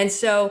that. And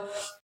so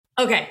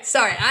Okay,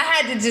 sorry. I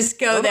had to just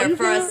go there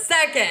for a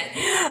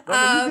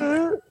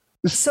second.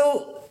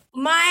 So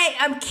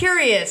I'm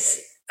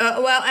curious.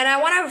 And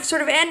I want to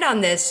sort of end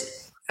on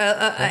this.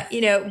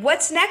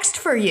 What's next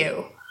for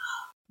you?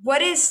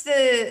 What is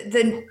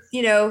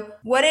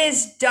what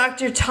is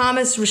Dr.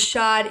 Thomas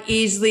Rashad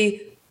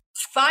Easley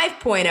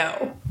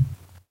 5.0?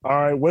 All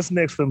right, what's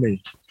next for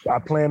me? I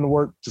plan to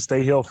work to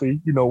stay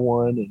healthy,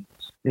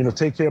 and,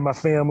 take care of my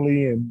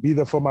family and be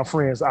there for my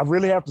friends. I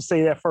really have to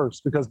say that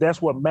first because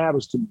that's what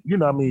matters to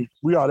me.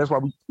 We are. That's why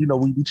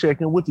we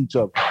check in with each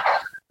other,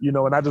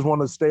 and I just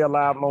want to stay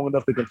alive long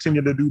enough to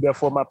continue to do that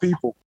for my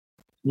people,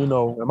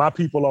 and my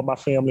people are my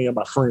family and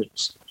my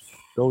friends.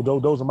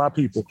 Those are my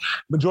people.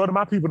 Majority of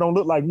my people don't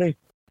look like me.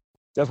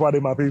 That's why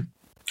they're my people.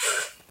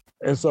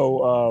 And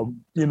so,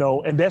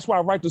 and that's why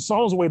I write the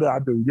songs the way that I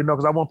do,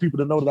 because I want people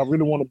to know that I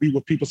really want to be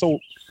with people.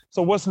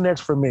 So what's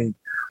next for me?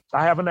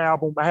 I have an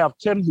album. I have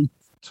technically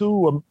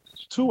two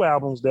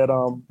albums that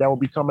will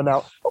be coming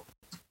out.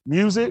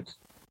 Music,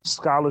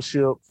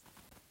 scholarship,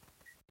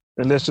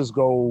 and let's just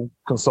go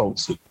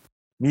consultancy.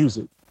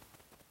 Music.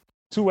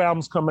 2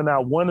 albums coming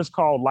out. One is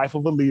called Life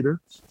of a Leader,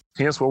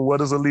 hence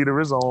What is a Leader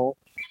is on.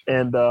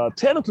 And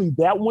technically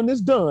that one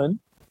is done,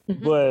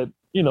 but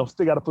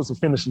still got to put some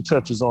finishing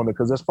touches on it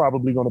because that's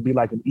probably going to be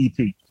like an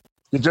EP.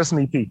 It's just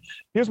an EP.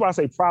 Here's why I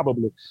say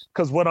probably,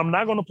 because what I'm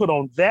not going to put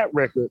on that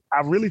record, I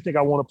really think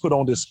I want to put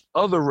on this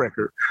other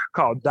record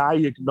called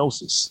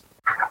Diagnosis.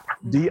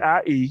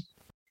 D-I-E,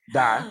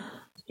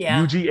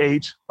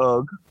 U-G-H,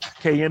 UG,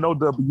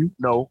 K-N-O-W,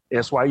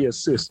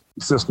 S-Y-S,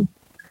 system.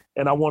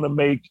 And I want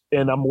to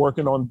and I'm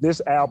working on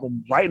this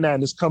album right now,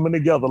 and it's coming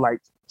together like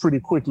pretty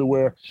quickly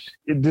where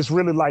it's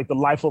really like the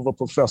life of a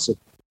professor.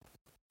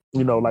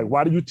 Like,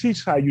 why do you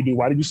teach how you do?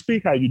 Why do you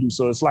speak how you do?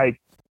 So it's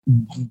like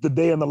the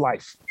day in the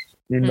life,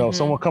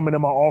 someone coming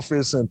in my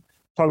office and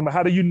talking about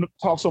how do you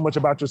talk so much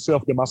about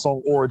yourself that my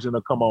song Origin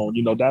will come on,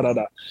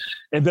 da-da-da.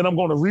 And then I'm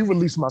going to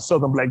re-release my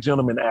Southern Black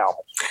Gentleman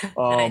album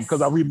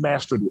because I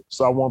remastered it.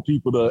 So I want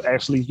people to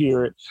actually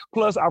hear it.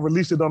 Plus, I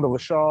released it under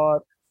Rashad.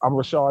 I'm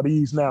Rashad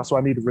Ease now, so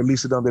I need to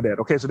release it under that.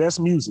 Okay, so that's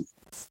music.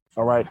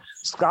 All right.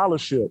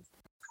 Scholarship.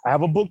 I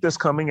have a book that's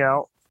coming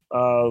out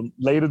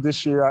later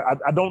this year.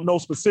 I don't know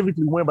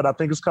specifically when, but I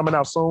think it's coming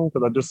out soon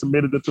because I just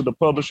submitted it to the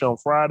publisher on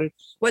Friday.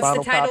 What's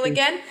the title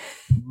again?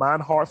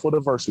 Mind, Heart for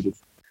Diversity.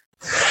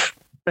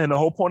 And the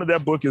whole point of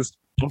that book is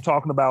I'm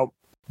talking about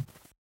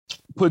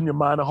putting your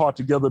mind and heart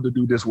together to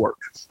do this work.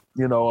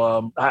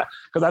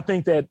 Because I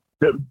think that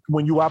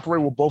when you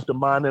operate with both the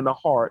mind and the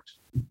heart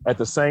at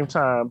the same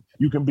time,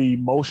 you can be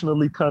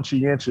emotionally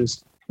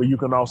conscientious, but you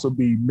can also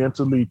be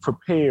mentally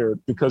prepared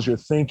because you're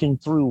thinking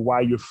through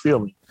why you're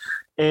feeling.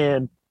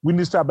 And we need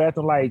to stop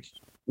acting like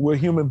we're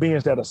human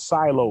beings that are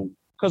siloed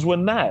because we're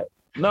not.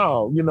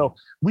 No,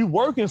 we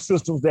work in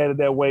systems that are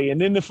that way.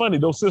 And then it's funny,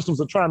 those systems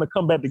are trying to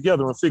come back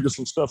together and figure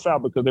some stuff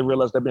out because they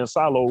realize that being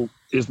siloed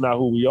is not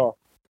who we are.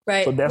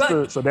 Right. So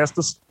that's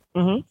the.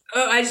 Mm-hmm.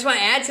 Oh, I just want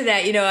to add to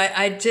that.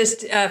 I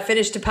just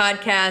finished a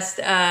podcast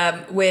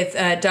with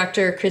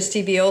Dr.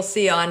 Christy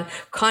Biolsi on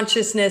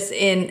consciousness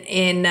in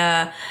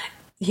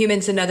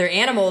humans and other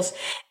animals.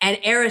 And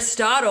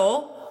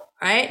Aristotle,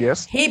 right?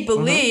 Yes. He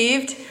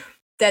believed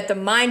that the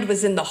mind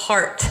was in the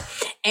heart.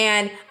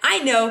 And I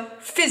know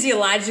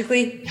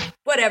physiologically,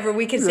 whatever,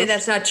 we can say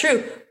that's not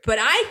true. But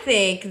I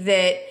think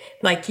that,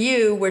 like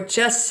you were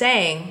just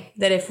saying,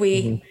 that if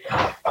we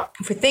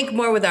think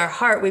more with our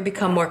heart, we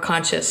become more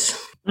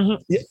conscious.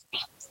 Mm-hmm. Yeah,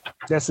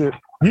 that's it.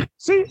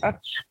 See,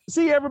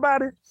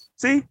 everybody.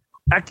 See,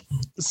 it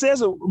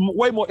says it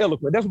way more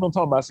eloquent. That's what I'm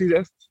talking about. See,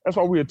 that's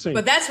why we're a team.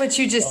 But that's what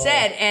you just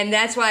said, and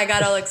that's why I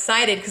got all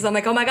excited because I'm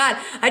like, oh my God,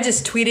 I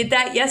just tweeted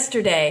that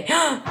yesterday.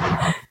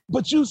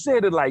 But you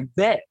said it like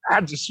that.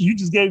 You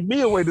just gave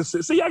me a way to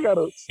say. See, I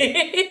gotta.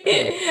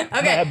 Okay.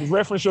 I have to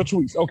reference your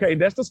tweets. Okay,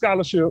 that's the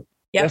scholarship.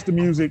 Yep. That's the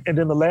music, and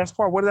then the last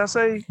part. What did I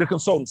say? The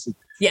consultancy.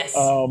 Yes.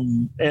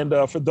 And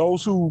for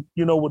those who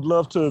would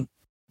love to.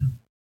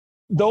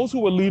 Those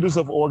who are leaders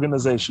of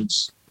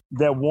organizations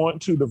that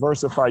want to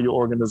diversify your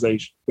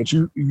organization, but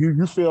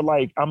you feel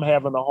like I'm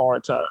having a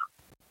hard time.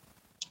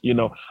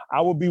 I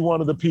will be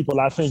one of the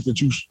people I think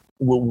that you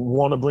will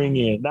want to bring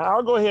in. Now,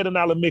 I'll go ahead and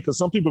I'll admit, because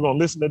some people are going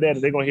to listen to that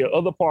and they're going to hear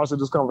other parts of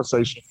this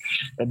conversation.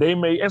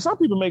 And some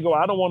people may go,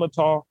 I don't want to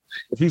talk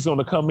if he's going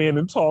to come in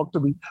and talk to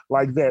me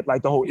like that,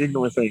 like the whole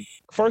ignorant thing.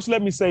 First,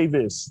 let me say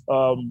this.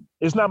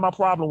 It's not my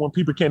problem when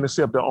people can't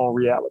accept their own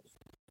reality.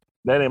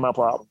 That ain't my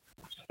problem.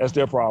 That's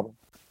their problem.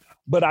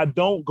 But I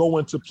don't go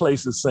into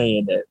places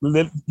saying that.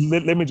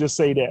 Let me just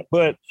say that.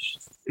 But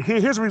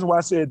here's the reason why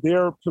I said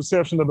their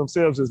perception of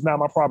themselves is not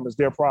my problem, it's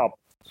their problem.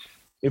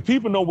 If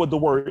people know what the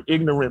word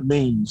ignorant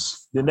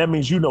means, then that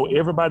means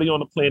everybody on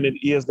the planet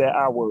is that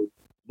I word.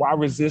 Why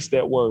resist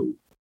that word?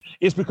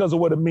 It's because of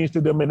what it means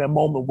to them in that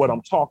moment, what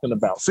I'm talking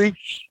about. See?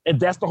 And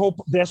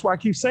that's why I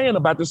keep saying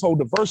about this whole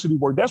diversity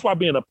work. That's why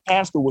being a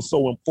pastor was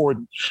so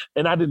important.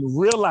 And I didn't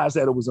realize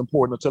that it was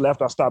important until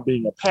after I stopped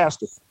being a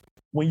pastor.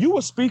 When you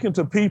were speaking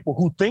to people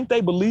who think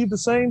they believe the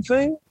same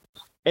thing,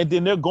 and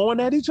then they're going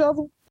at each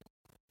other,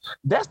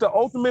 That's the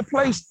ultimate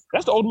place.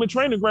 That's the ultimate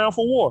training ground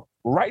for war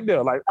right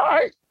there. Like, all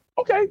right,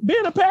 okay,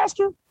 being a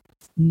pastor,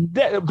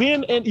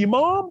 being an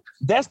imam,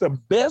 that's the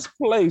best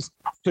place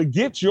to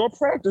get your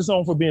practice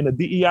on for being a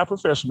DEI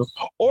professional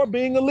or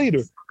being a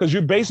leader, because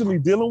you're basically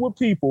dealing with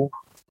people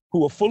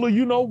who are full of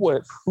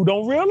you-know-what, who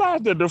don't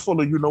realize that they're full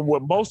of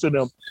you-know-what, most of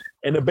them,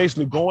 and they're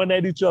basically going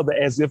at each other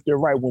as if they're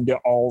right when they're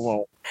all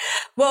wrong.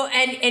 Well,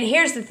 and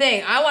here's the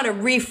thing. I want to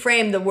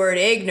reframe the word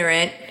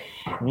ignorant,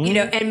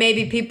 and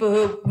maybe people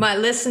who might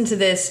listen to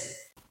this,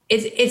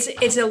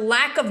 it's a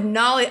lack of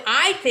knowledge.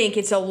 I think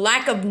it's a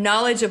lack of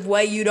knowledge of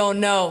what you don't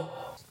know.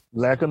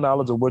 Lack of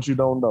knowledge of what you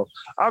don't know.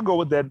 I'll go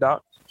with that,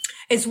 Doc.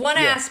 It's one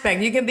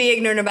aspect. You can be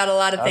ignorant about a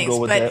lot of things,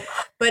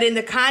 but in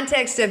the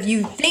context of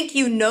you think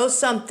you know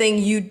something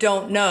you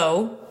don't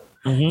know,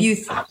 you're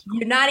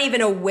not even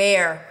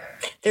aware.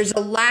 There's a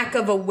lack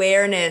of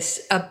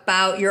awareness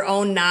about your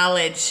own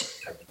knowledge,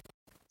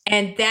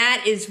 and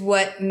that is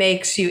what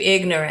makes you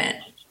ignorant.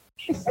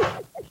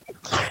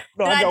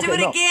 No, Did I do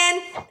it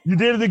again? You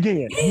did it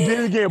again. You did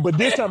it again, but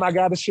this time I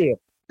got to share,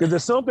 because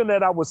there's something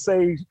that I would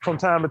say from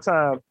time to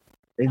time,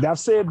 and I've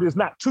said this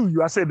not to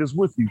you, I said this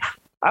with you.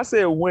 I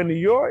said, when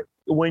your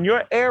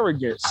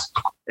arrogance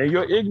and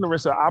your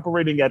ignorance are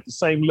operating at the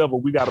same level,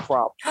 we got a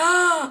problem.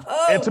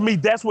 And to me,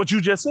 that's what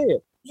you just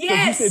said.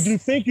 Yes. You said, you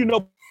think you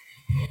know.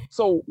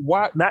 So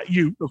why, not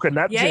you, okay,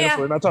 not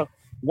Jennifer, not talking.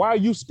 Why are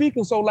you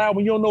speaking so loud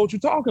when you don't know what you're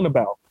talking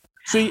about?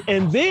 See,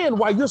 and then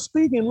while you're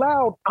speaking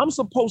loud, I'm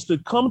supposed to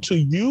come to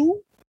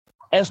you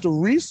as the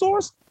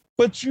resource,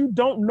 but you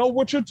don't know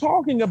what you're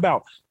talking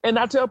about. And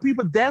I tell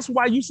people that's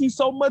why you see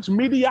so much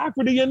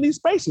mediocrity in these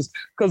spaces,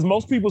 because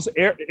most people's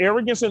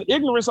arrogance and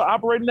ignorance are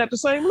operating at the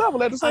same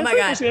level, at the same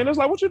frequency. And it's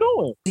like, what you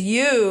doing?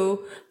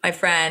 You, my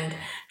friend,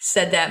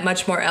 said that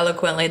much more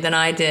eloquently than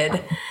I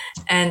did.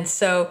 And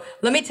so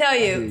let me tell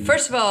you,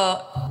 first of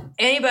all,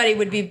 anybody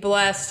would be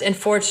blessed and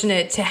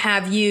fortunate to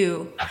have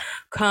you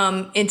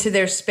come into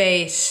their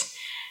space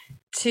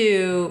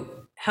to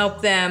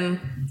help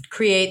them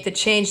create the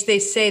change they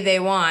say they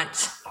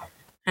want.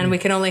 And we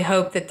can only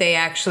hope that they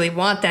actually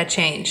want that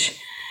change,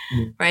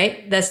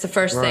 right? That's the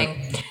first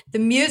thing. The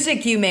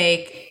music you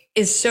make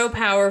is so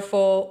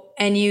powerful.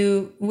 And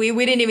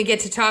we didn't even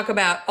get to talk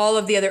about all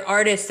of the other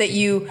artists that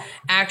you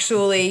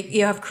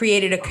have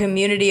created a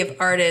community of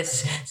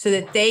artists so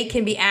that they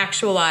can be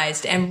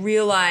actualized and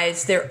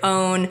realize their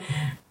own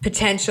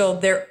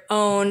potential,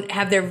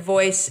 have their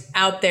voice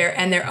out there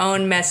and their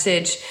own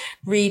message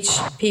reach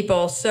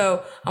people.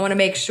 So I want to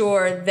make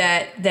sure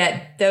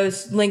that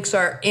those links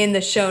are in the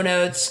show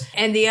notes.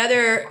 And the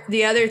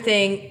other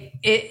thing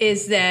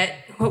is that,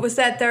 what was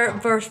that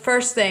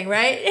first thing,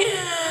 right?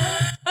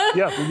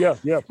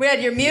 Yeah. We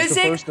had your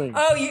music.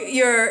 Oh,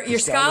 your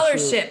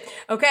scholarship.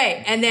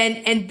 Okay. And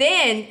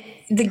then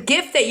the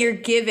gift that you're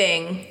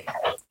giving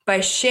by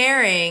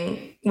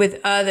sharing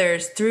with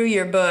others through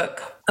your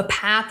book, a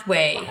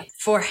pathway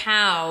for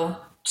how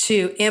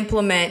to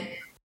implement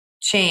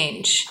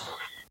change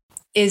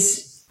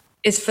is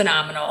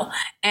phenomenal.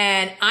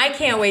 And I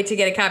can't wait to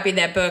get a copy of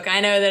that book.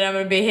 I know that I'm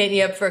going to be hitting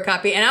you up for a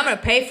copy, and I'm going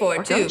to pay for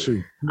it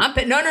too. I'm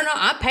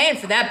paying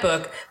for that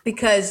book,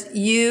 because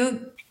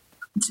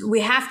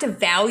we have to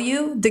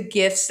value the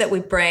gifts that we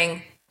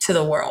bring to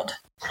the world.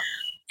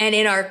 And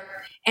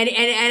and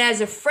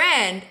as a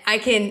friend, I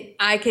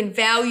can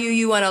value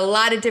you on a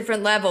lot of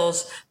different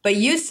levels. But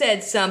you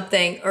said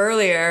something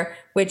earlier,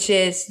 which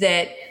is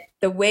that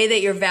the way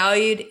that you're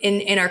valued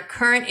in our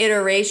current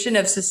iteration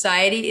of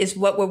society is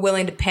what we're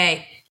willing to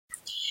pay,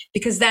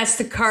 because that's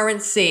the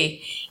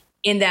currency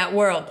in that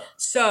world.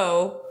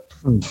 So,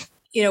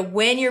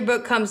 when your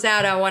book comes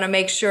out, I want to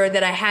make sure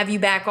that I have you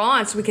back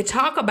on so we could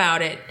talk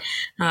about it.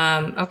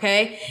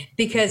 Okay?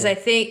 Because I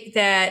think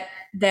that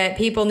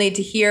people need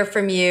to hear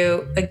from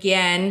you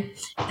again.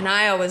 And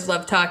I always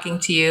love talking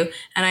to you.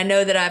 And I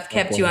know that I've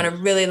kept you on a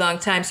really long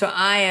time. So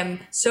I am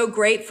so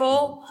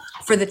grateful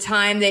for the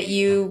time that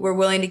you were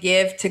willing to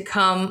give to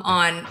come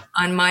on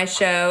my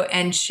show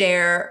and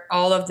share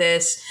all of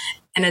this.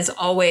 And as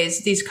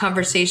always, these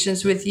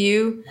conversations with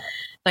you,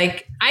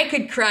 like, I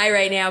could cry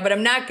right now, but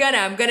I'm not gonna.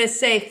 I'm gonna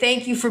say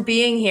thank you for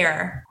being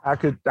here. I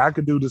could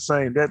do the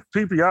same. That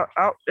people,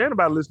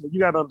 anybody listening, you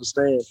got to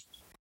understand.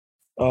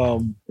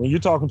 When you're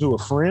talking to a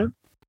friend,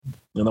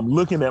 and I'm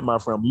looking at my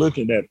friend, I'm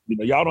looking at,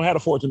 y'all don't have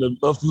the fortune of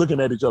us looking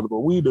at each other, but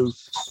we do.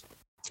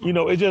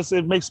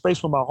 It makes space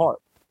for my heart.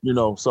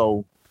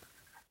 So,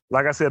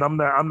 like I said, I'm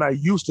not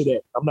used to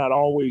that. I'm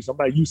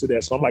not used to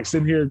that. So I'm like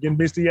sitting here getting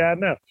misty-eyed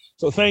now.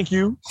 So thank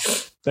you.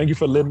 Thank you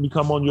for letting me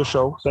come on your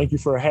show. Thank you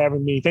for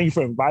having me. Thank you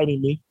for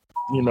inviting me,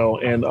 and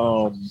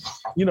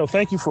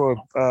thank you for,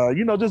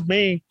 just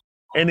being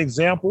an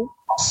example,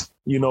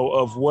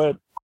 of what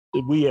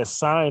we as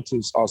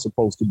scientists are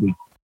supposed to be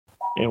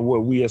and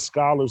what we as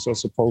scholars are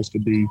supposed to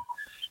be.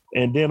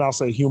 And then I'll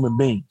say human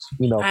beings,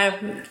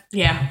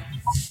 Yeah.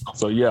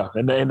 So, yeah.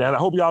 And I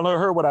hope y'all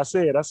heard what I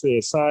said. I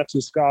said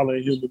scientist, scholar,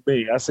 and human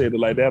being. I said it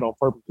like that on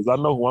purpose because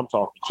I know who I'm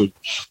talking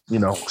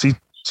to.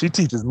 She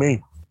teaches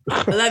me.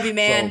 I love you,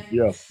 man. So,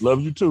 yeah. Love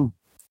you too.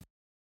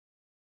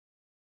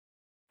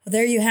 Well,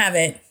 there you have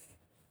it.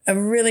 A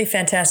really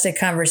fantastic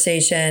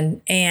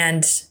conversation,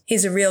 and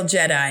he's a real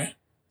Jedi.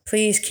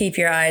 Please keep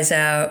your eyes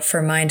out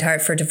for Mind,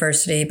 Heart for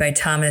Diversity by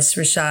Thomas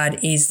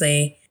Rashad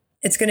Easley.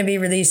 It's going to be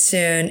released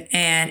soon,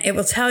 and it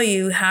will tell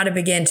you how to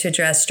begin to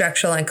address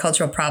structural and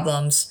cultural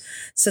problems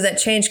so that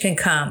change can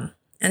come.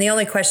 And the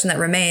only question that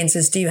remains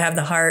is, do you have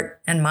the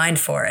heart and mind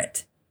for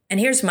it? And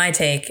here's my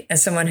take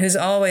as someone who's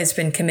always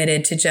been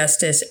committed to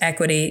justice,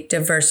 equity,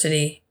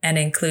 diversity, and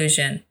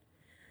inclusion.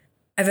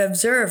 I've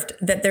observed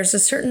that there's a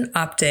certain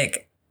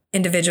optic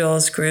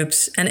individuals,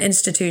 groups, and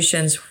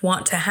institutions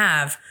want to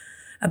have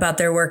about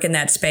their work in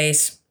that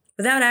space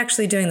without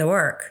actually doing the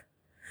work.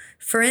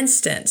 For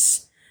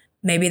instance,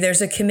 maybe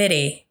there's a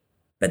committee,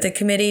 but the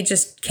committee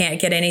just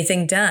can't get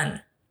anything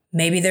done.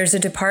 Maybe there's a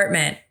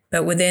department,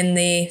 but within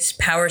the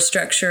power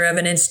structure of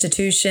an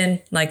institution,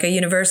 like a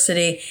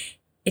university,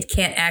 it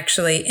can't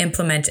actually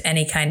implement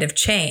any kind of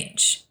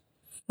change.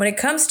 When it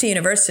comes to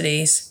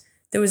universities,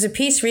 there was a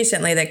piece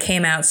recently that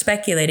came out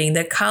speculating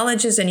that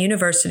colleges and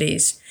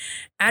universities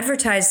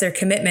advertise their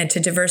commitment to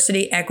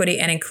diversity, equity,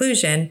 and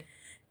inclusion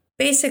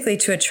basically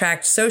to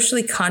attract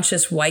socially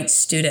conscious white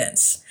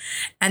students,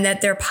 and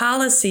that their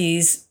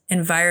policies,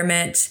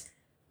 environment,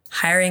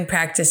 hiring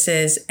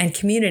practices, and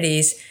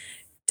communities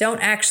don't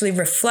actually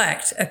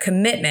reflect a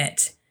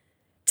commitment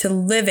to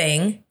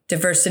living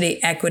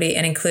diversity, equity,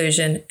 and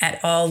inclusion at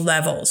all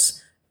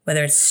levels,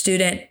 whether it's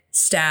student,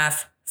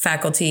 staff,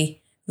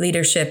 faculty,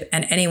 leadership,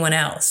 and anyone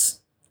else.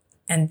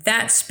 And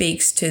that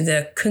speaks to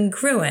the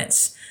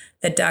congruence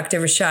that Dr.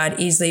 Rashad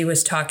Easley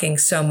was talking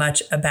so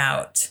much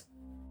about.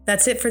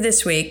 That's it for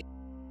this week.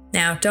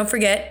 Now, don't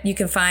forget, you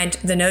can find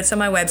the notes on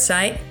my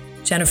website,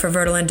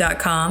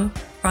 jenniferverdelin.com,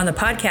 or on the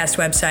podcast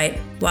website,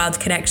 Wild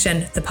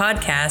Connection, the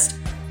podcast,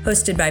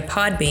 hosted by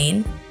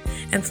Podbean.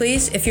 And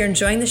please, if you're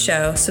enjoying the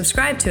show,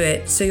 subscribe to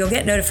it so you'll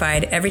get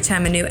notified every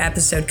time a new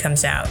episode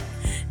comes out.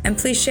 And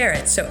please share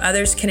it so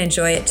others can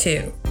enjoy it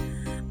too.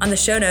 On the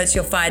show notes,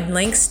 you'll find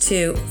links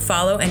to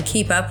follow and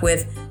keep up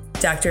with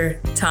Dr.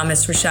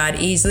 Thomas Rashad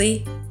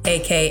Easley,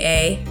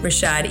 aka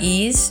Rashad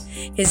Ease,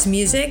 his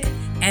music,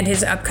 and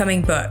his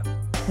upcoming book.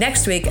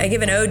 Next week, I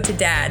give an ode to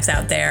dads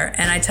out there,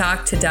 and I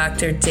talk to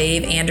Dr.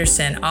 Dave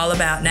Anderson all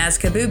about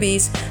Nazca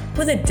boobies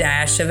with a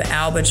dash of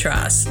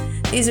albatross.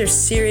 These are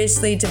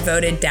seriously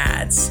devoted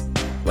dads.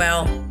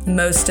 Well,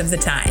 most of the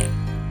time.